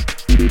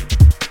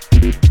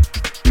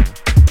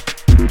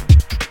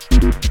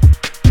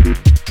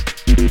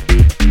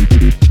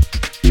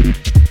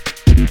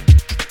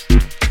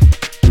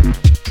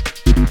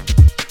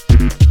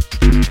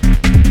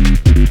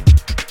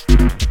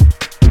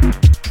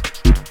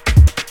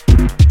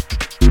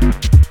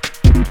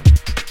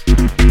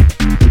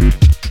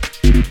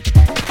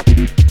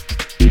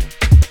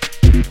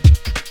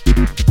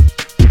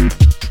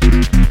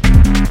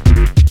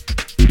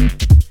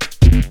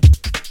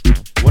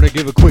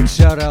 Give a quick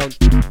shout out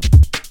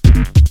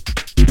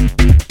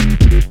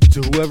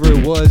to whoever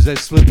it was that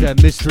slipped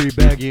that mystery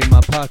baggie in my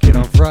pocket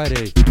on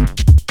Friday.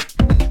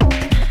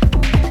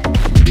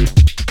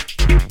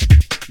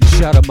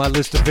 Shout out my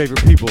list of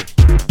favorite people.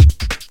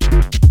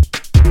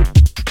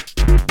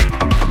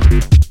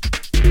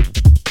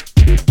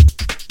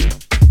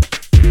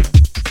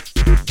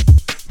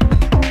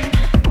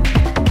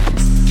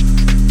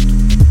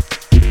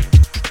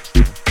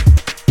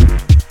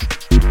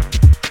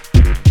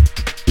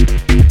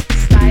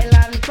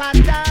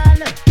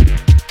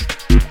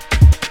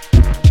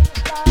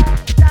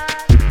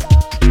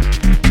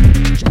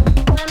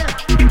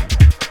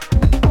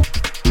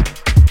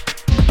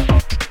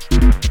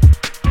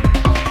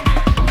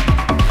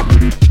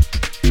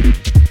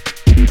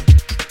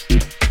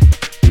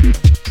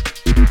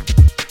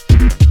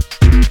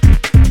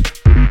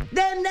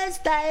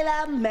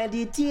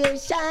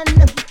 Meditation,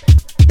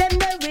 them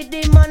the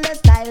rhythm on the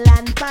style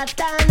and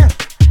pattern.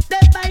 The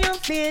fire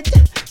fit,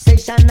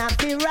 session of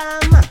the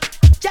ram.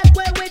 Check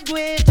where we do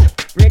it,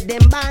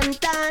 rhythm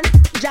bantan,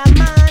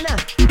 Jamana,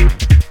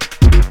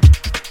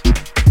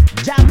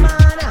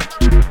 Jamana.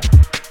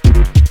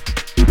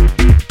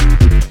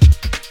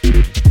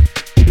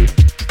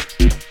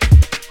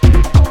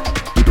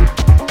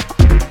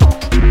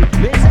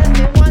 Listen,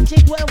 they want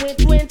it where we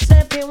do it,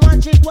 say they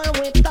want it where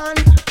we done.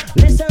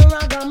 Listen,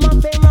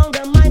 ragamuffin round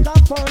the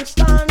microphone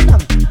stand.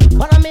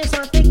 But I miss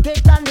a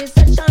ticket on the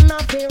session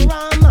of the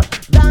ram.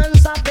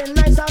 Dance up the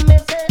nice and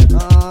miss it.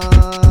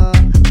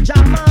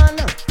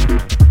 Jamana,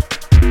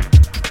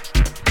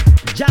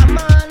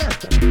 Jamana.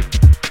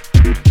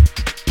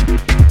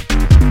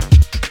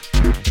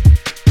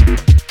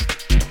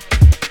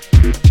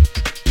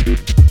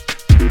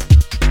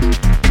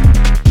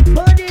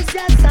 But it's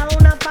the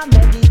sound of a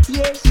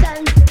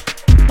meditation.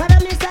 But I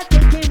miss a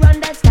ticket run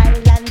the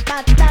style and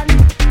pattern.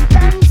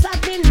 Dance up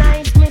the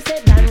nice, me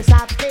say dance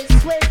up the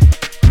sweet.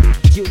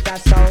 Tutor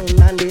sound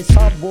and the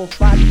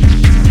subwoofer.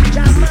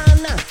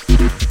 Jamana,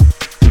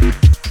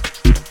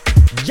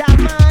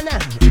 Jamana.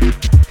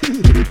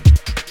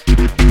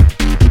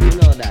 You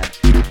know that.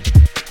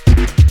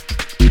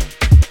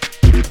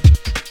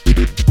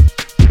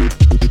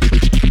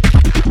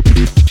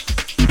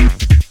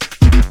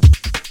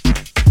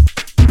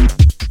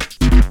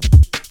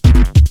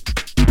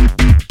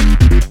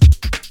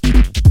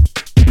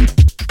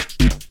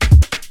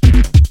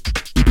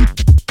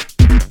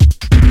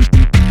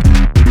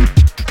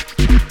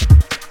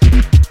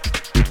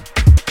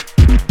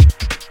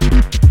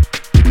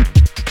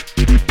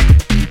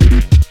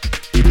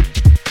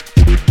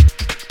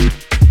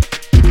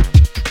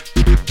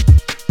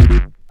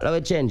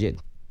 change it.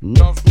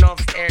 Enough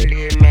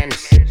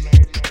elements.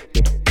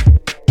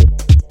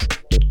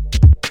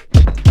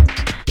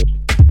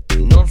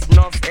 Enough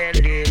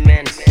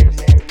elements.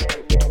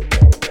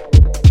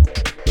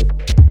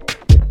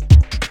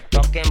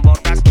 Talking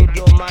about a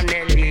studio man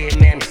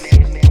elements.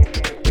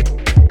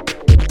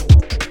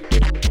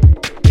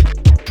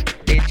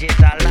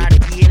 Digital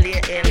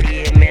atelier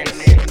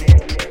elements.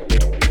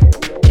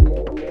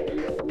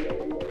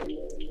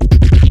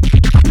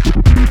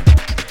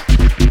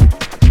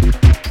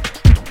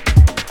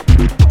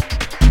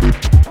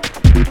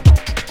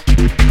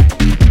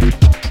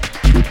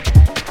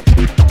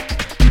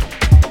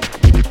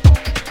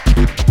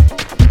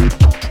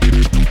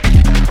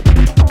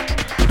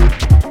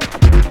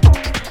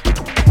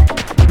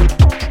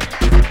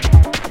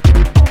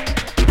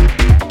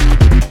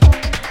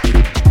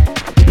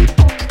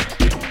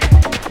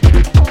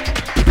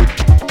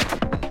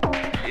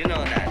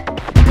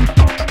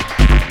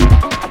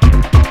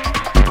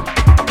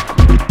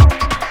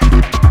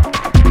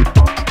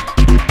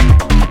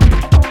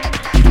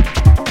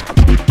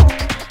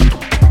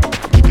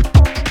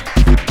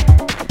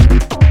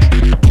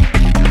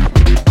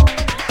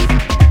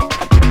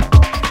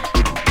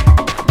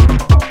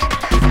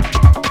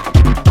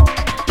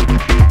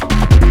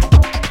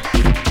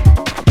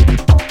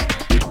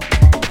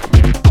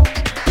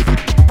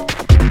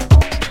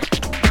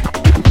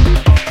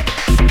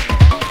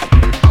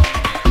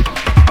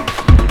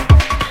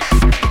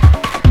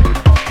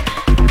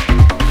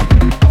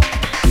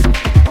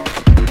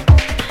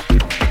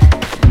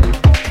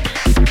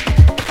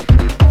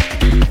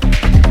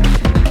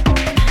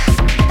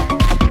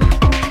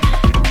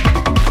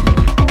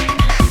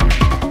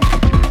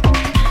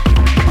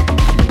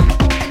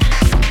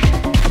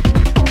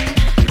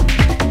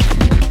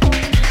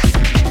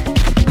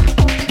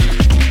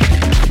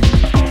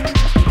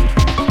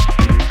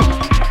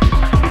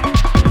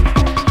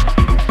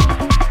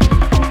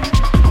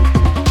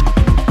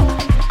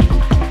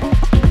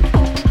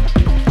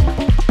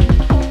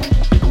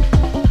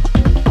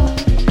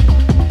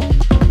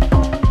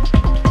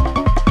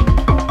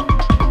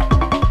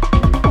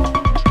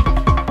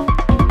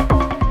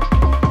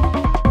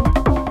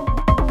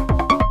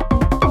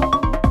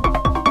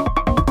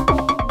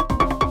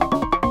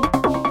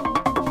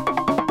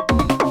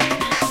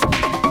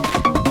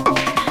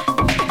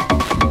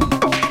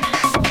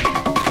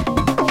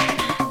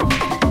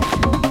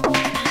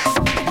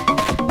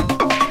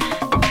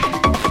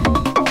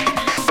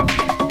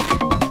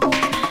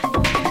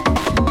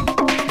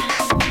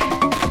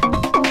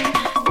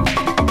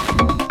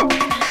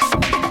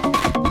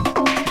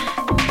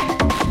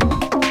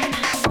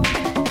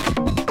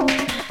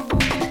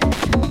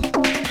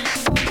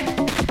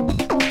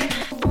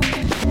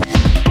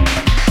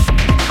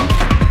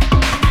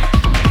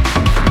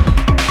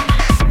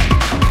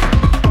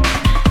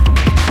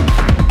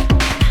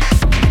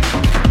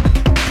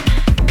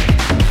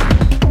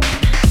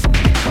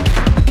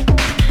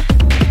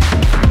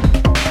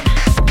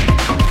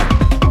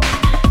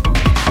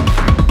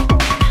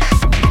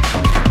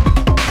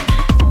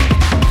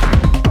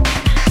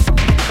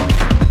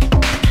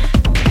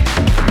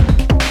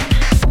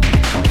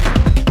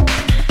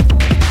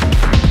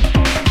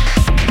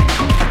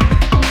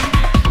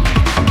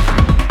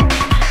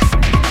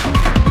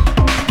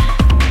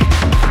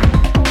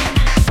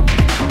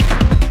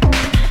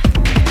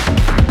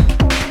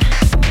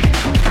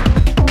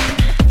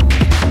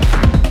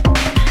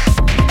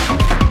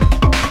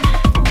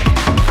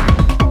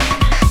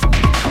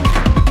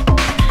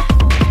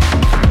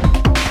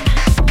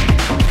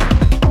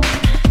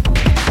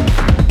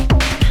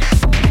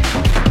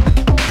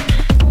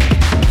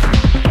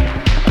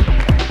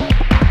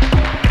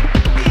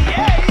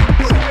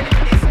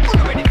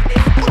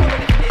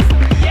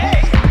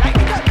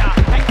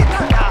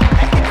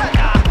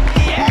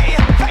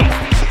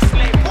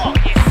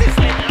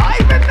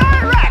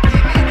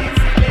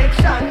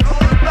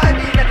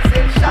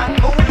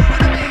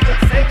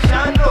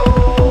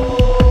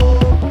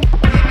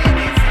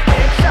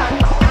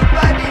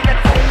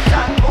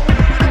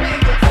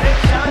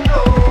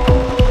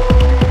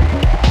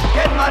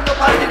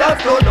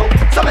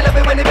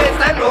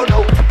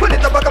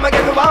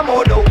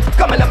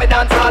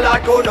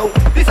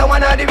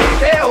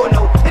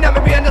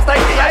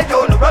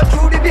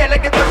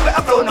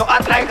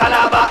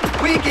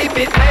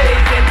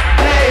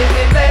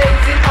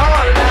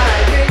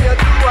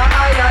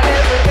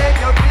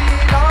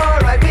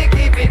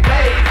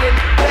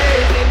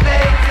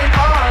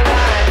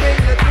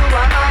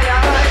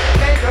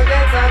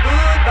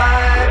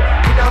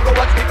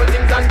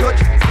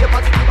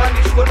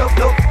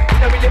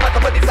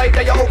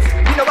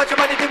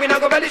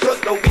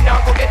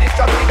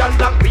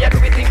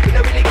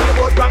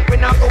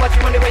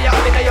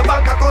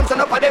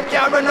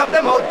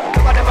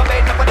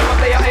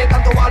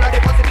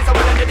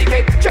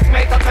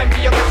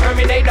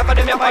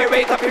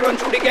 Pirate up, you run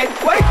through the gate.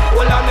 Wait,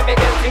 hold on, let me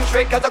get things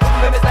straight. Cause I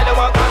couldn't let me style, I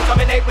want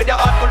contaminate. With your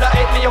heart full of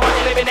hate, me you want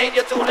to eliminate.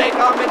 You're too late,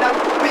 calm me down.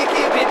 We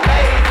keep it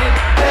blazing,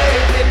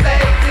 blazing,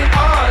 blazing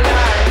all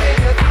night. Take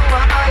you to a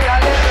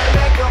higher level,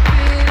 make you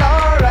feel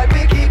alright.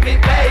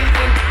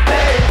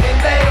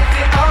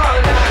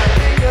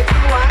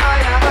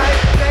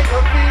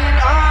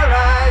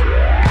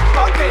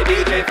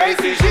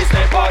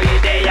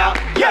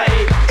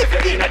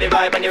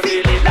 when you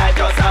feel it like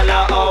just all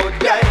out,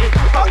 yeah.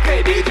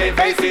 Okay, DJ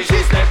Facey,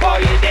 she step for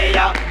you there,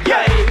 yeah.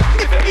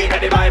 If you feel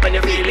the vibe and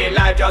you feel it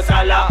like just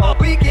all out,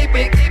 we keep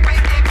it.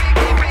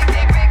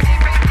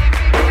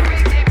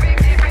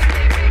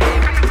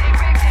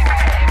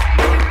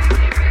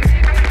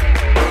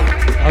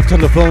 I'll turn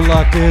the phone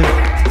locked in.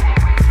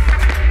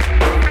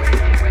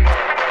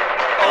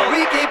 Oh,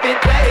 we keep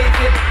it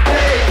blazing,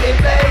 blazing,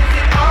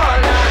 blazing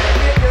all night.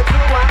 Take you to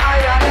a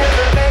higher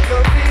level, make you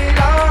feel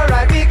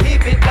alright. We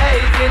keep it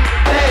blazing,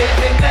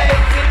 blazing,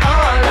 blazing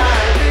all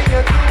night. Take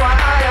you to a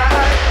higher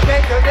height,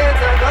 make you dance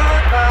a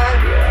good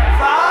vibe.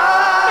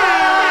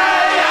 Fire!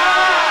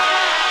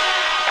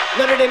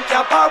 None of them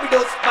can power with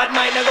us, bad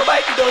mind and go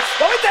bite with us.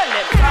 What we tell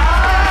them?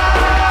 Fire!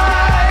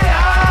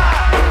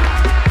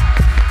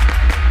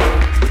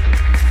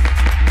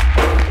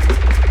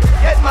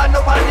 Man,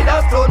 no party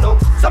dance floor, no.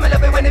 Some love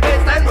it when the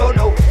bassline roll,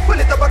 no. Pull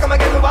it up, I come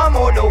again, we want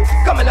more, no.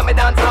 Come and let me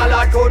dance all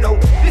hardcore, no.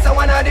 This I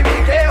wanna the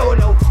real KO,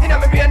 no. In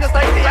my brain just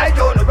like the I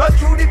don't know. Run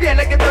through the vein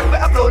like a blood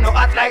with a flow, no.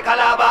 Act like a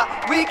lava.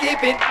 We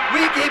keep it,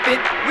 we keep it,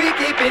 we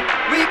keep it,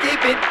 we keep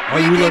it. All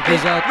you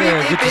lovers out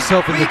there, get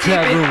yourself in the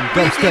chat room.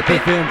 Dubstep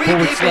FM /chat.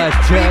 We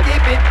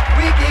keep it,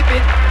 we keep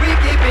it, we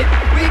keep it,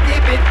 we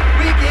keep it,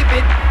 we keep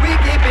it, we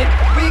keep it,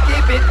 we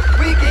keep it,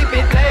 we keep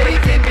it, play,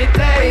 keep it,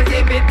 play,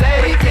 keep it,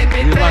 play, keep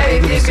it, You're locked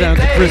into the sound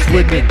of Chris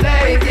Whitman.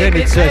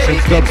 Bennett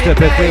Sessions, Dubstep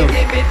FM.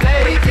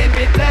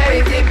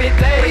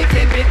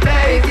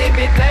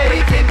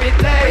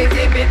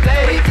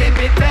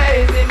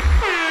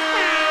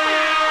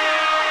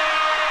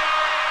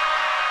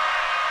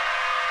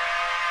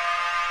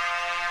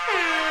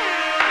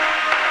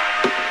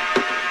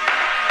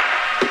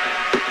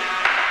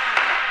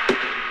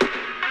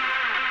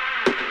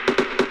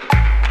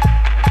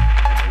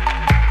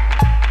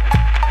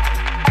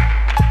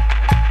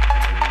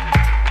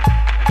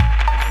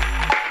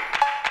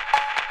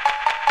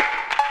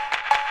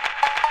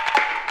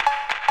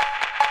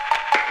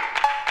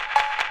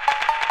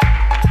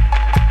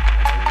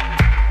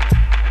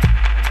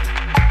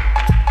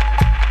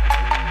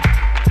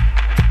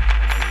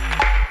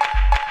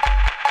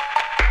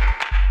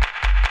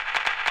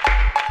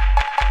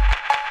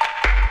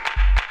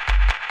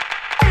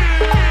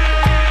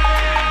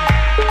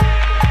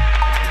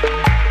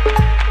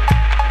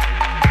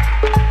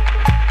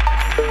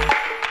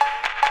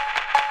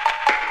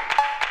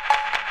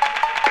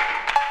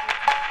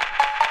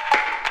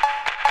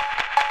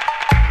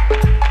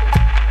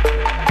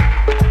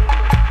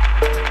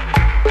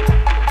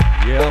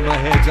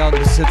 Out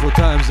in the Central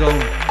Time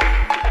Zone.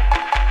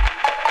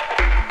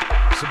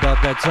 It's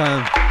about that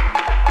time.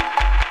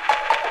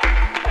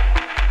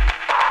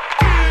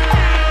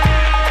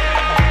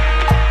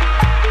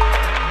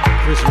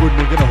 Chris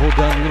Woodman gonna hold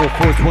down a little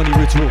 420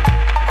 ritual.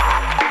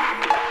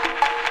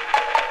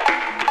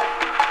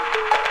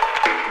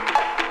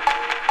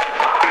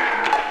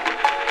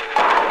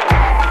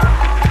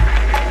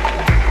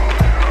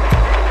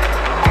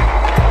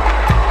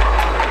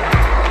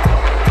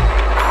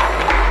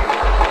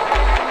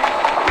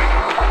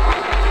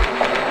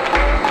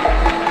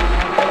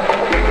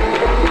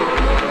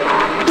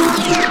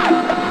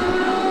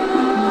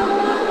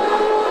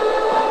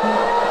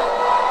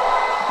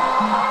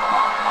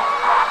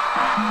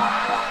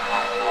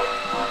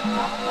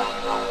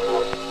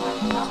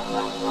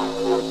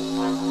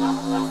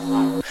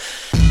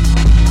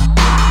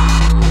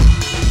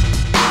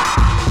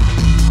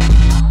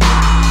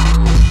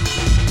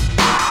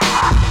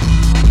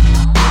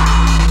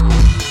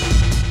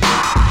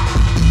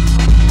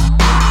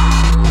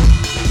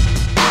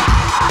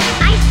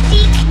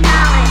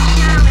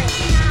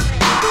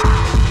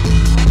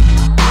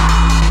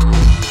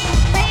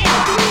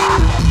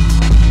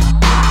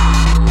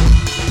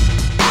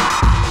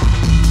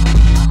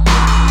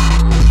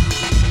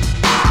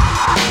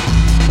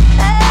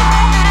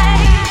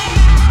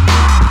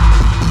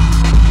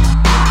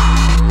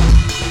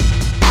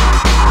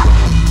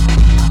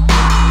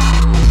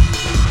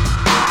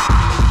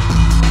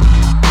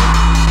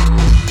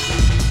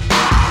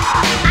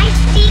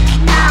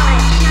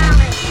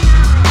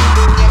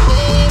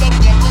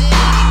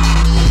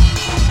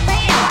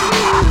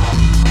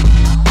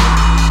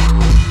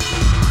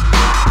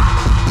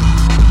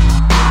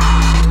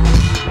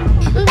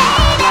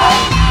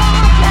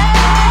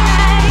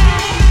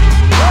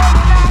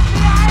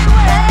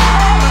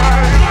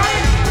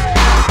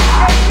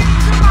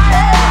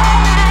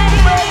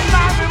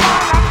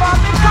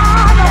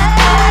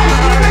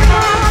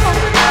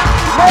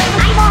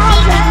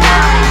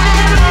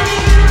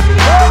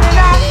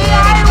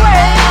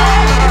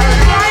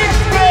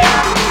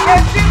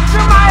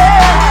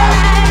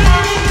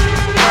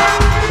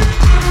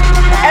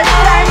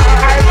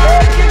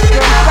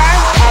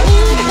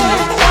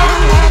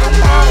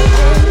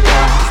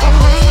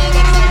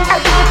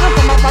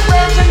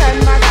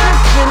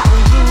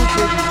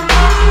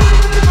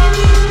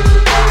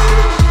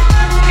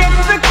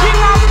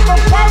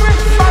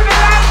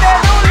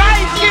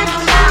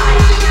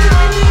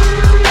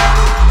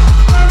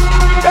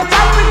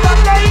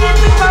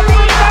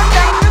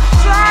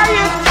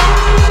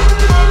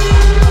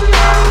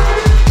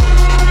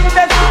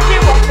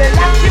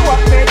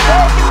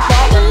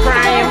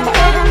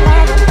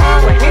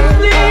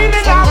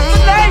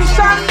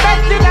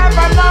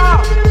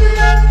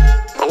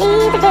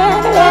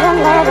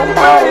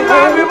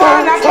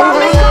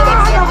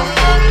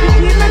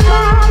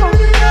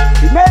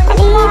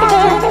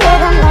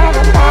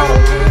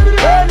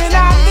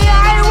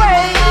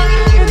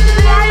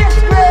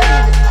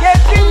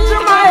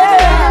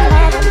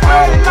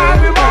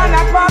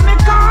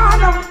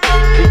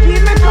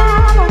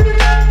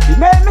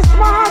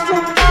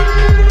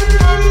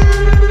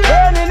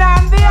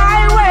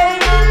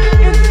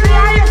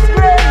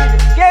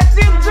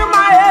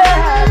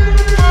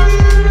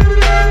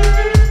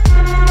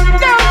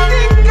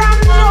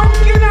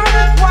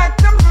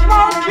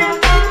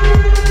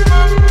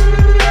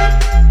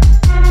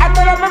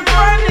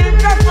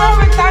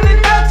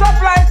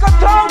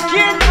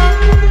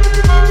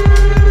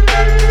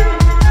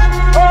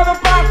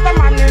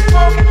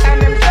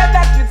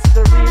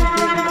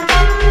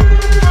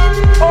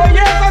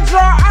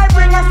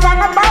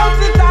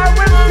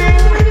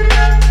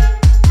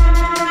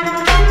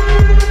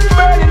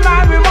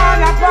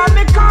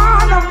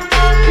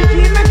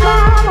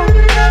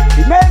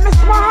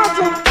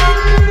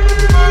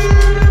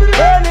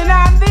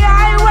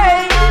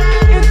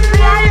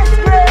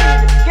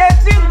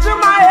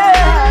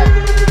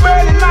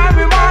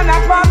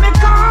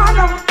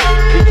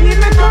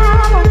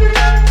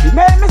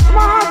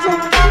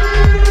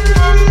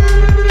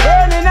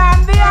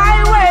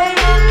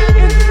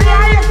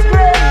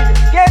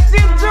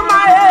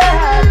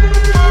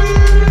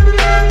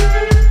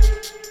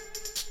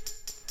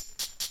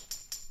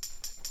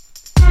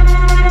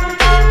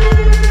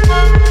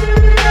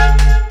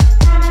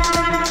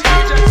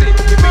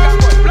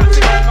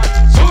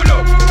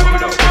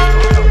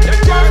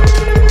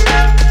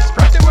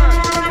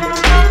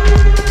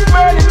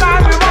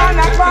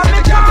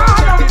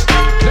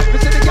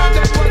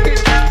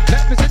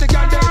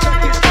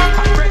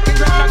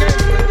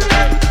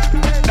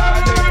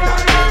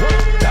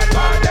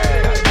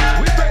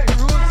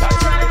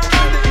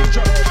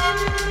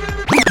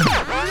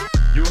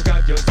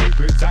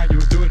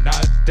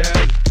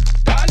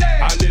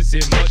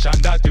 this emotion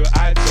that you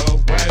hide so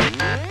well.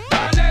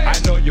 I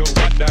know you're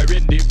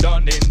wondering deep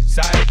down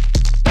inside.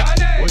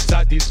 Would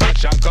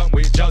satisfaction come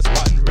with just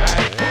one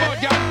ride? Come on,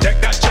 girl, take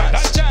that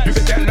chance. You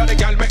can tell all the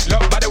girl make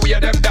love by the way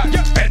them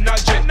dance.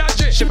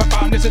 Energy, she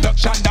perform the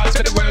seduction dance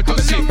for the world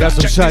to see. Got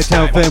some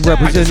Chi-Town fam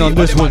representing on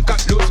this one.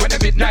 Track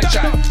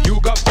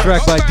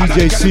by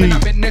DJ C.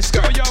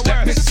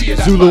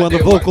 Zulu on the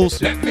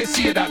vocals. Let me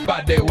see that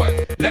body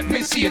work. Let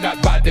me see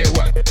that body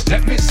work.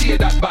 Let me see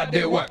that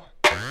body work.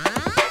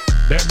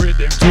 Them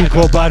rhythm tune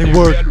called Body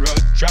Work. $10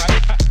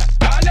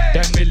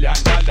 million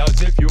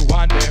if you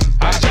want them.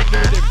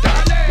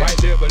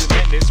 White label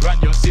minutes run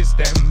your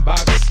system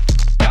box.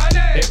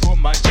 The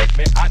woman check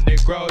me and the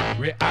crowd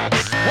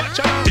reacts. Watch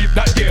out, if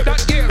that gear.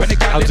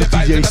 Out to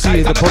DJ C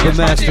and the Puppet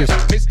Masters.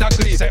 Mr.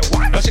 Clee say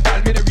what? Now she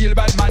call me the real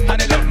bad man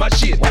and I love my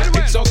shit.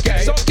 It's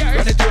okay.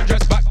 When the tune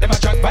dress back, them a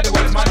track by the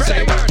world man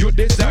say you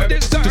deserve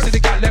to see the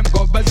girl them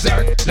go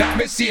berserk. Let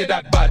me see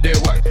that body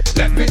work.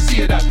 Let me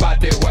see that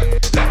body work.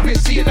 Let me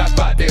see that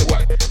body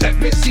work. Let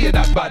me see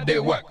that body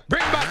work.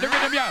 Bring back the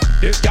rhythm, yeah.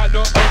 This girl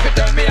know how to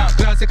turn me on.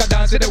 Classical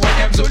dance with the one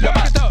them Zulu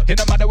man. It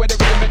no matter where the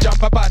rhythm me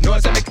jump up and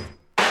knows and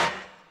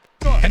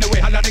anyway,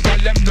 how long the girl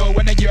them know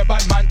when they hear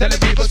bad man telling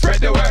people spread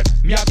the word.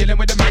 Me a killing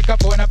with the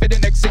microphone and for the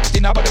next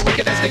 16 about the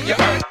wickedest thing you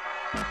heard.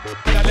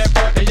 I left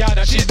out the yard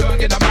and she don't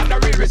get a man no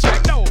real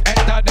respect. No,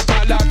 enter the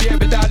parlor,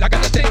 baby doll, I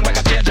got the thing when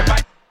I change your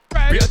mind.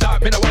 Real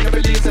talk, me no want to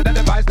release it and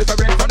the vibes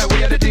different from the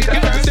way the deed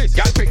occurs.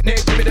 Girl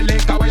picnic, give me the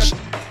link, how you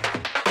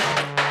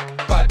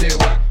body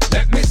work.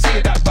 Let me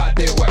see that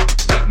body work.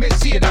 Let me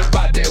see that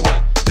body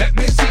work. Let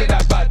me see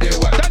that body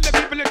work. Tell the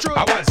people the truth.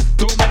 I was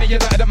too many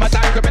years ahead of my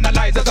time,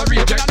 criminalized as a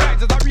reject.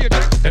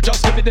 They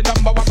just give me the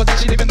number one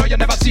position even though you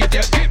never see it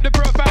yet. Keep the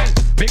profile.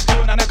 Big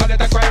tune and I call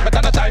it a crime, but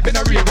I'm not typing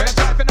a regret.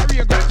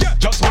 Yeah.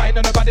 Just wine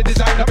on the body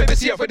design, now baby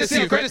see it for the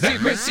secret.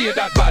 Let me see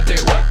that body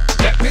work.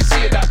 Let me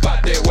see that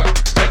body work.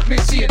 Let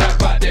me see that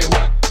body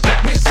work.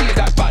 Let me see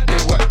that body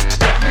work.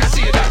 Let me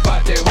see that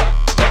body work.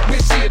 Let me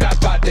see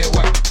that body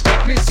work.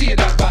 Let me see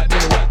that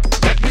body work.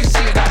 Let me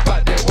see that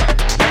body work.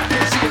 Let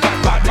me see that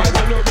body work.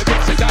 Roll over the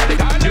sit down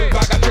the gun. You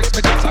bag of tricks,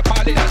 but just a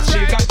party.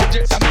 She got the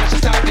jigs and now she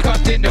start to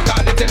continue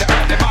calling till the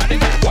early morning.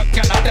 What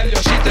can I tell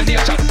you? She's the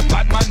nation.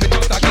 Bad man, me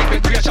just a keep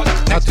it gracious.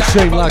 That's the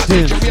Shane locked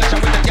in.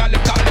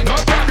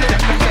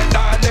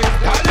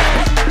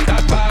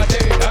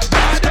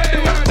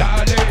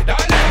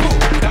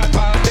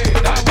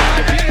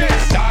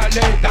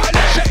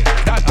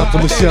 Up to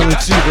Michelle and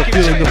Chiba,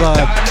 feeling the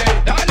vibe.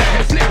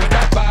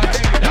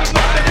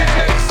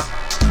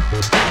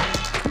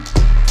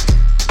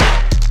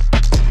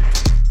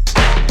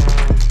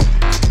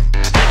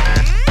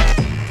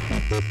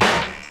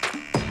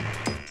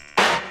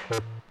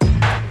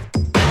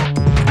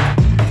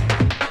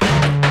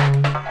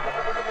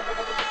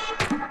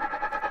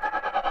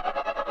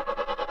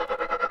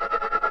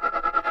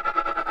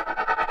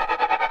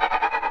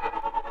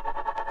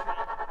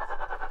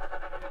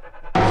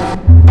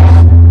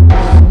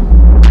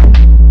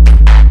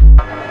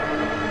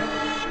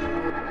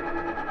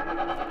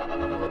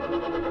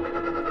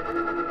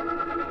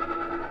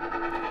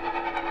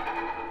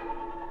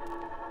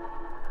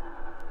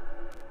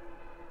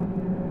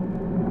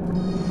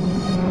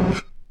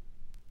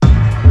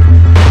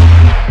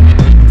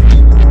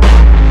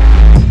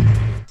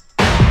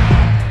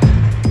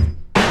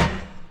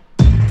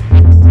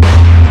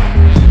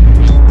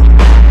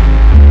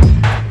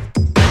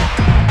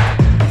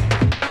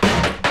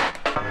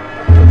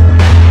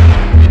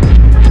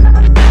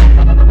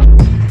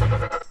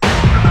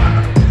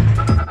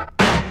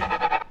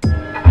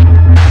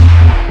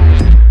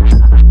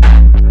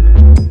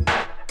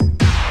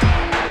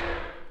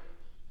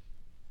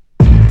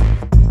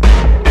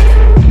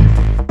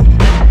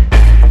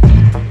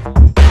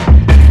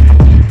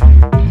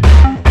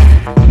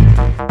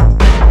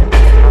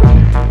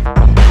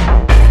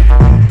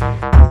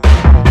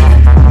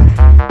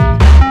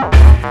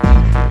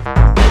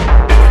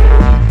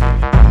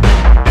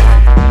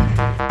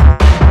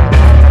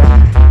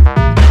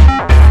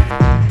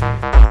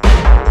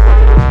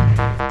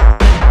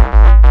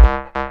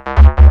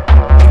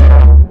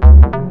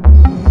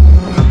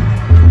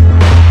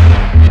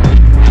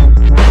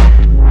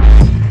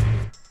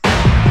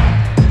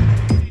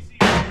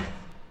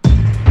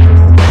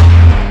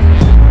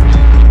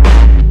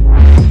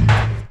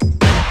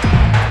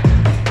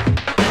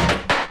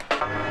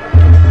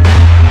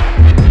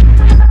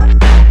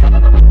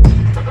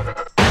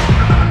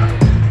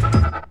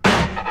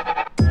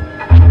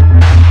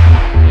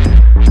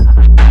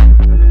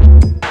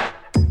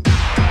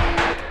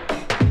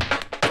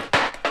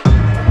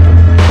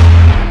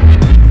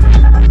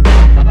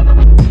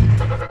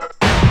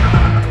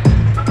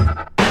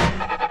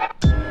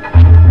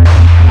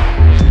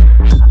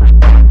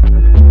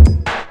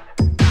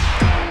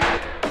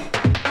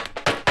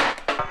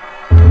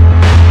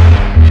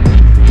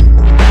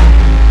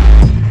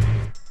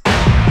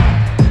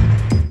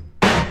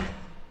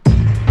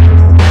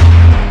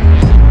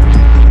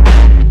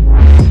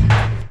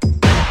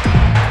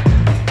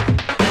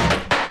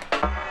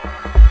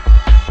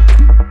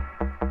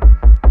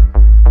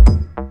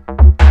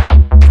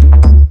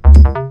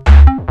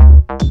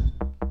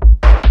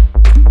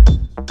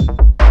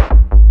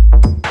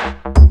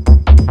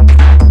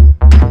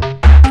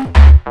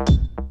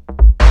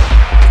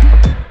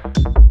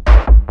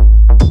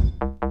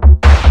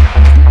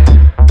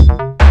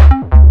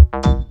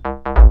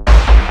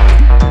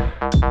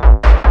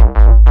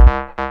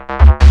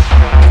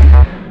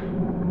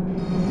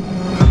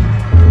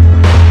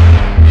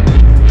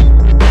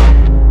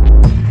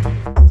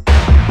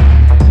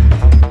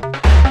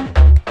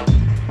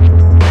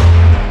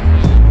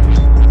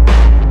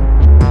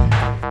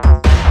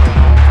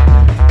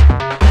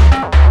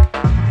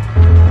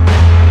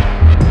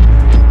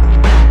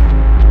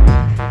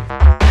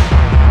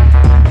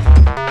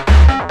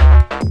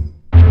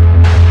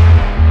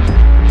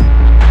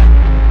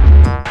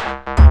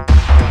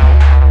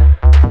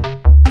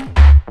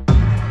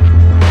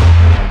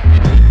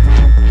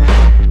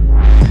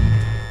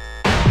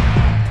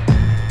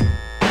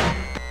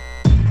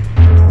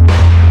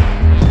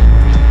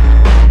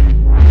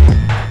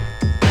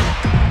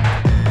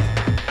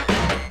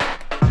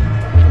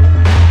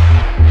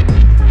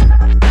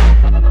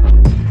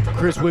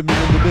 Whitman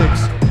in the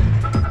mix.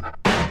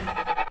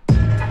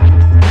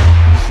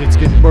 Shit's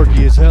getting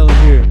murky as hell in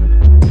here.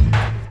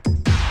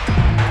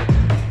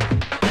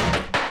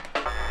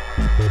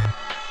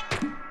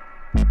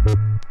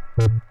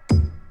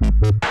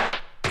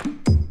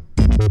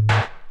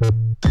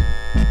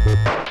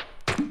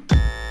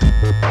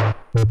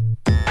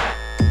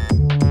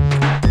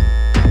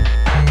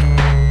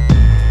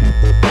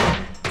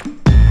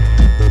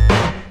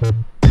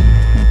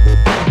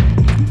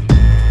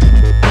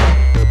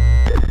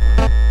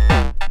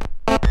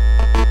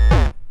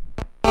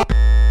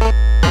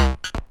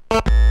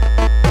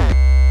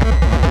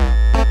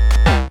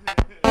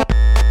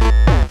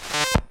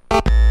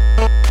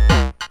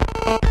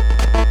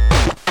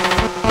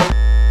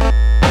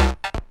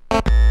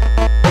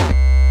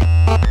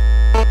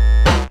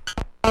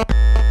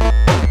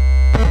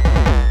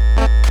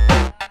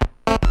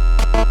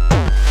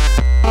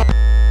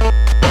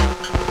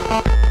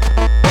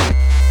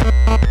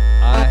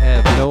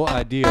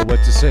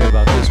 What to say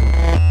about this one.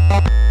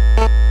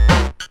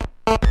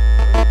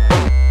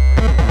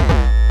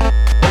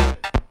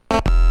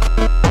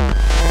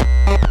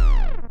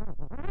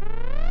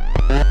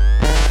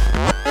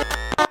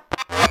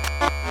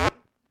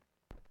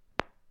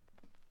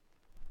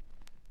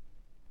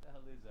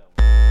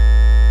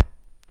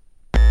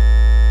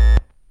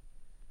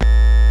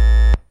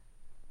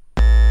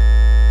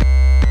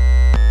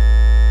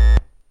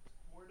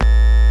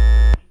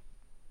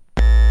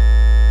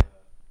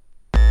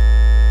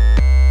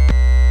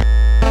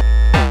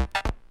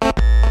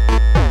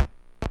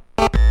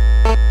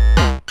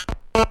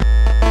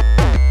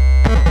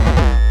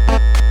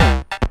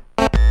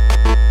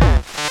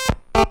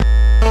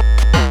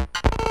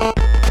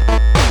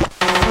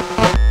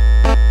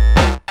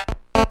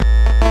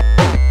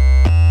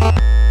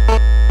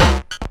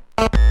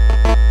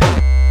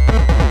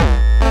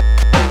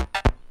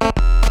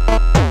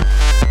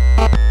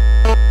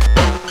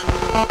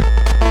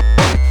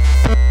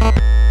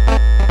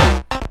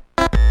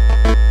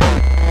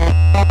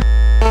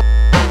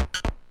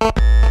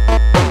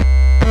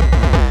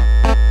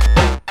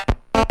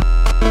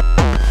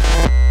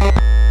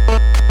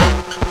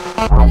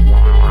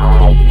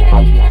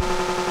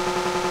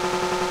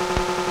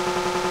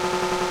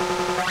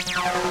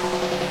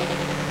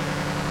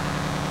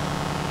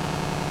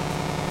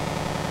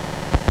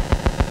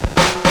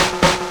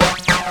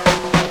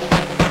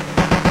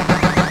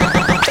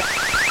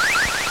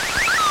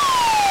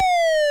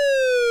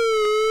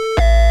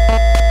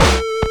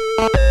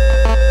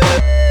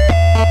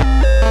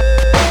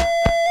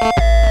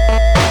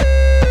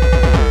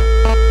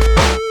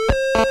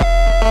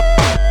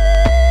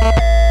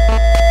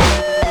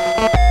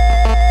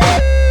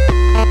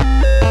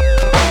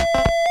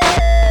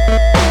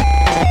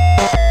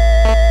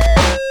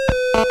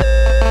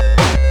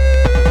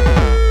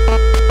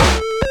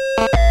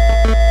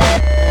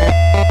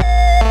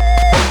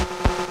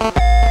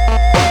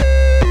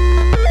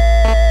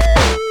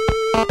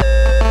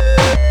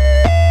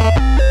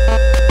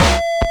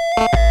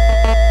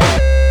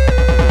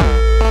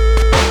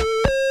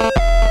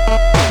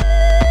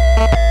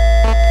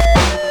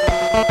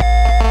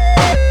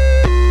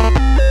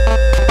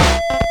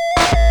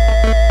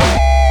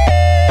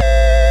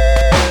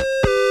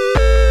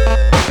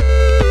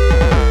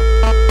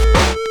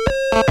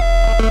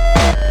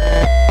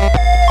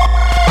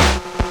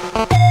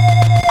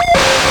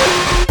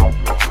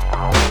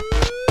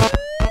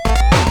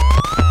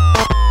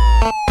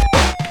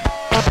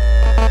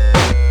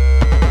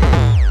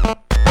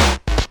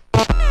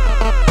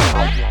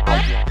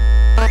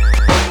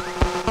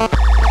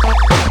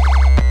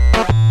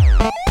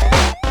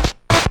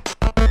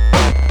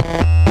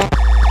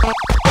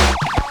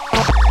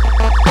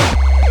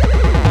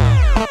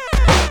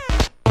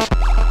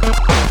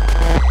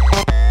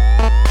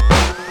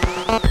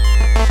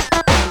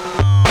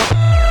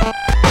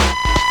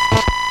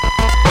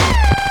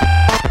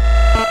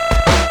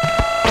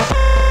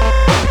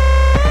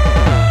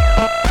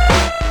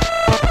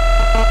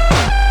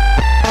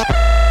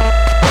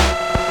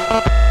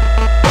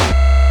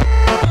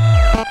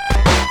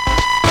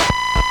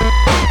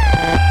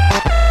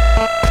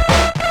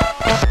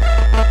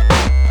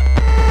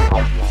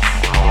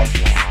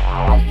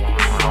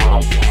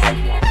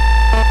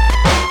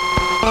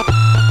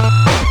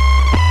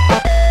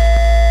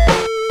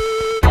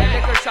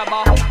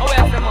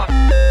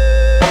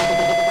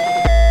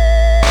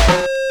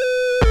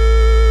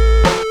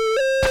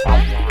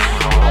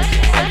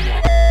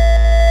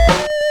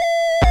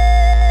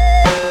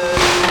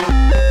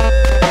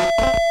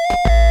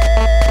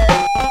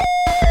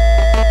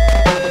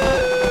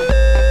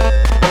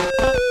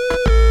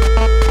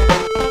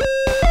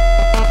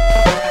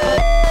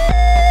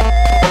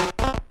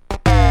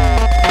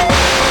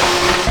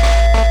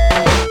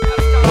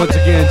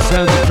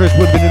 Chris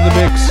Whitman in the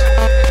mix.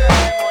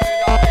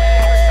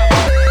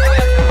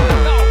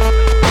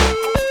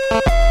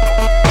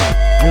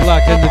 You're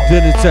locked in the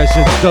dinner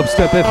sessions,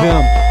 Dubstep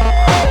FM.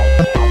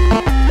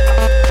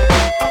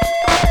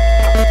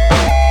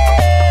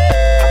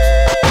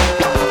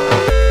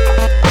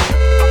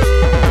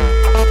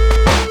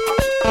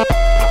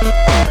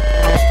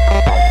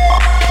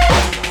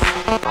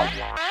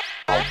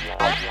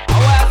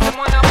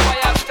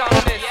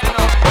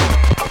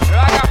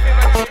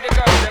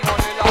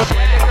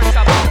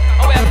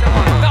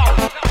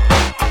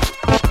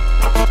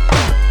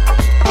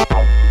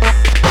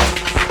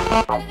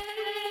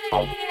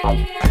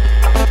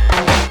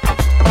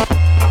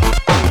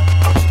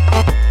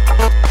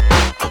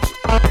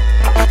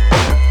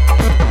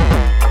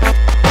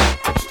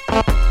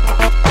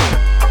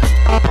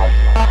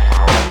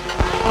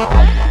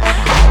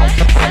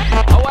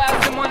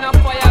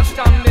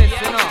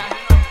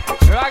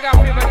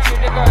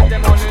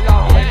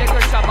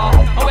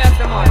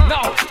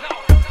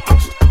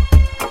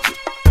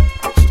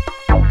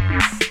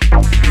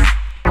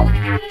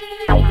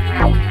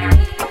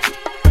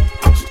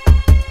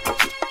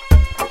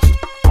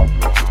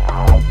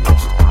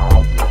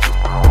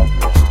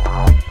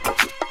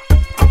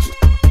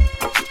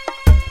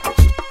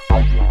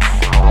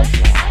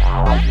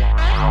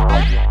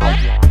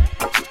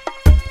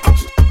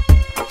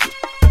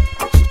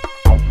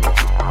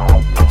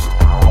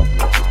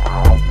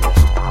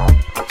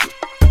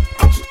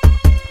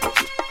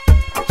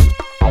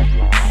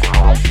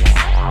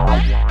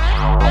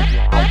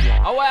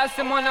 I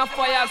see man a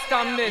fire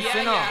stamp this,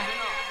 you know.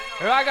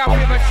 Raga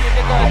fever treat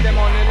the girls them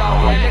only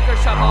love. Yeah, little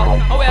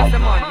shabba. Oh, where's the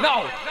man?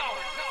 No.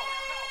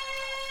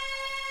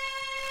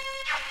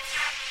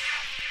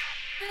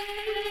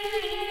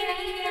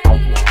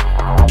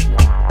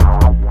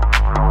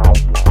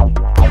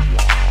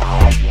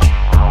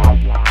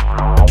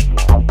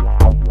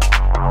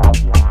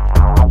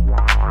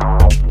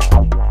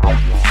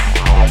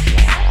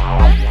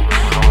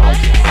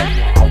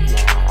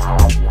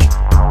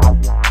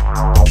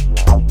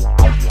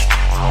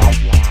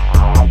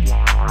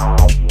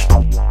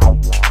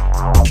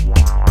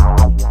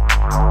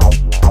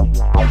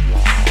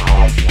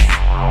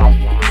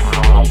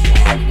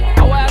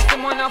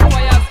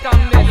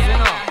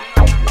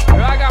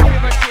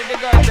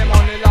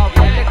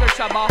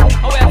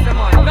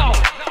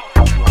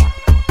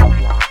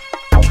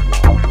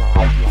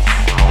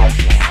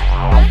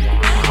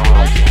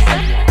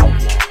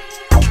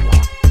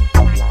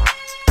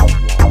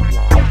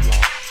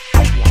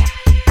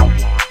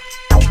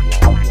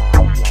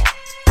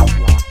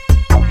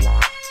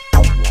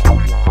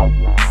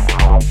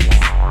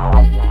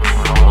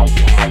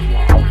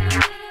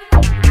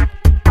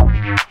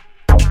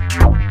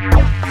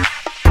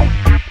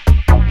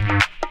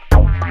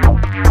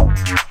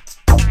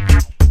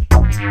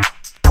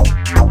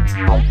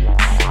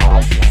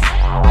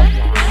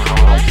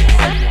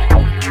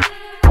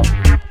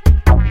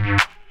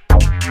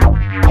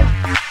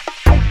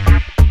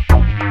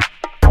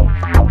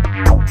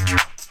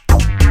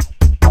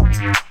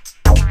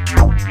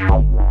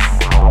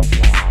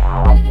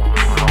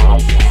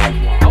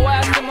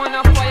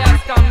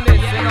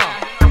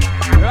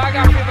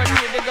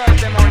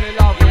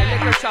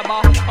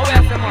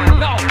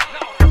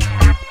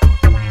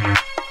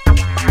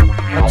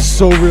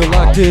 So real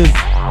locked in.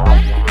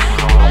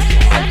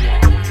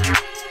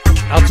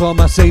 Out to all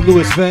my St.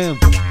 Louis fam.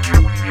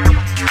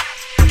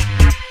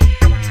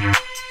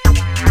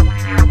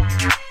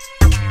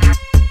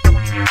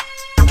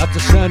 Out to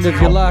Shine if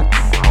you're locked.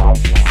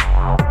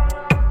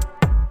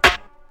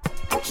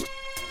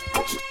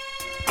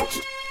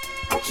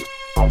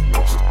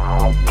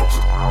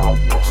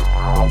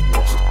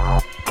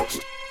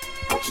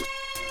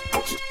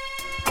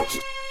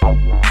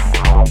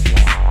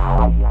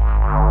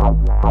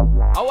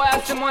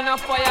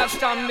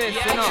 This,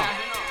 you know.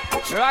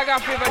 Raga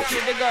fever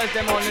treat the girls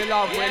them only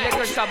love. We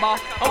little shabba.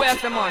 Oh,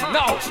 where's the man?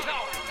 No.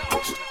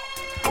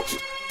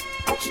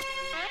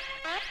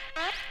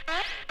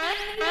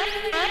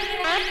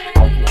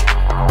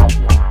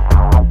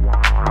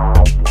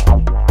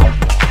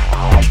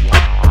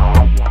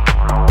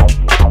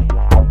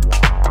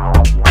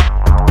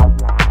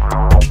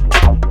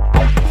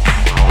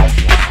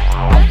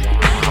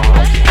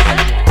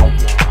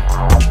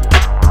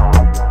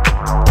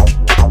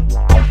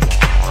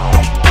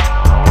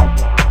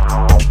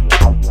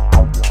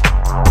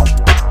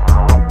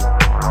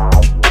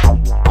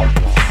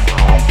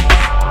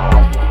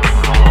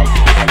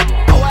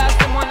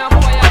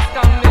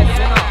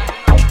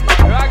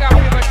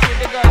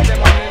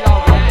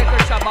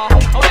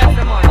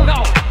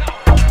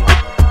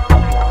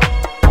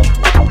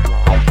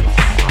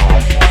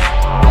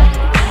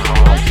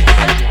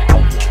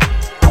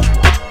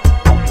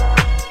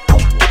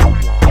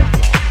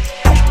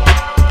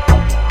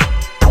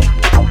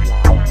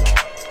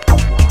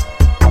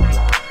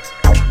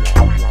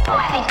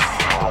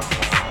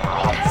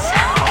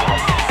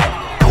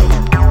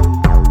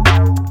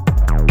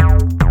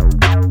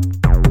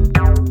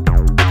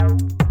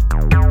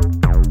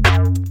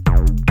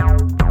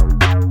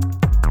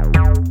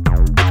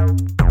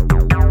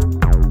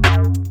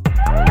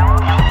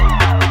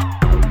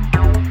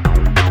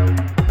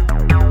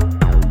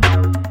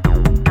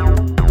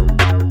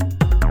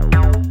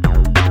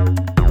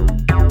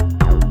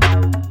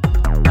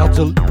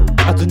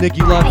 Out to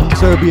Nikki live from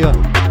Serbia.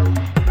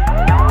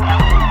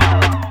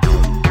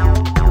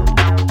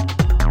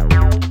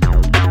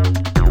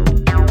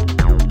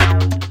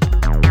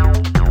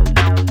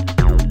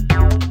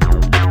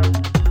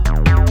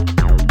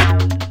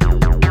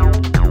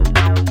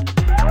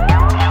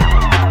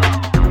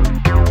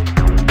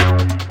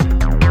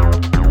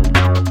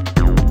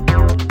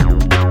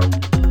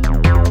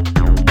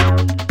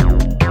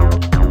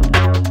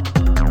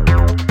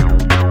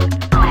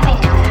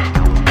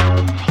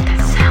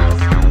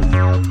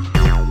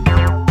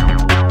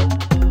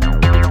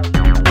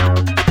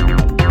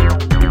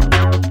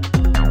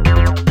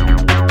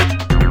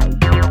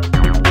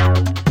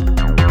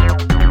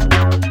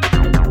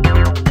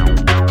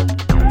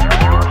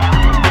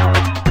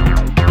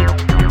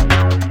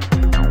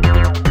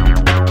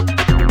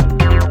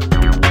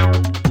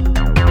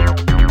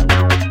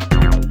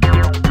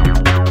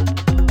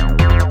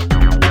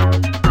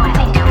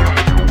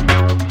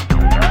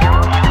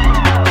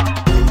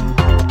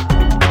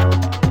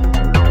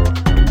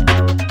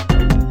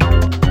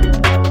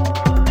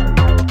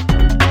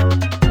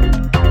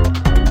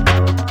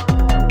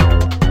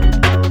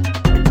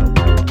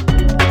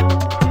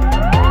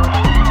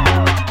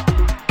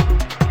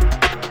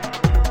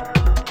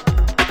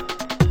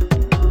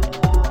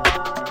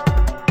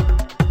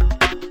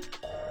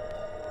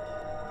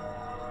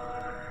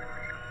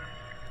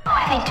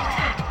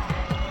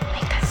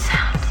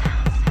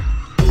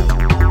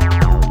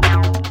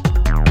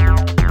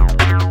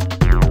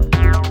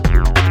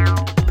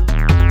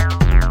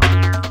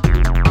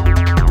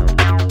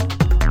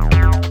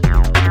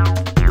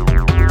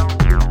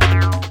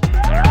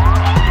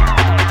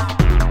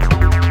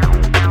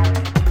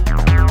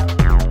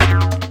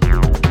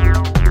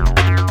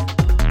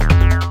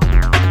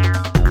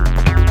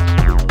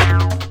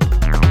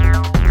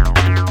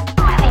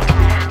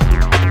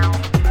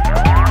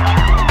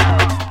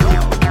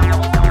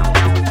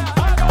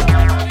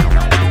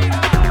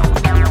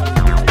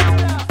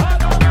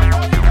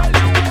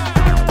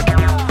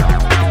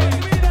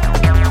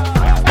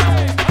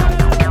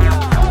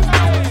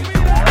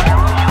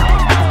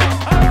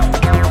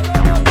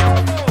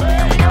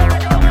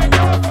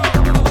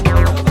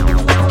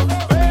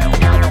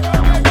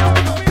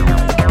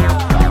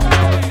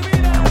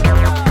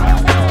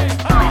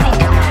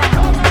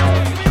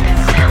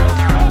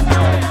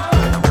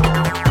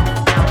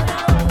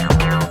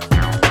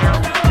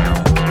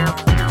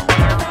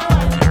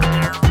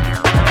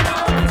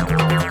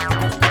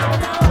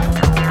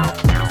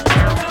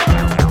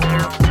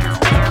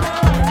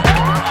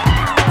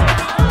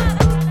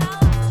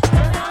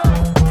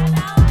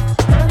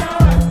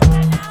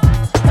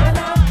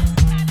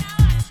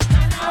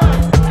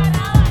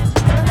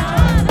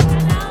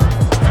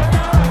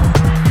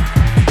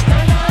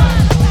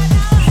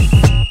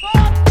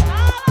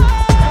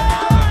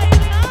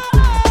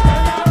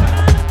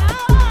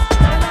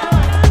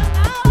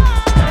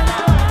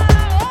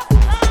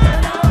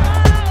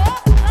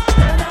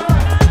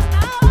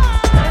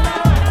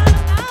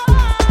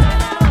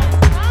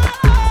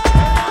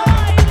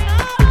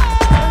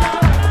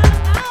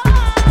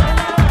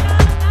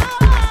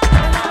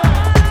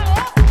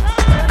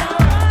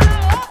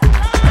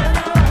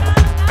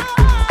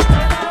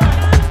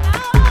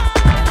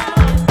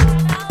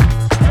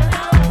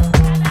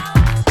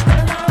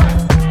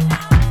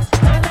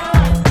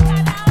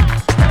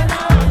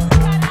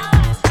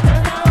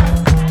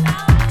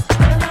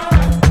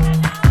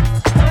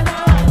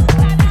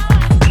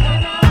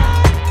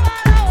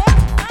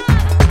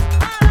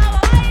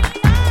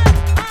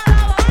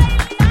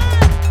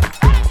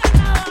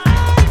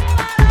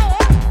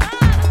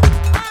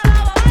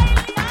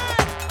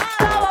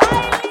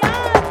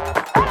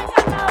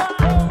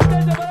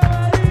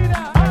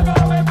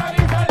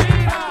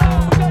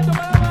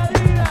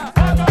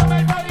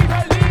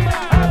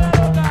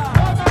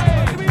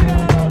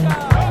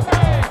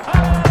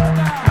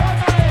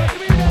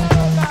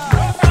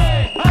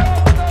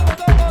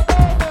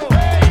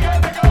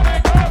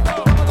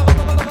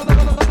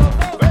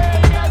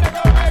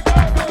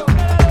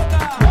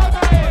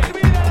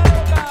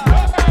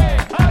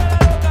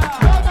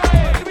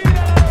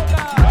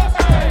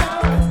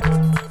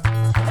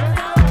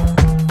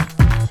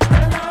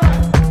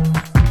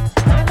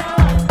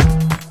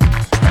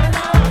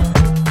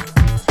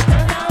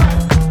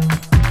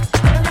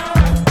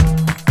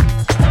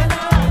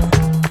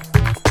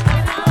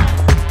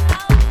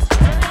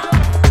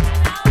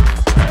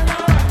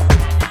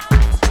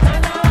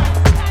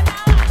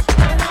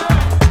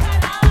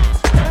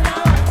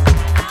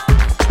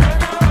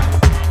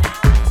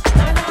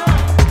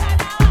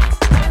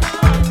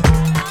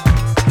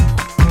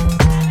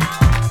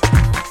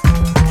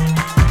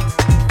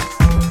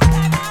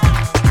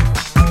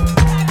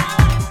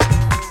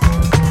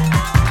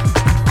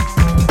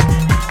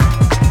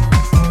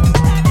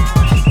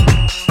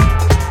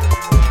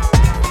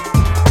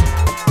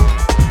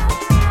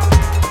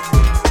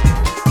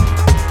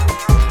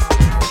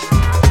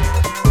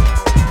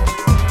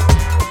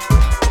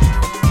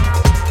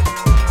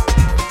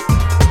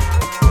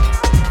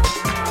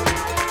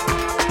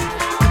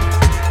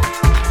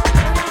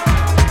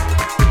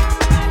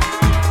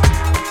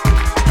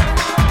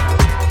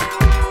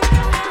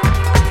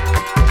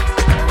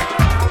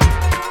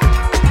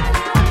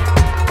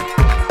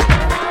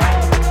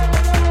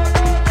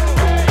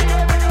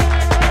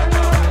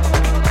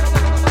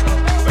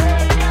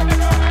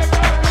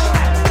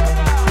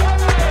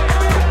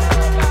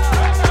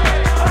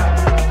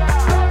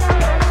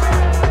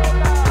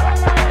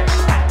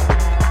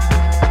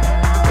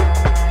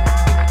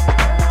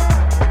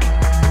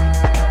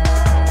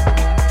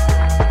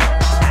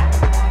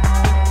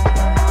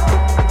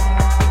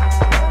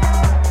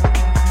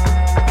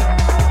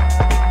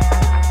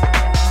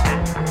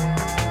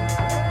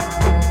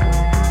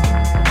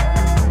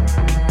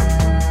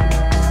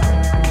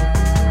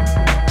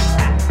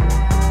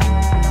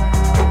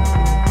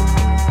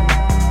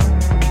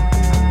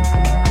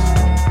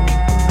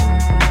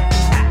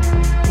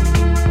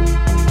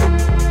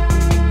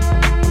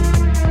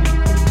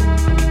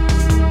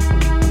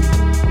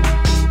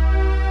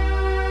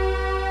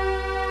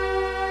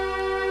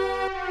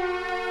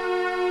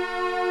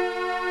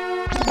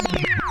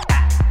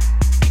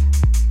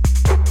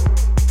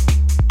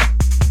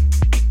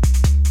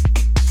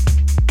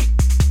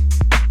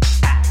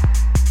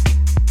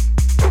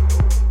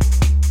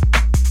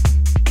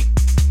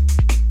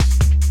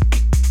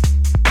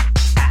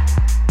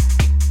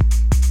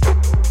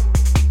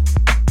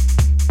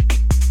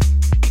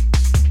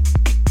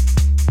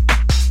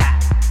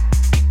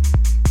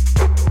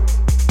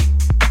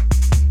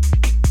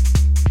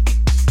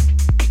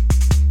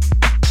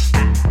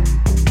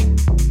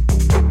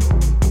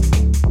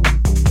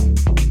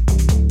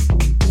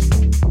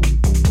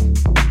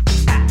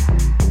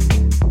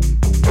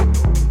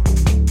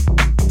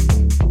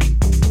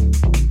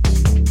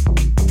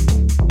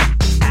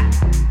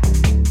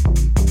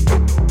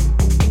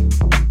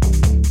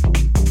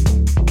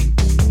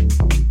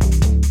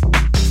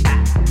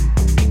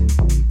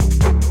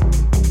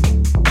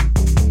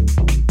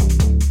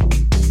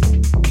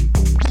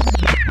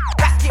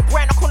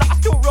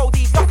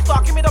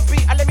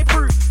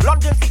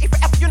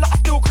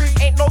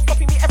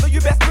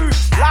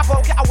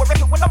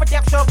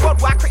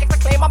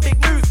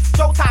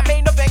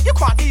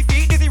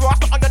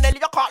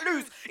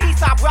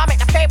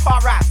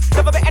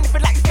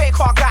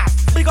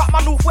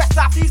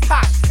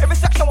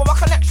 Every section with my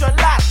connection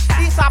lies.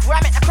 Eastside where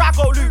I make the crowd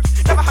go loose.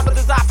 Never had no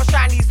desire for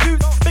shiny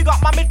suits. Big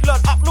up my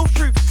Midland, up north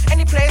troops.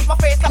 Any place my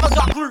face never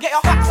got through. Get your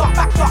facts up,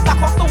 back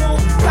off the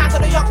wall. Stand to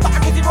the youngster and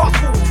busy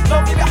rascal.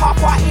 Don't give it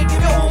half-hearted,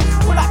 give it all.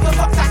 Pull up your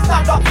socks and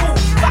stand up full.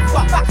 Back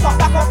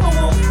off the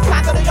wall.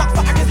 Stand to the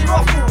youngster and busy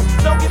rascal.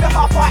 Don't give it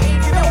half-hearted,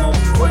 give it all.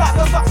 Pull up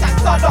your socks and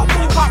stand up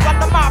full. You can't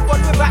run the marathon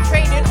without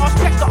training, or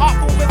stretch the art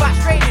form without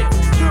straining.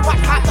 Too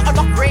much hype, not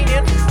enough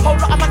raining. Whole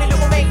lot of money,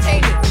 little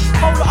maintaining.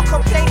 Whole lot of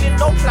complaining,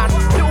 no plan.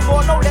 Little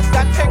more, no less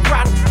than 10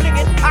 grand.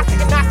 Blinging, I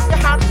stick a knife in your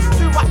hand.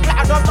 Too much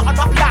platinum, not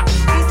enough land.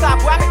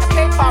 Eastside, where I make the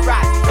paper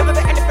rise. Never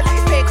met anything like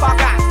this paper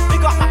guy.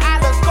 Big up my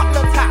island,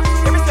 Scotland tax.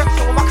 Every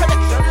section with my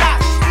connection lies.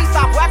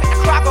 Eastside, where I make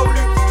the crowd go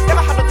loose.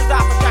 Never had no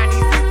desire for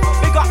shiny suits.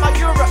 Big up my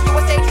Europe,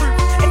 USA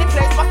troops. Any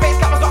place my face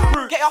cameras got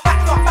through. Get your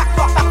facts up, back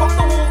off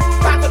the wall.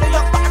 Stand to the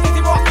youngster and busy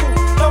rascal.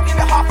 Don't give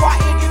it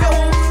half-hearted, give it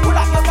all. Pull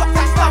up your socks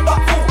and stand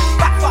up full.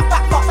 Back off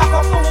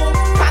the wall.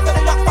 Stand to the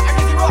youngster and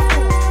busy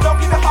rascal.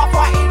 Don't give it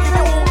half-hearted, give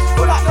it all.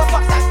 Pull up your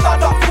socks and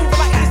stand up full. From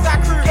my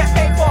Eastside crew, get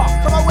paper.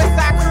 From my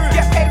Westside crew,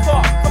 get paper.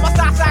 From my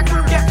Southside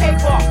crew, get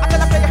paper. I tell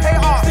them play your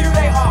hater, see you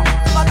later.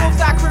 To my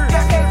Northside crew,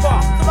 get paper.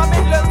 To my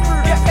Midlands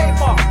crew, get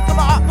paper. To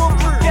my up north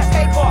crew, get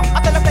paper. I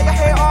tell them play your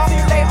hater, see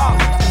you later.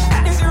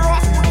 This is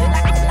rascal,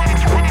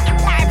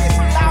 livest,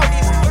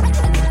 loudest,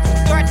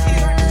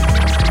 dirtiest,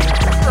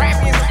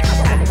 grimiest,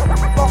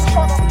 most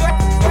hot,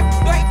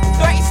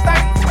 dirty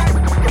stank.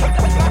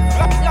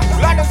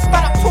 London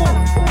stand up tall.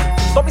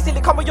 Don't be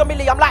silly, come with your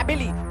millie, I'm like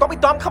Billy. Don't be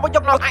dumb, come with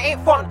your I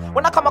ain't fun.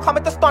 When I come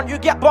with the stun, you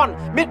get bun.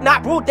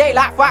 Midnight, broad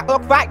daylight,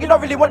 fight. You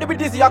don't really want to be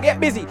dizzy, I get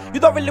busy.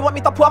 You don't really want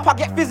me to pull up, I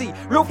get fizzy.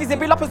 Real fizzy,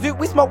 build up a zoo,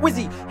 we smoke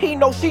whizzy. He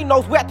knows, she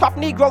knows, we're tough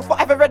Negroes,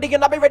 forever ready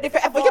and I'll be ready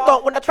forever. You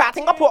don't want to try,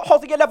 think I put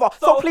holes in your leather.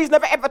 So please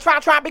never ever try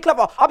and be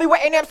clever. I'll be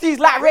wetting MCs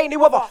like rainy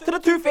weather. To the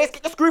two-face,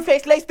 get your screw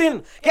face laced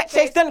in. Get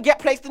chased in, get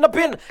placed in the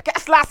bin. Get a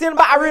slice in,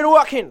 battery ain't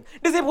working.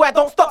 Dizzy boy,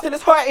 don't stop till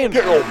it's hurting.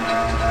 Get on.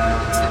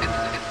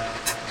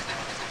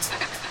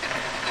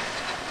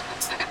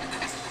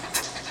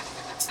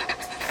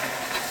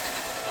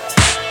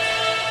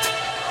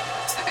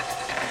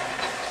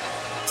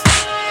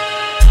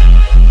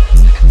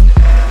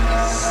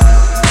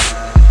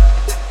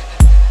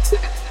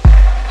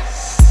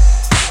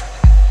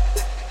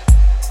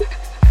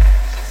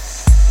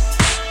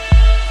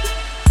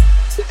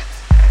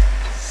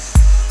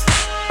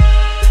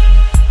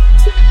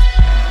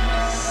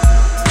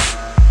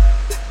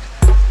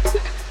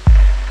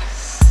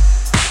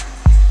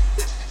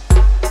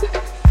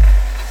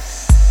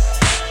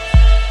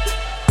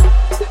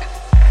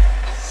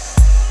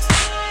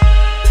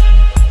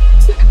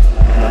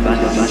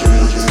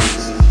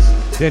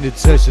 Extended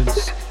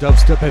Sessions,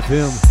 Dubstep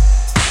FM.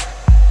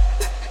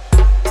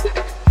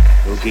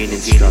 No gain in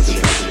struggle.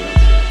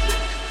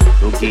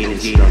 No gain in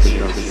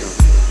struggle.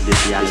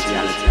 This reality.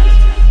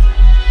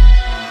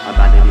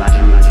 Abandon.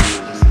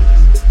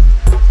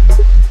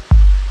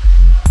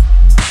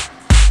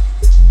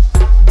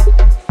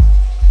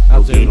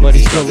 How's everybody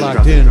still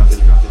locked in?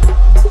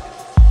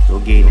 No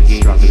gain in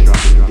struggle.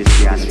 This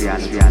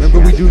reality. Remember,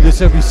 we do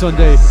this every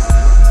Sunday.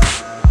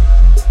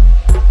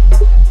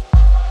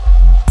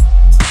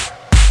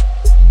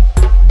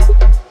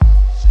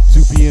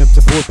 2 p.m.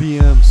 to 4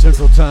 p.m.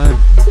 Central Time.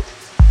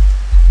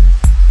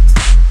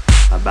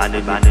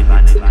 Abandon. I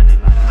man say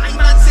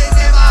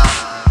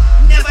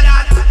never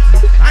that.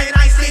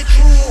 I say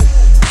true.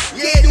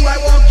 Yeah, do I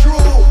walk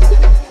through?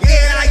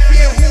 Yeah, I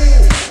fear who?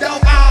 No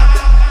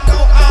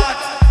art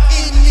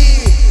in me.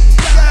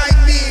 Guide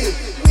me,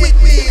 with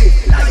me,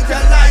 like a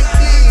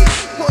lightning.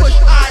 Push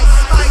ice,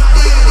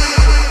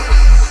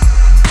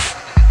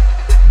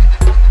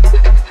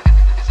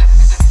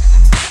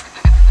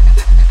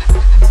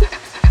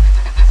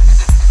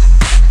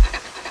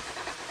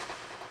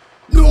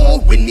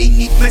 when me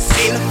need my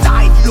sail,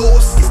 tied low,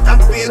 system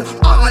fail.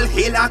 All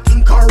hail a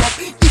king corrupt,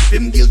 if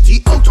him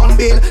guilty out on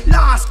bail.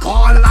 Last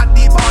call at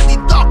the body,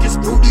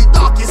 darkest through the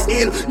darkest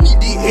hill. Need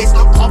the haze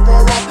to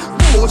cover up,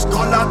 rose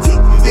color,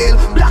 thick veil.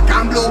 Black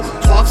and blue,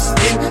 tough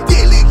skin,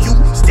 daily hue.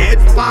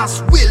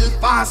 Steadfast, will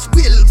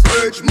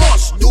purge,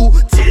 must do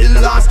till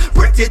last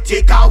breath to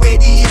take away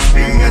the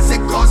experience.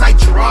 It cause I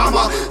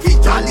trauma,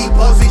 vitally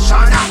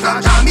position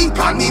after jamming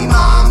on me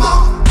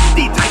mama.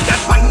 The time that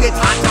find it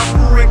hard to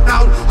break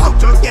down. How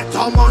to get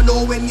on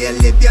know when you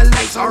live your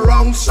life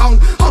around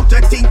sound. How to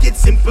think it's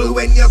simple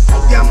when you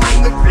cook your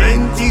mind with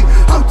plenty.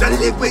 How to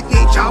live with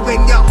nature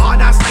when your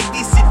heart is like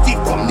the city.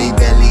 From the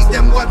belly,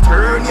 them go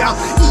turn ya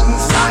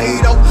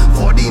inside out.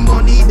 For the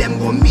money, them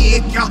go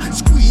make ya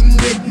scream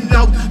with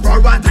loud.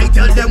 For a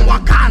title, them go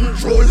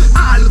control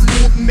all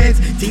movements.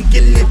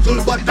 Thinking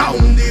little but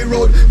down the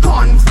road,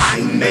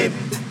 confinement.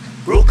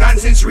 Broken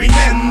since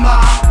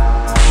remember.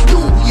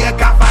 New year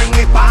can find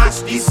me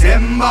past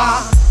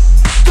December.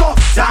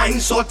 Tough time,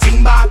 so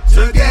think back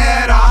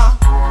together.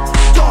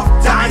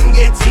 Tough time,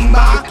 getting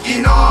back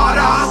in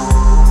order.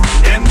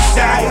 Them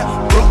say,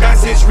 broken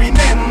since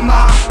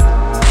remember.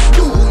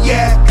 New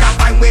year can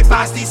find me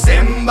past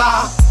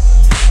December.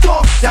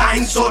 Tough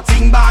time, so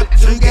think back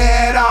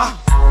together.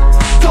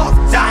 Tough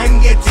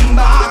time, getting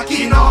back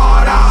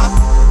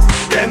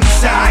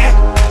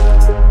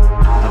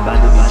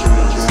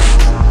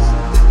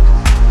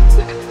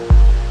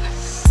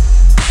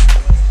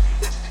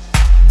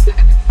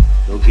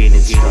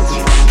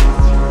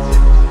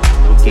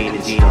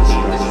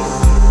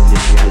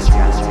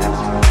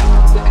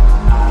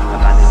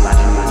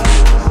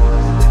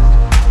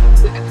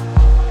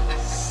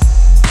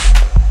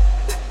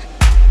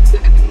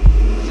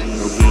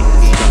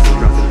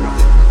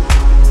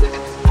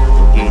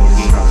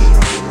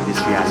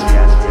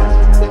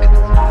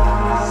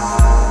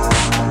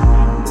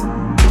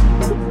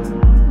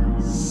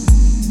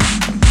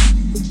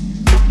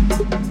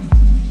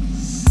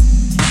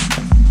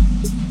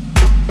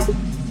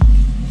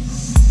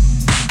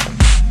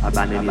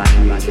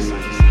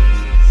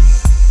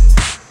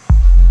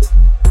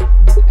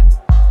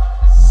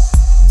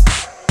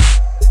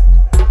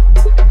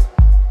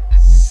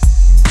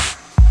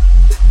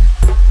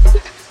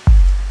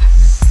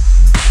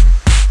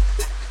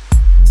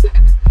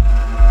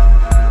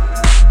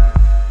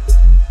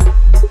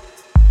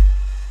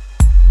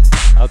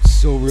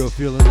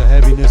feeling the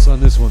heaviness on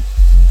this one.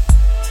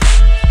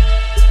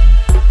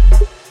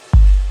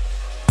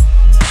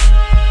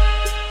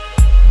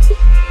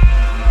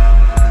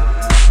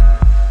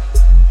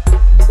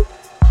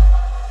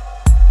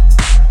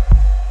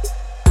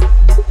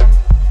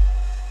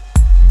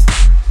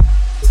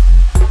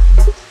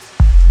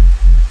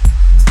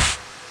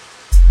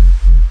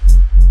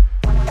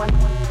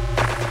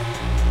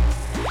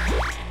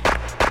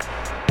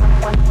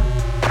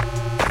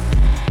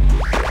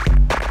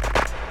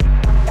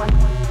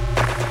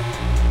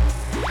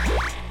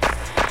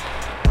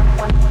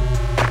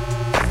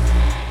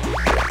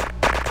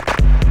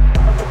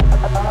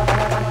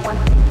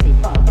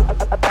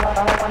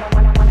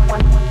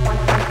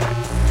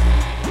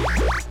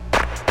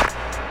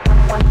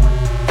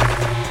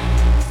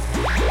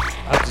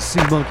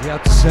 Monkey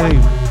out the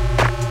same.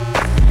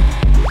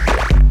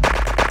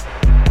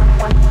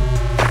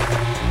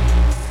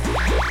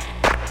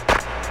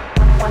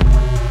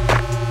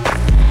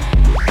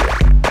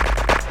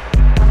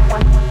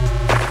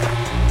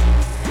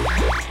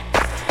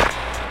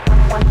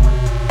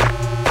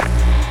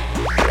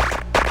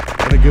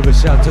 Wanna give a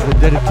shout to the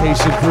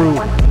dedication crew.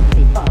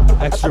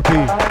 Extra P,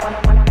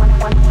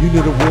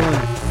 Unit of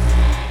One.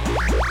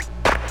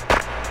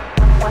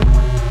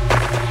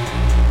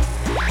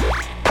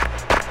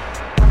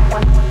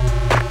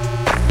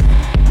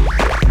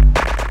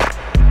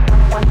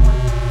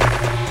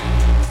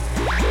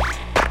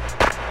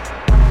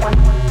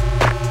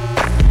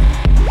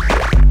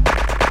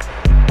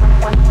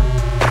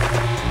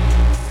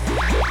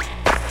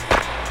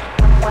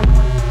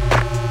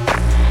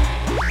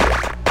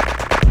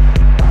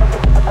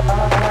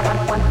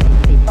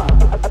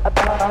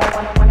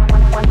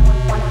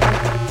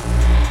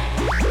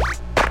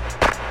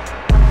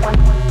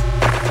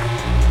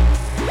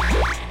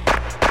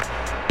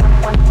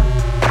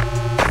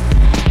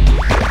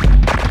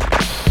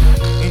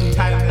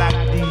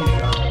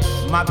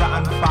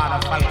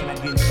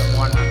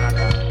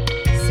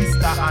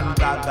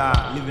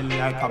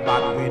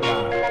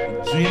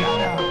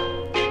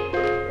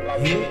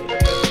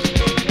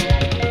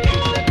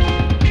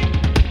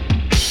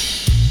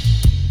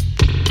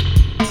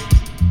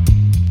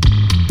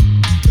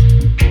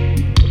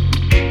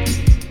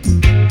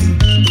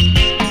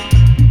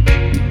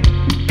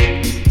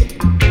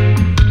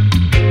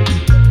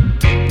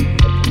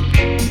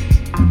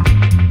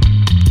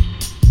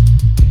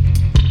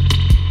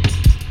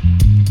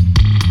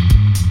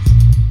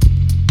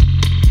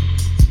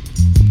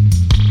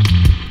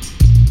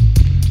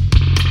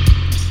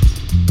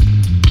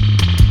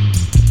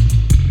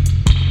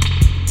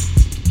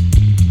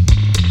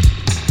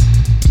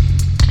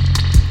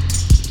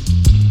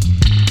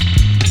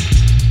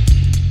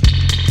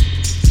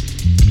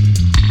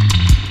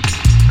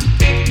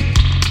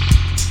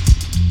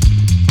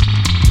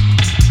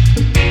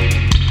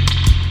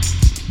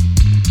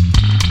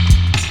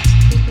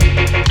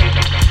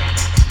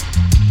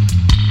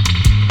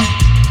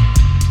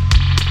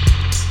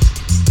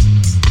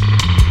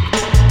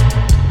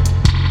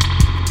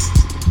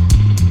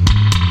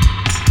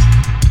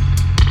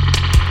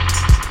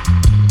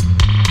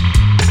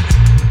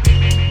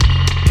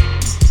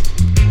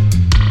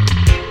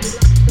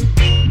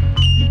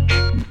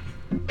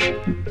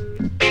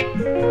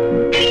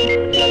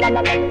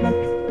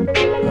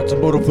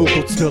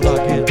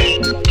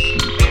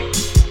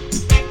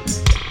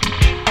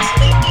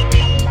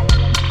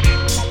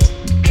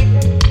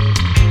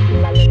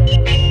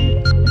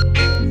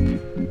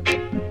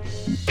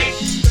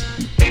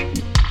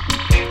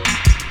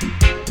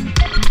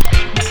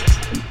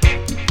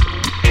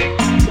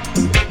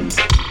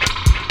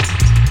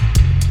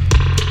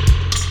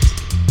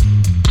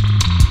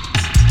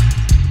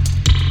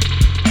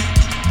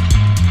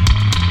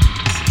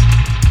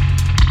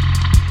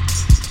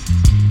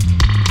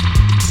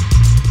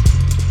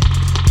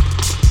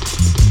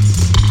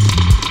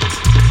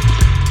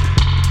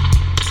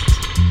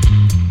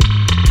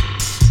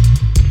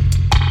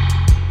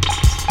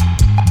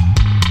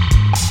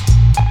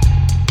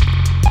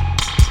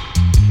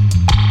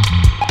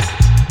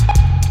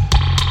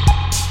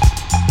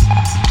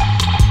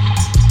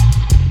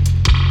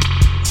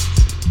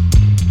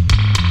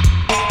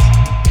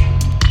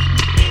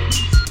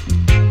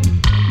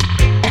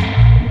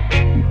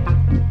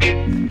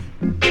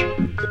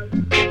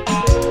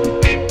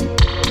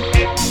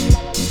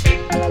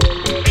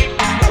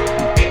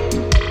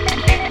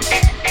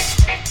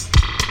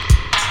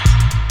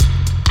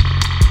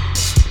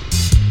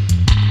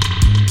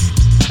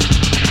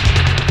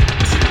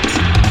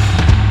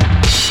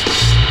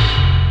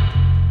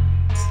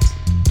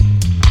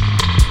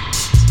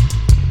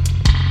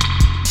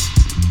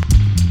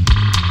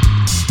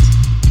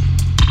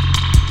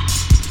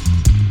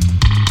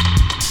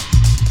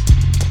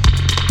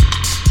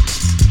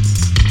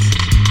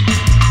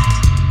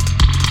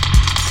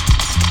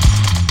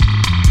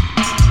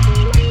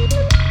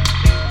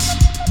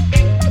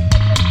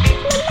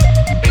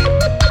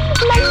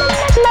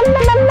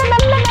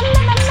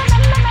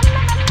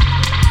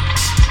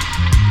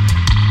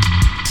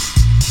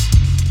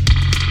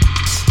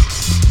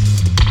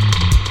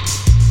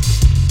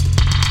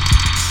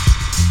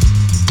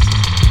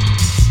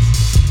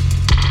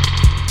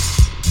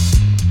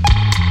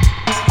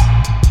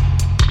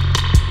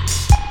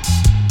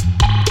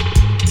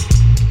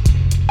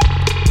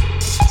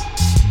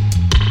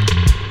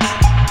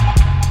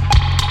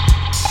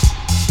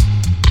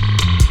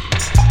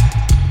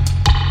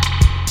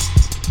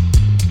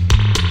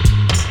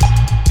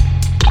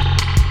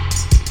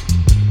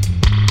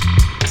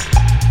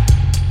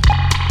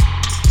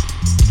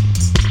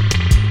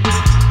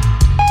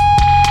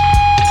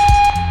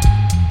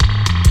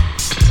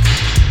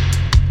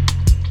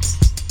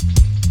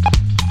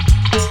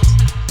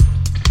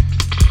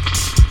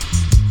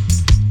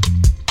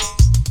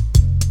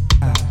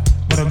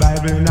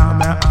 Bible now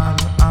my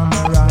hand, I'm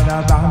a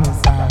rather by my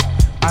side.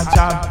 A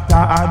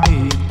chapter a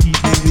day, keep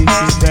the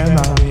wicked them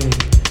away.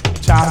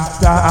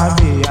 Chapter a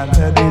day,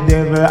 until the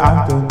devil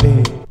have to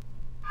pay.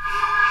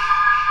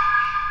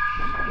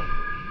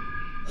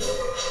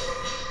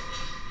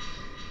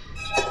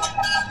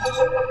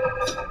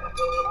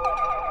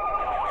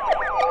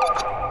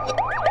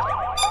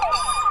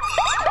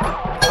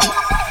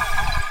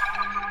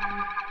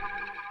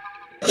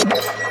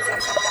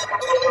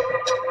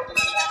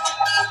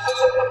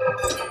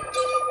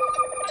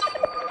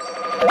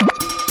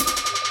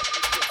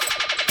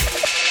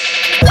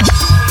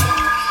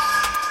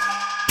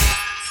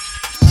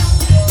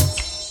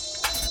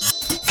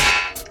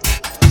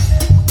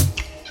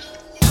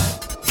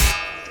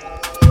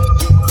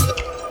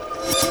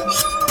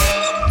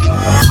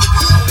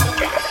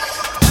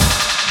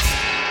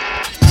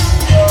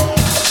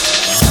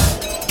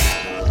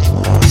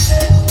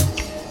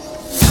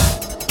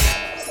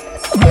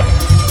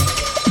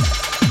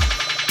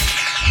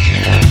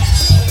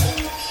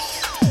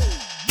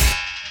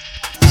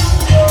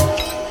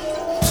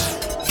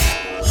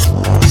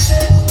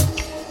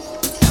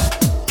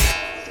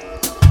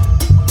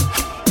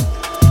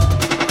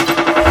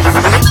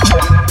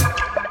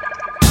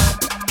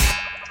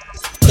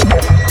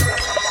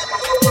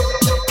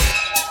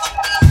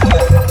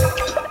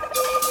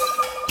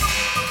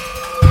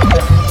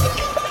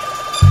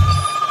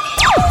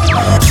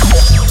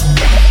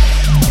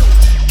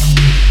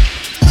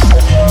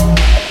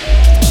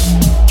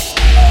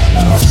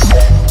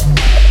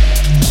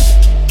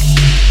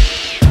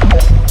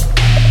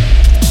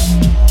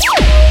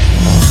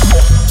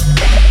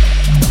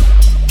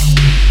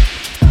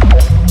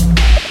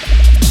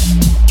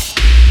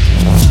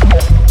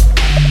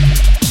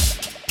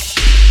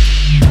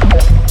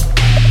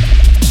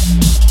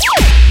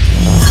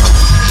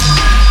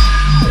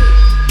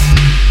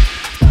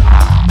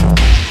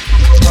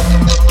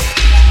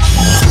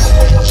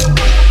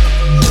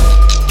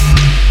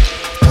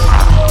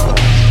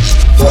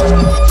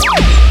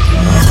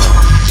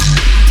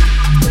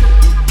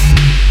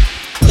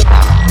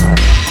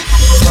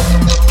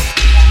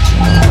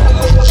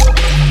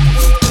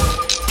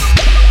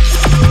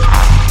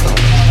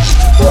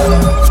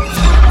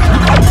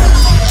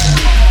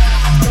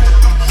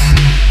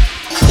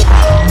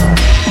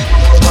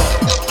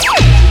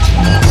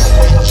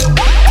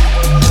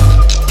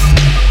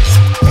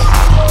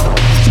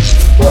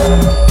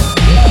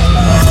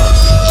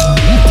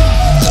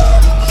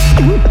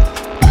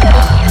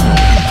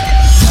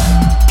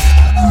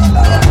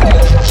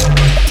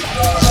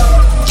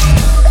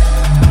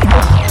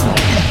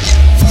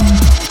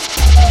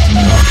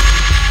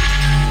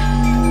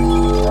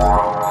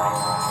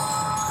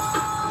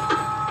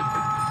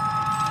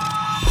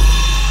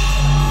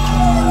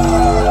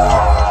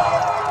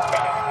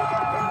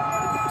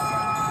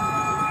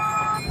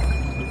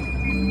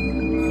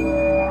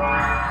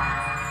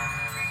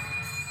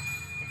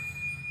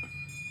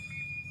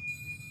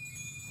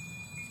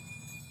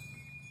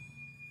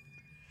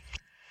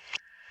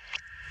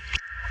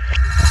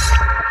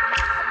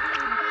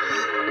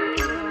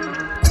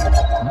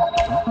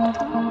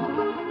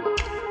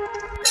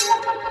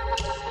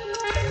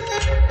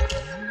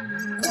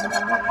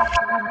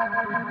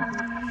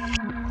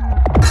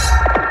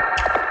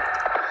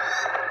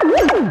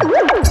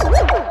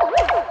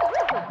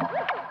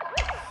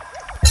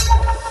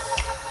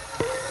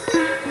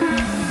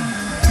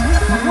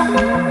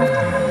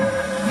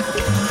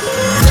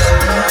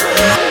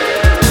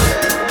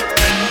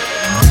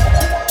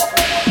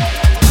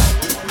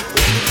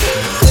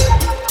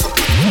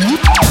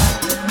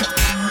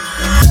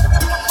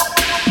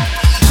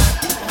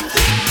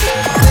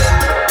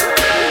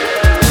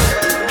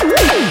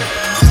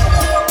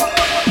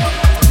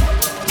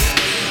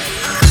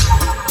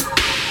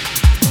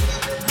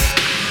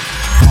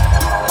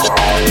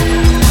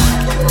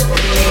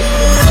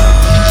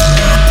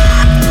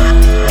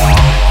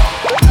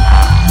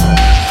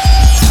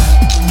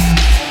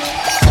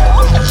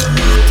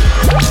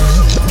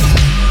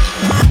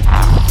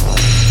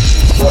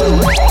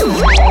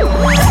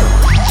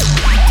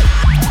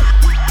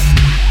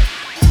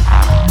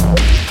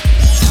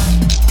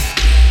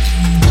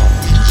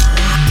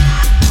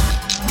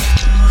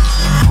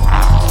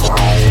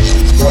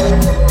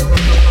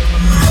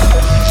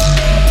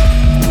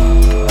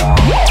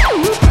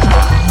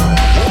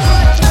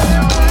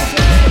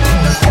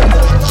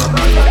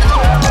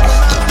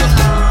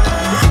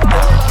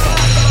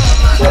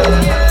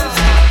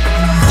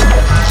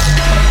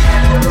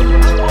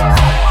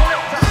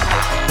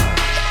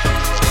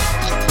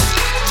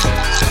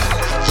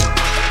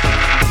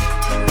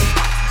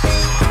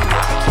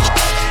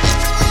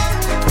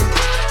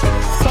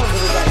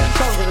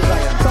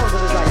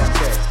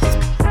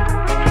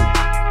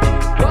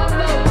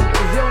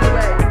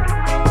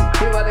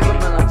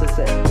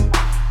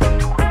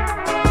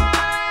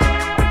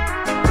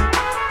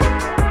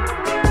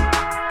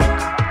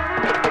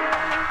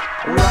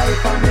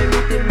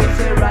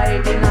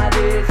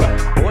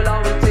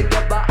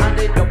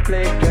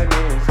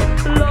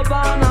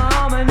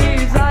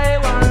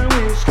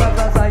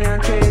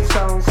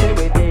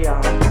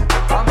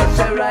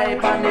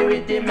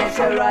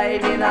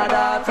 riding a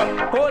that.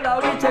 All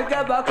of we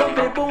together come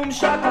be boom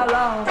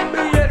shakala.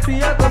 Yes we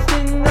a go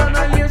sing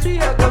and yes we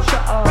a go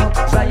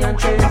shout. Zion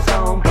train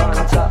sound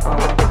panta.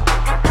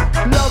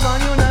 Love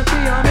and unity,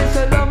 and me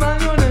say love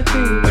and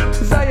unity.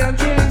 Zion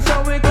train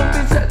sound we come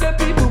be set the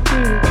people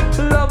free.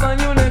 Love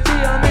and unity,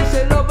 and me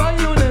say love and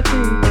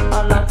unity. A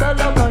lot of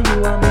love on you,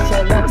 and me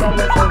say lot of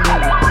love on me.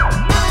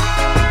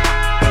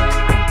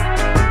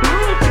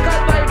 Rootical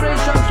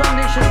vibrations from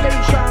this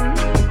station.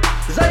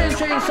 Zion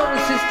train sound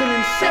system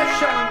in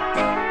session.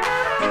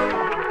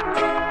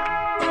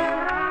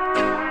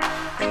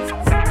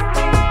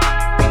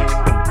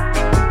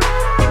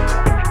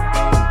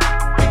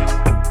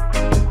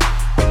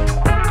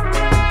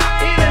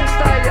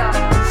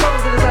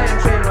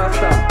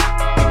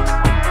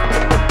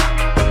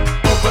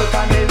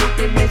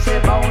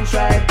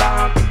 Right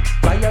back,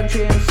 Zion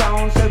train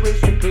sound, say we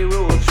strictly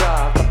road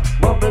track.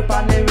 Bubble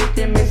pan the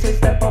rhythm, me say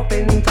step up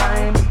in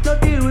time. No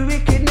deal with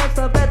wickedness,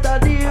 so better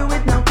deal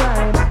with no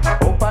crime.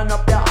 Open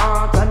up your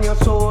heart and your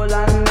soul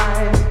and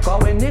mind.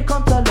 Cause when it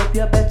comes to love,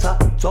 you better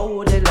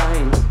toe the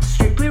line.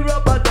 Strictly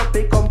rubber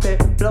duppy company,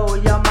 blow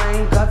your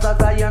mind. Cause a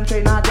Zion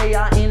train a day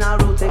in a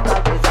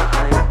rutical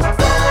design.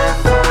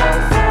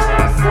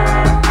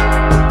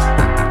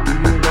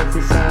 You love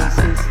the sound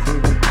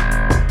system.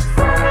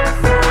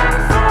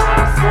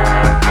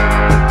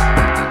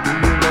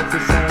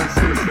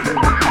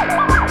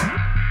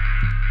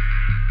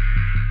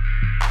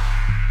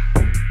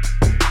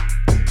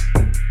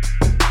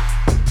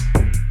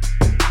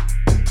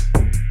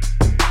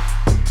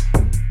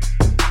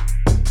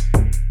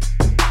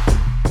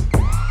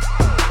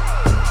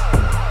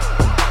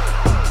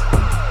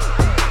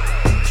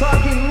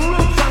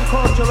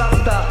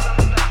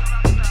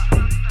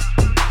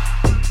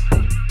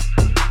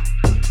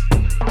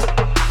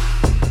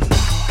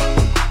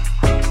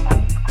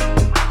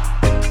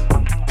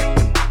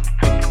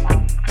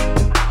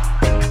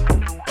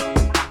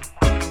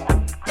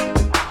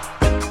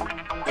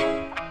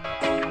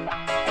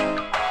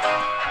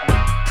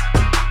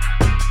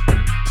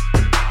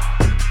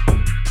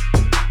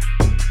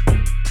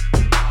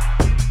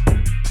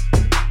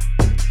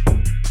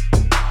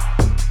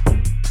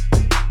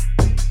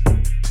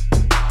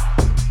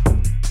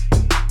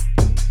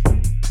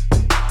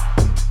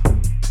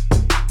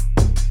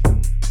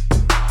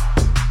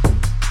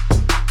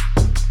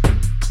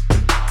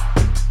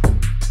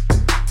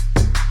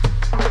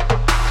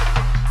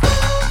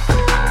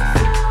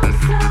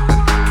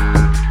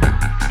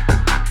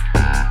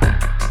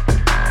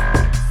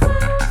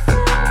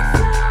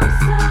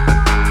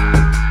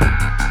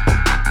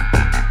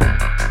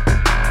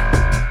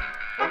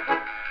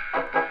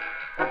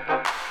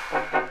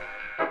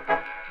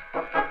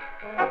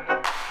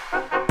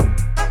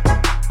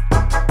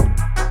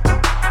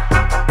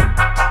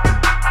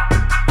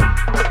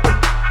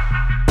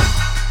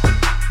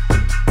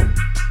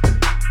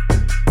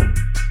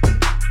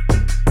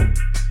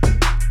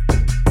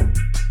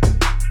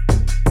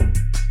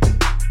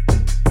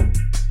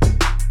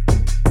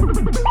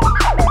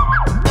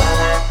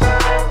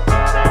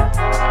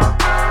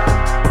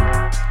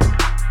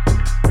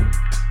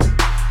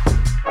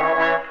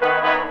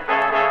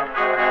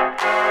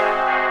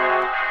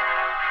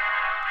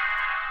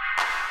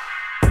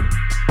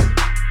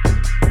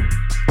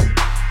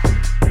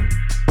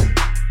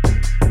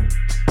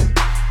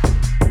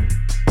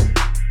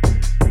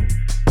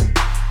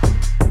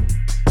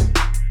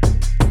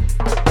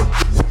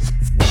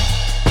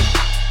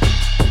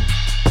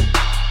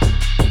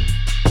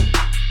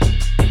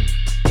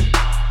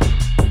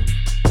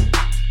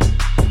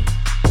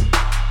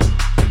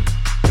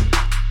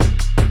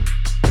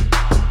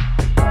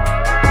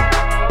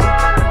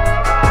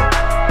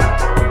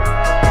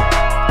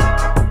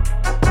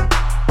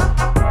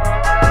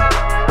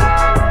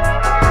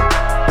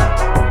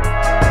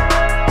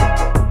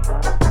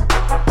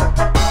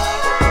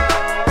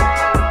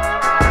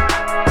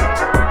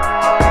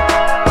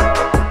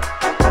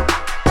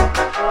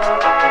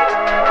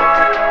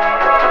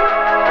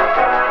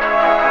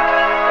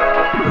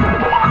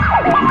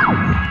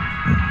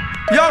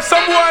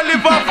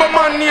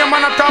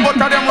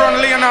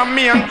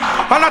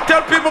 And I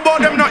tell people about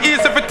them not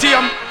easy for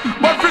team.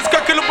 But Frisco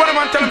kill up on them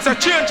and tell them say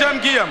change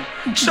them game.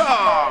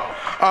 Sure.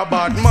 A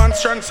bad man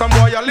strength, some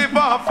boy a live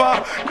off.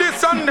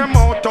 This and them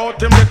out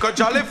him like a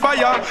jolly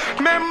fire.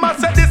 Remember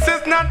say this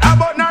is not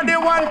about not the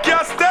one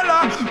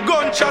Castella.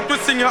 Gunshot we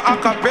sing a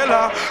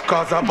cappella.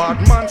 Cause a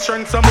bad man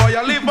strength, some boy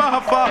a live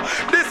off.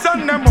 This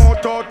and them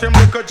out him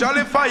like a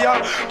jolly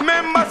fire.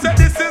 Remember say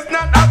this is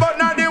not about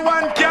not the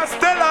one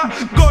Castella.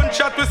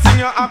 Gunshot we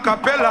sing a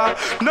cappella.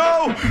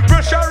 No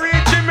pressure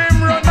reach him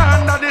run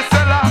under the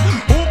cellar.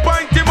 Who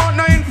point him out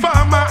no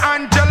informer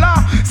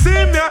Angela.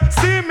 See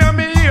me,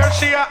 me hear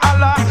she a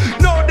Allah.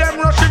 Now them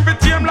rushing for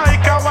team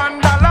like a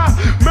 $1.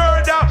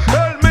 Murder,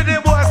 help me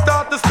the boy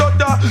start to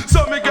stutter.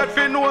 So me get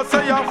fi know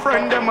say your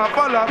friend them a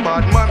follow.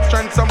 Bad man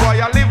strength some boy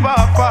a live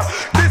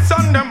off. This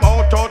on them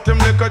out him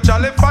like a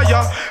jolly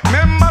fire.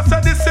 Remember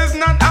say this is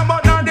not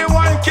about not the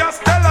one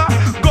Castella.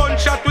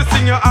 Gunshot we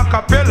sing a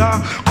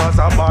cappella. Cause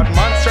a bad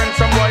man strength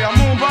some boy a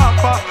move off.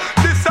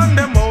 offer. This and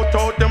them out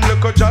them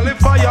little jolly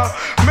fire.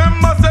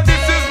 Remember say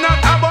this is not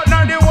about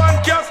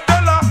 91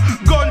 Castella.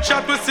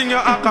 Gunshot we sing your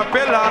a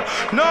cappella.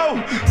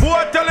 No,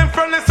 boy tell him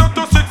friend listen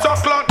to 6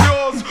 o'clock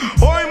news.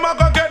 Oh him a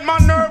go get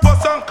man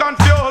nervous and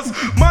confused.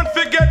 Man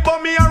forget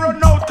but me a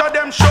run out of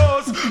them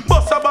shows.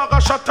 Bust a bag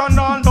of shot and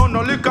all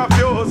no liquor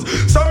fuse.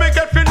 So me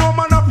get fi no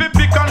man a fi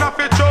pick and a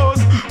fi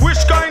chose. Which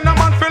kind of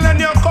man feeling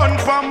your gun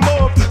from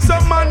move?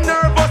 Some man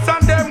nervous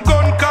and them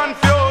gun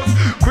confused.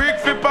 Quick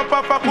fi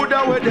papa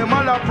coulda with them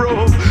all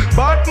approve.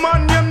 But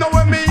man you know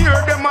when me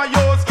hear them a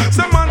use.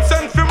 Some man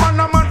send fi man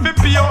a man fi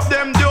pay up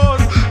them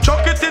dues.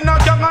 Chuck it in a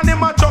gang and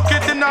him a chuck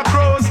it in a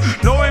cross.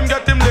 Know him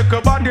get him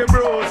liquor body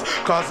bros.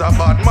 Cause a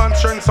bad man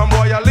strength some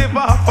boy a live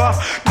off of.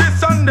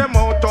 This and them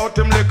out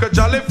him liquor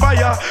jolly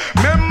fire.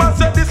 Remember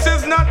say this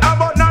is not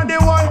about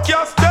 91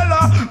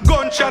 Castella.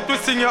 Gunshot we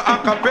sing your a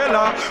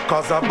cappella.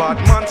 Cause a bad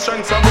man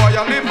strength some boy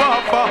a live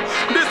off of.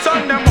 This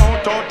and them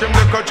out him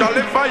liquor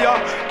jolly fire.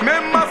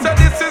 Remember say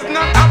this is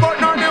not about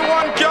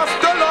 91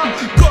 Castella.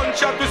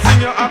 Gunshot we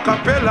sing your a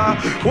cappella.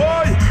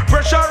 Why?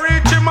 Pressure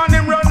reach him and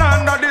him run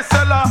under the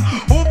cellar.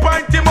 Who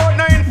point him out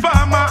na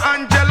informer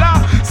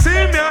Angela.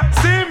 See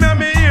me,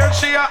 me hear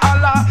she a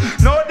holla.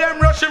 Now them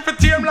rushing for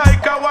team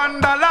like a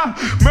 $1.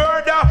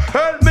 Murder,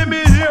 help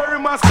me hear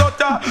him a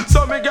stutter.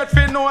 So me get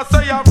fi know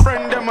say your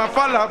friend them a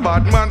follow.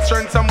 Bad man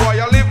strength some boy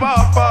a live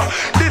off of.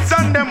 This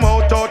and them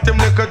out him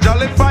like a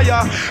jolly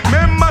fire.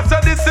 Remember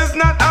say this is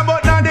not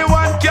about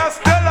 91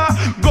 Castella.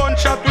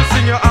 Gunshot we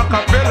sing your a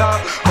cappella.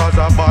 Cause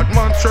a bad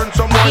man strength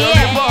some boy a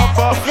live off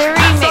of.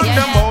 This and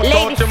them out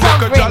him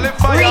like a jolly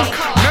fire.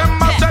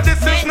 Remember say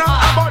this is not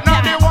about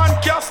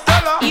 91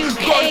 Castella.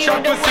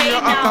 Gunshot we sing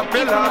your a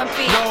cappella.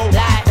 No,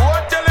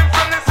 what tell him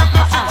friend listen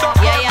to 6 o'clock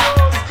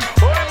news.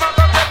 Oh him a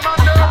go get man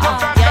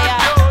nervous and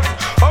confused.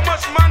 How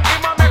much man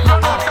him a make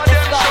run out of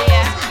them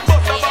shows.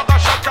 Bust a bag of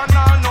shot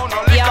and all no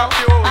liquor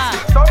fuse.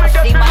 So me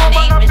get me no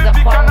man a fi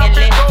pick and a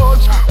fi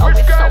toes.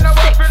 Which kind of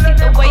way feeling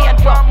the way I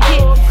drop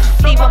hits.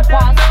 Steven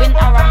Pons win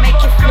or I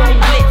make you flow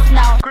blitz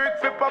now. Quick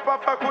fi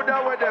papa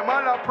coulda with them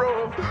all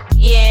approve.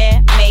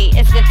 Yeah, mate,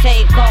 it's the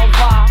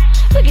takeover.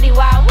 Wiggity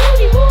wow,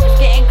 woody woo, it's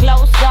getting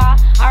closer.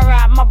 I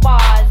write my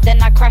bars,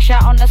 then I crash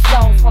out on the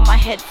sofa. My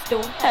head's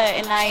still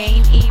hurting, I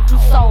ain't even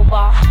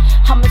sober.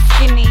 I'm as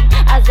skinny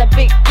as a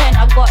big pen,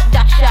 I got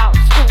dash out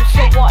school.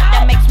 So what,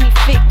 that makes me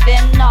fit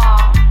then?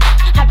 Nah.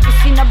 Have you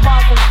seen the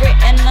bars I've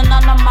written? And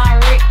none of my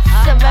ricks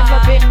have ever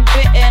been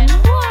bitten.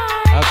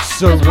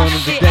 Episode 1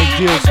 of the Dank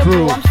Deals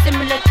crew. I'm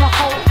similar to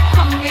Hulk,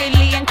 I'm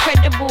really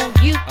incredible.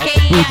 UK,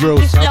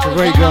 Boudros, out to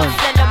Ray Gun.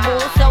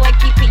 So I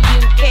keep it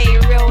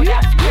UK real,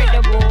 that's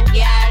credible.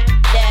 Yeah,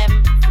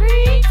 them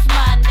freaks,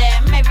 man,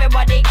 them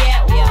everybody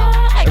get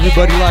one.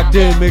 Everybody locked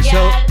in, make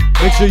sure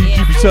you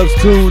keep yourselves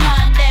tuned.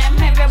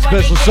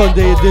 Special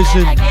Sunday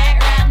edition,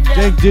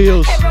 Dank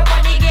Deals.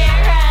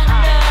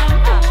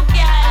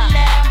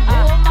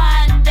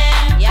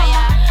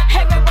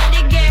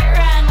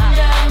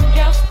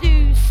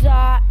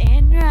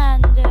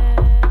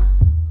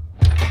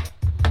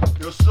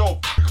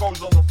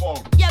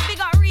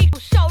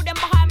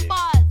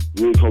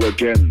 Rico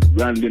again,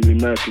 randomly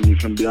murking you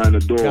from behind the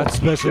door. Got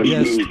special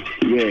guest.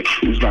 Yeah,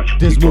 who's that?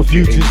 Dismal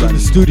Futures in the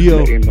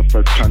studio. In the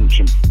first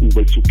tantrum,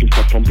 always talking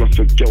stuff from plus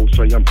a girl,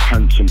 so I am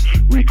handsome.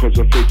 Rico's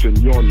a face and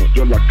you're not,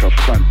 you're like a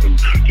phantom.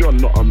 You're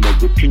not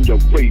American, you're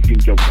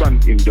raving, you're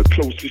ranting. The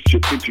closest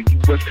you've been to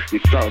US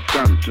is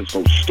Southampton.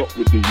 So stop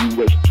with the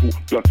US talk,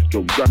 plus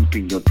you're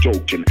ramping, you're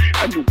joking,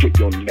 and you'll get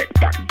your neck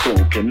back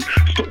broken.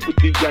 Stop with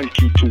the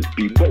Yankee talk,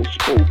 be well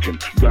spoken.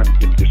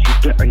 Random, your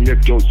sister and your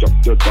girls up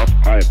the duff,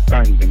 I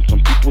bang them. Some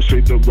people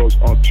say the roads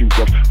are too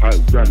rough, I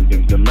ran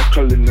them. The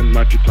metal in the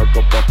night, I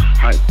got bust,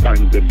 I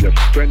bang them. Your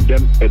friend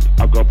them, Ed,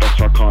 I got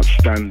bust, I can't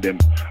stand them.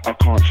 I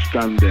can't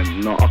stand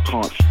them, no, I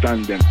can't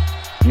stand them.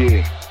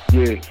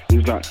 Yeah,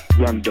 is that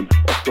random?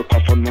 Off the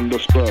cuff and on the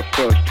spur,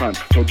 first time.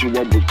 Told you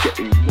I was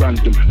getting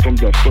random from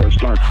the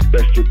first line.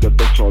 Best of the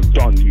best, I'll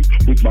done you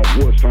with my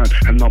worst line.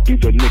 And I'll be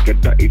the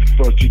nigga that is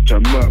first, you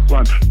to murk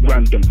rhyme.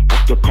 Random,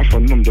 off the cuff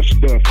and on the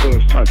spur,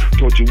 first time.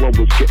 Told you I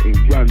was getting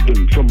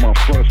random from my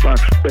first line.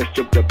 Best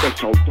of the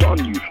best, I'll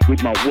done you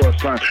with my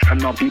worst line.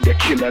 And I'll be the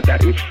killer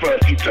that is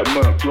first, you to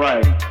murk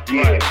rhyme.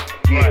 Yeah.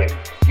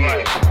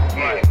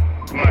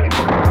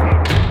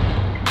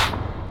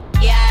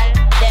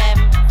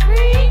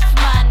 Freaks,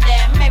 man,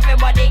 them,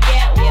 everybody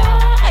get one.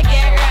 I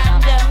get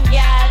random,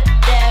 yeah,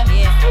 them.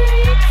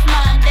 Freaks,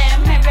 man,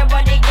 them,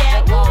 everybody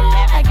get one.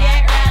 I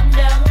get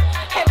random,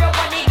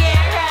 everybody get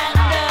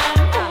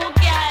random. Who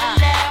got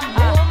them,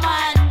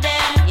 woman,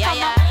 them.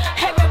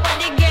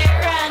 Everybody get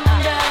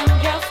random,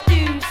 just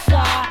do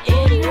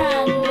something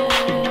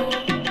random.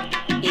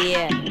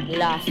 Yeah,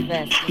 last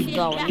verse, let's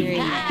go and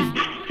read.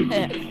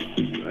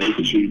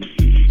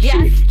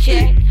 Just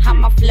check how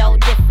my flow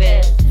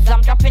differs.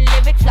 I'm dropping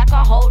lyrics like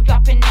a whole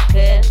dropping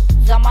knickers.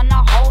 I'm on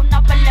a whole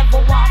nother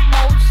level. I'm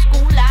old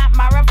school like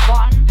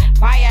marathon.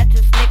 Prior to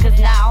Snickers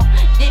now.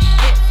 This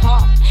shit's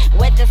hot.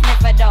 Where's the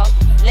sniffer dog?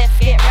 Let's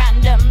get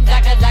random.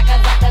 Zaga zaga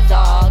zaga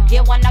zog.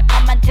 You wanna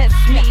come and test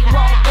me?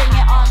 Won't bring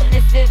it on.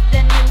 This is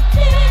the new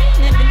thing.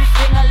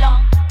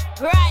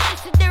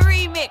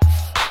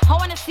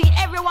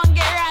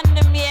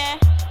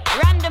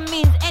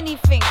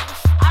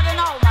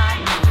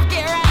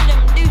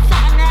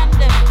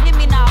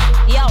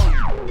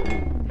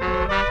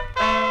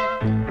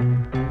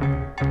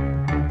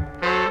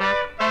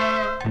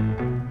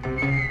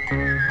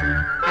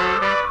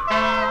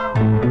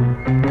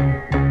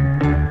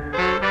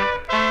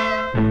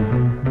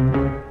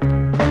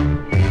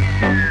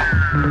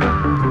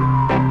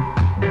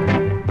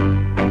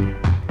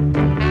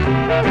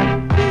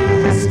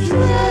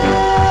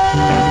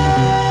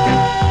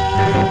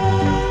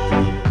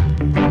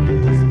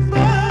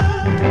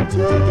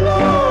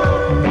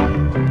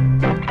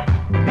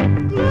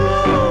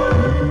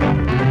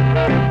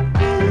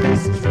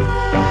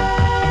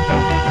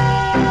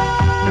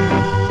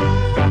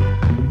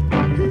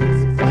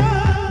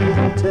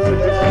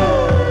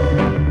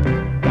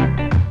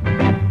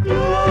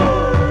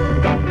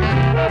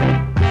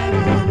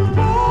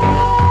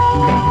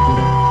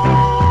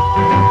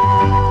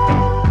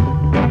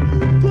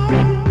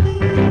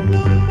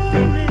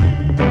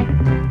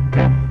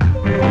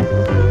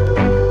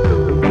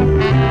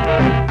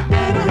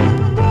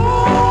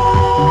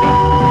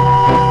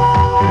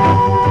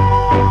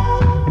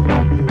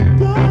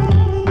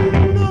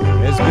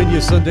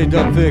 your Sunday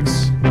dub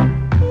fix.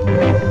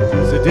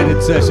 It's the Did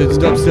It Sessions,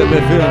 Dubstep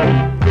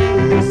FM.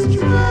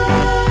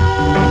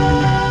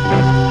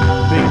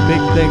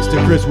 Big thanks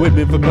to Chris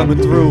Whitman for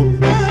coming through.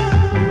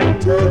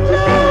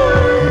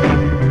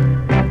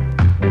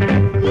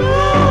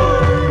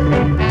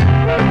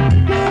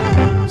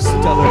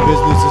 Stellar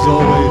business as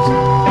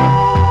always.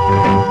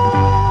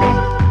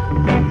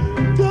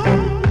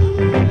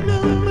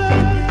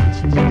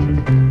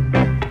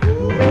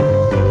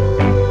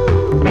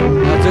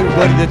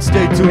 Everybody that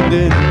stayed tuned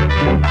in.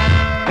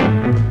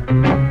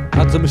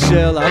 Out to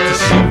Michelle, out to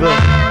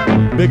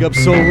Shiva. Big up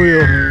So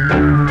Real.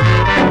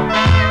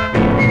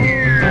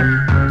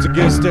 Once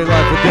again, stay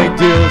live for Dank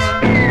Deals.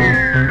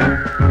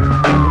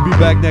 We'll be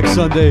back next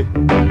Sunday.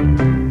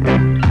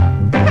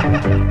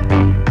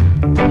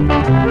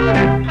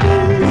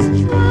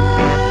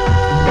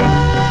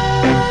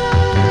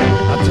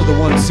 Out to the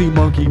one Sea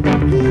Monkey.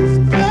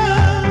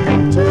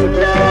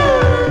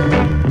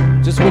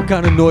 Just what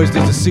kind of noise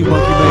does a sea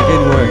monkey make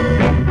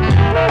anyway?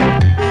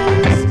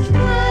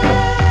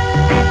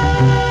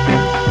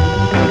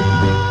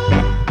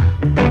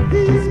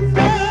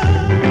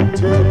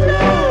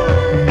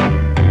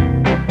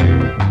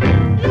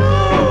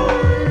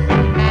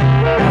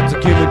 Out to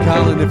Kim and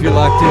Colin if you're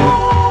locked in.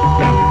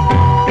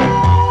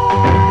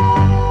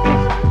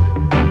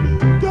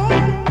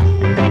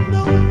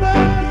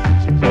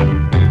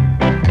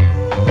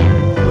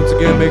 Once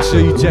again, make sure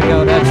you check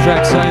out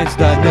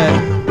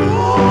abstractscience.net.